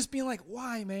 Or just being like,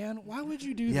 why, man? Why would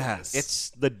you do this?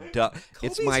 It's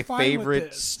it's Kobe's my fine with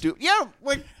favorite. this.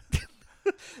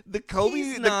 The Kobe.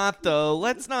 He's not, though.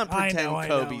 Let's not I pretend know, I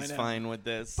Kobe's know. fine with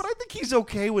this. But I think he's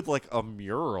okay with a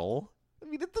mural. I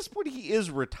mean, at this point, he is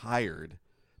retired.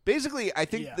 Basically, I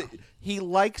think that he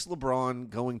likes LeBron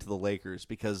going to the Lakers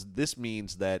because this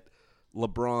means that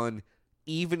LeBron,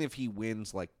 even if he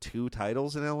wins 2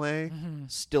 titles in LA,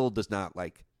 still does not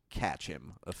catch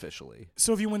him officially.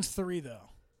 So if he wins 3, though.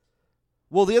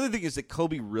 Well, the other thing is that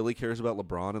Kobe really cares about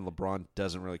LeBron, and LeBron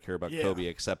doesn't really care about Kobe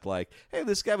except hey,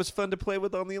 this guy was fun to play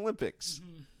with on the Olympics.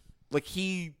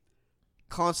 He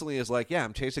constantly is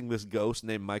I'm chasing this ghost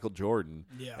named Michael Jordan.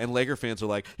 Yeah. And Laker fans are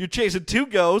like, you're chasing 2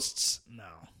 ghosts? No,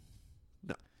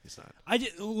 he's not.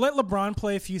 let LeBron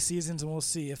play a few seasons and we'll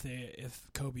see if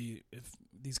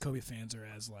these Kobe fans are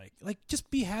as like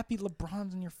just be happy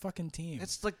LeBron's on your fucking team.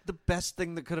 It's like the best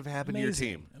thing that could have happened to your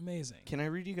team. Amazing. Can I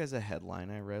read you guys a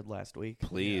headline I read last week?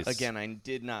 Please. Again, I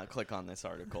did not click on this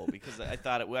article because I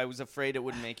thought I was afraid it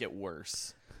would make it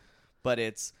worse. But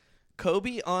it's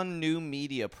Kobe on new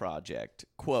media project.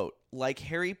 Quote, like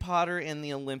Harry Potter and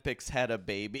the Olympics had a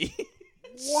baby.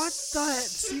 What the?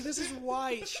 See, this is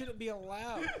why it shouldn't be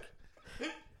allowed.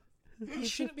 He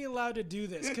shouldn't be allowed to do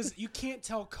this because you can't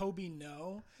tell Kobe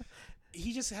no.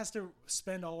 He just has to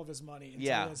spend all of his money until he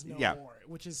has no more,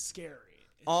 which is scary.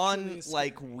 It on really is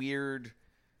like scary. weird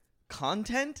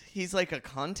content. He's like a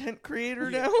content creator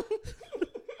now.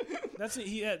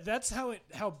 That's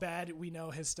how bad we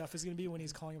know his stuff is going to be when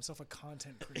he's calling himself a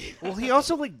content creator. Well, he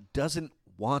also like doesn't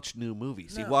watch new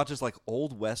movies. No. He watches like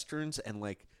old westerns and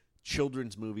like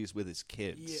children's movies with his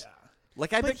kids. Yeah.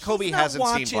 Like I But bet he's Kobe not hasn't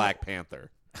watching- seen Black Panther.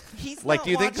 He's Like, not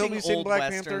do you think watching Kobe's seen old Black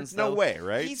Panther? westerns, No though. way,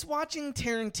 right? He's watching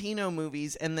Tarantino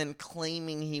movies and then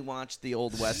claiming he watched the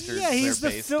old westerns. Yeah, he's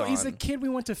they're the based he's the on. kid we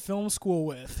went to film school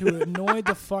with who annoyed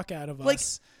the fuck out of Like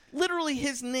us. literally,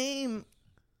 his name,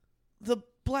 the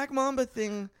Black Mamba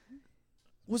thing,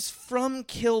 was from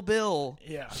Kill Bill.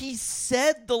 Yeah. He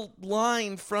said the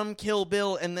line from Kill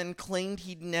Bill and then claimed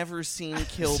he'd never seen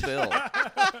Kill Bill.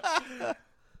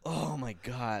 Oh my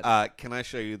god. Can I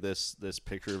show you this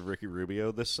picture of Ricky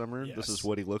Rubio this summer? Yes. This is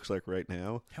what he looks like right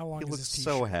now. How long he is looks his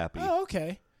so t-shirt? happy. Oh,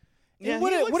 okay. Yeah, And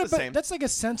what he looks what the about, same. That's like a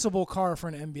sensible car for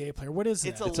an NBA player. What is that?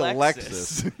 It's a It's a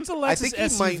Lexus. It's a Lexus I think he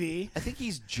SUV. I think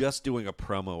he's just doing a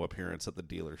promo appearance at the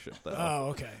dealership though. Oh,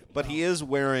 okay. But he is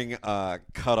wearing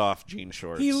cut-off jean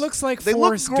shorts. He looks like they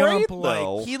Forrest look great, Gump,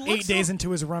 though. like He 8 looks days a- into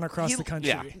his run across he- the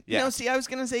country. Yeah. No, see, I was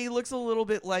gonna say he looks a little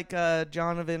bit like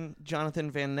Jonathan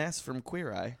Van Ness from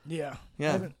Queer Eye. Yeah. Yeah.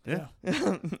 I haven't-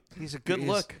 Yeah. He's a Good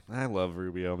look. I love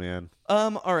Rubio, man.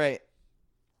 All right.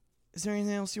 Is there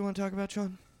anything else you want to talk about,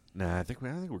 Sean? Nah, I think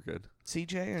we're good.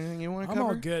 CJ, anything you want to I'm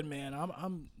cover? all good, man.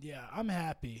 I'm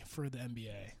happy for the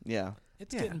NBA. Yeah.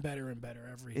 It's getting better and better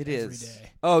every It every is.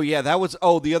 day. Oh yeah, that was.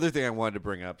 Oh, the other thing I wanted to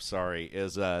bring up, sorry,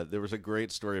 is there was a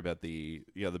great story about the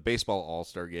baseball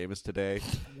All-Star game is today,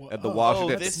 and the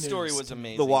Washington. this That's story news was to me.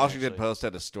 amazing. The Washington actually. Post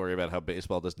had a story about how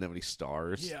baseball doesn't have any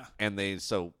stars. Yeah. And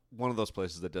so one of those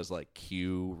places that does like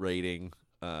Q rating,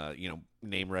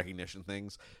 name recognition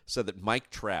things, said that Mike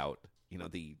Trout,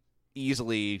 the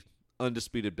easily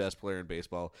undisputed best player in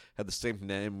baseball, had the same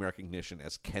name recognition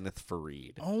as Kenneth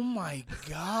Farid, Oh my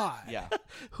god. Yeah.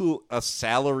 who a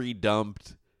salary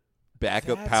dumped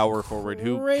backup That's power forward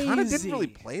who kind of didn't crazy. really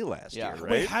play last Yeah. year,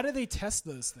 right? Wait, how do they test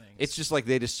those things? It's just like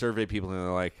they just survey people and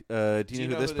they're like, do you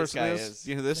know who this person guy is? is? Do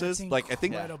you know who this That's is? Like, I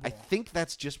incredible. think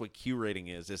that's just what Q rating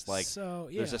is. It's like So,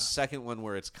 there's yeah. a second one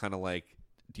where it's kind of like,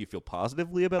 do you feel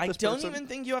positively about I this don't person? even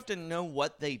think you have to know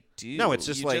what they do. No, it's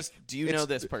just you like, do you it's- know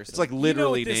this person? It's like You know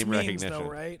literally what this name means, recognition, though,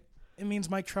 right? It means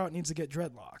Mike Trout needs to get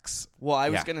dreadlocks. well, I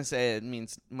was Yeah. gonna say it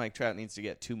means Mike Trout needs to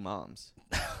get 2 moms.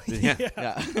 Yeah,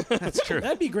 Yeah. that's true.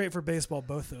 That'd be great for baseball,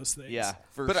 both those things. Yeah,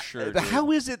 for But sure. but dude.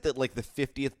 how is it that like the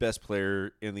 50th best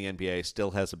player in the NBA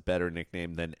still has a better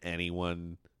nickname than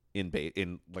anyone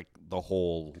in like the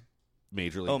whole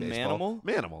Major League Oh, Baseball? Manimal?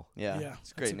 Manimal. Yeah, Yeah,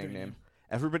 it's a great that's a great nickname. name.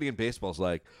 Everybody in baseball's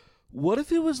like, what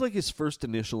if it was like his first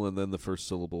initial and then the first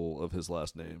syllable of his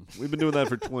last name? We've been doing that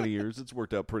for 20 years. It's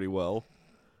worked out pretty well.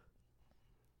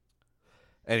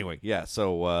 Anyway, yeah,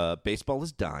 so baseball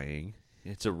is dying.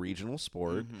 It's a regional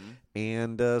sport,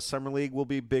 and Summer League will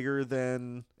be bigger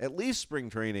than at least spring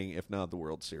training, if not the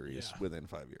World Series, Yeah. within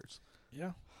 5 years.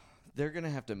 Yeah. They're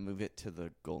gonna have to move it to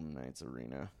the Golden Knights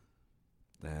Arena.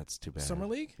 That's too bad. Summer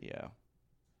League? Yeah,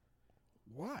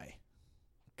 Why?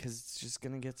 because it's just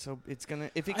gonna get so. It's gonna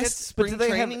if it I gets s- But spring do they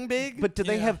training have, big. But do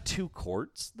they Yeah. have 2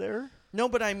 courts there? no,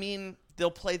 but I mean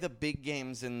they'll play the big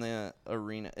games in the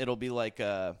arena. It'll be like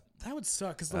That would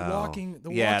suck because the Oh. walking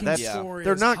Yeah, that's- score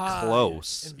they're is not high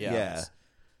close. in Yeah. Vegas.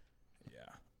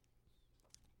 Yeah.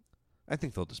 I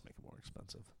think they'll just make it more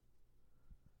expensive.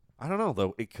 I don't know,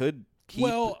 though. It could keep...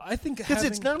 Well, I think Because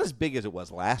it's having- not as big as it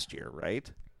was last year,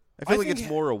 right? I feel like think it's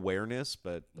more awareness,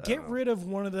 but I get don't know. rid of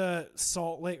one of the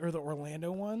Salt Lake or the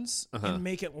Orlando ones and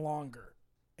make it longer.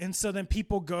 And so then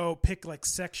people go pick like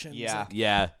sections. Yeah. like,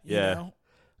 Yeah, you yeah. know?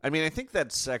 I mean, I think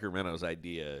that's Sacramento's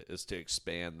idea is to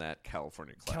expand that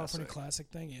California Classic. California Classic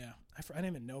thing, yeah. I didn't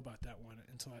even know about that one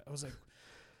until I was like,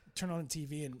 turned on the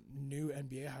TV and new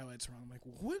NBA highlights were on. I'm like,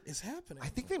 what is happening? I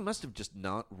think they must have just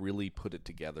not really put it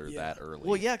together Yeah. that early.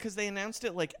 well, yeah, because they announced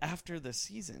it like after the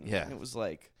season. Yeah. And it was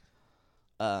like,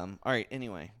 all right.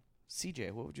 Anyway,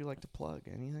 CJ, what would you like to plug?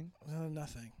 Anything?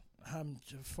 Nothing.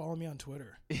 Follow me on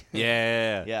Twitter.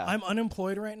 Yeah. Yeah. I'm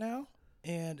unemployed right now,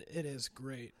 and it is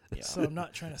great. Yeah. So I'm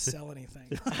not trying to sell anything.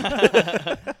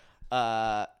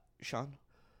 Sean?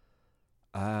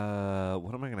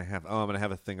 What am I going to have? Oh, I'm going to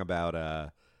have a thing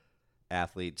about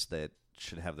athletes that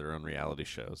should have their own reality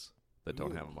shows that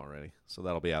don't have them already. So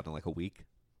that'll be out in like a week.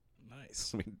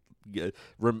 Nice. I mean,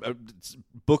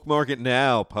 bookmark it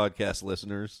now, podcast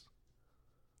listeners.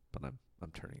 But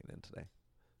I'm turning it in today.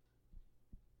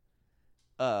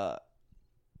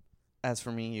 As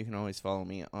for me, you can always follow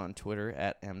me on Twitter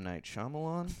at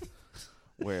MNightShyamalan,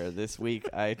 where this week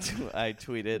I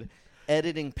tweeted,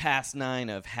 editing past 9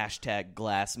 of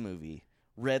 #GlassMovie.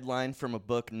 Red line from a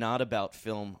book not about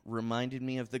film reminded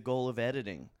me of the goal of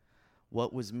editing.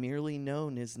 What was merely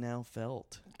known is now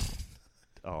felt.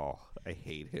 Oh, I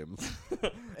hate him.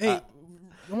 Hey,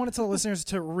 I want to tell listeners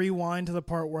to rewind to the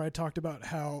part where I talked about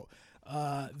how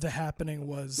The Happening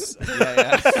was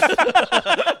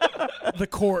the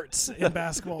courts in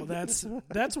basketball. That's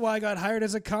why I got hired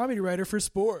as a comedy writer for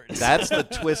sports. That's the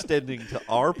twist ending to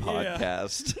our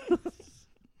podcast.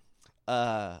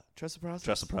 Trust the process.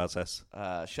 Trust the process.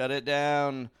 Shut it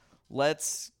down.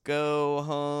 Let's go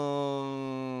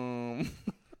home.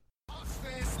 Hawks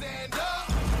fans, stand up.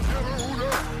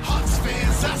 Hawks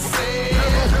fans, I said.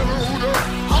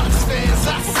 Hawks fans,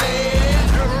 I said.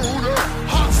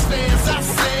 Hawks fans, I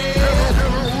said.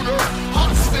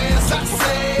 Hawks fans, I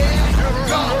said.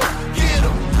 Go get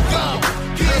 'em, go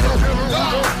get 'em, go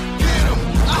get 'em.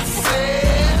 I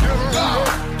said, go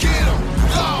get 'em,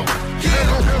 go get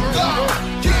 'em, go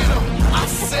get 'em. I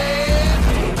said,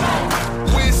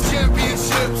 wins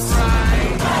championships,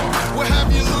 right? We'll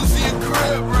have you losing your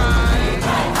grip, right?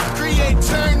 Create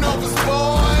turnovers,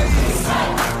 boys.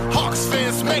 Hawks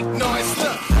fans, make noise.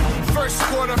 Look, first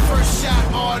quarter, first shot,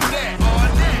 all net.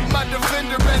 My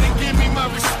defender better give me my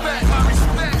respect.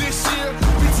 This year,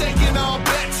 we taking all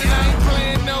bets, and I ain't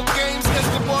playing no games 'cause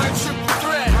the boy a triple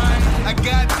threat. I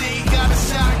got D, got a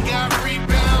shot, got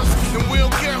rebounds, and we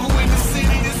don't care who in the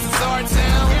city, this is our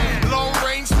town. Long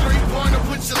range, 3-pointer,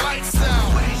 put your lights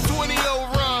out. 20-0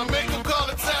 run, make them call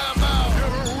a timeout.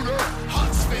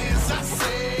 Hawks fans, I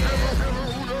said.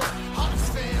 Hawks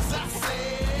fans, I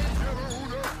said.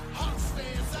 Hawks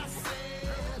fans, I said.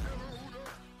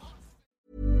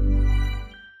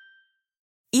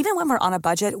 Even when we're on a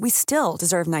budget, we still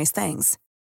deserve nice things.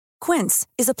 Quince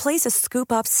is a place to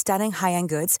scoop up stunning high-end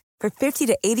goods for 50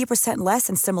 to 80% less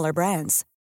than similar brands.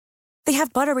 They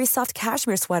have buttery soft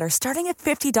cashmere sweaters starting at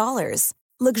 $50,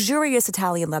 luxurious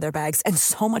Italian leather bags, and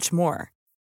so much more.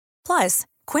 Plus,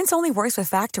 Quince only works with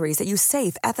factories that use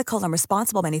safe, ethical, and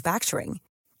responsible manufacturing.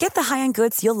 Get the high-end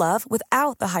goods you'll love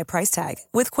without the high price tag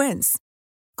with Quince.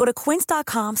 Go to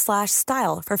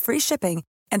quince.com/style for free shipping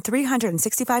and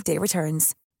 365-day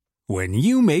returns. When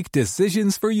you make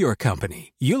decisions for your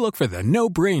company, you look for the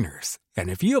no-brainers. And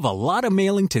if you have a lot of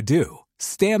mailing to do,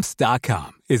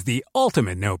 Stamps.com is the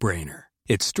ultimate no-brainer.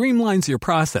 It streamlines your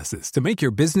processes to make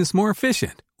your business more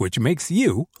efficient, which makes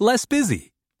you less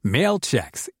busy. Mail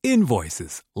checks,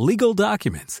 invoices, legal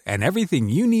documents, and everything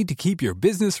you need to keep your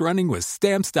business running with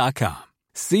Stamps.com.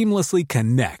 Seamlessly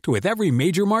connect with every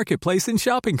major marketplace and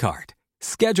shopping cart.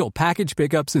 Schedule package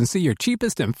pickups and see your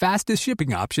cheapest and fastest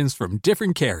shipping options from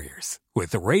different carriers,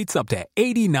 with rates up to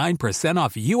 89%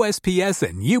 off USPS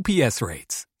and UPS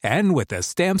rates. And with the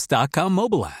Stamps.com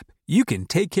mobile app, you can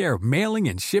take care of mailing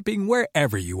and shipping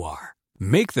wherever you are.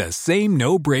 Make the same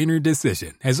no-brainer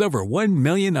decision as over 1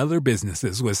 million other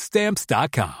businesses with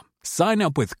Stamps.com. Sign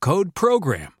up with code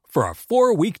PROGRAM for a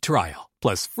 4-week trial,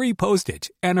 plus free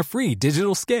postage and a free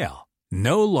digital scale.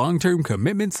 No long-term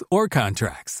commitments or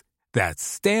contracts. That's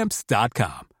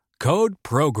Stamps.com. Code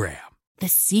PROGRAM. The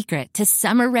secret to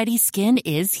summer-ready skin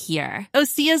is here.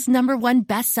 Osea's #1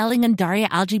 best-selling Undaria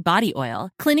Algae Body Oil,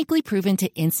 clinically proven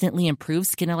to instantly improve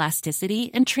skin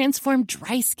elasticity and transform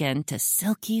dry skin to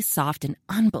silky, soft, and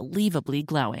unbelievably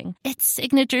glowing. Its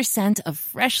signature scent of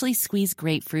freshly squeezed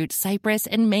grapefruit, cypress,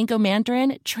 and mango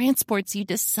mandarin transports you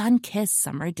to sun-kissed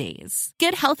summer days.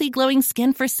 Get healthy, glowing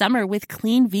skin for summer with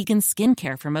clean vegan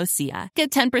skincare from Osea.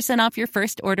 Get 10% off your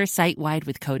first order site-wide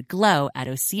with code GLOW at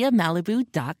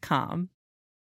OseaMalibu.com.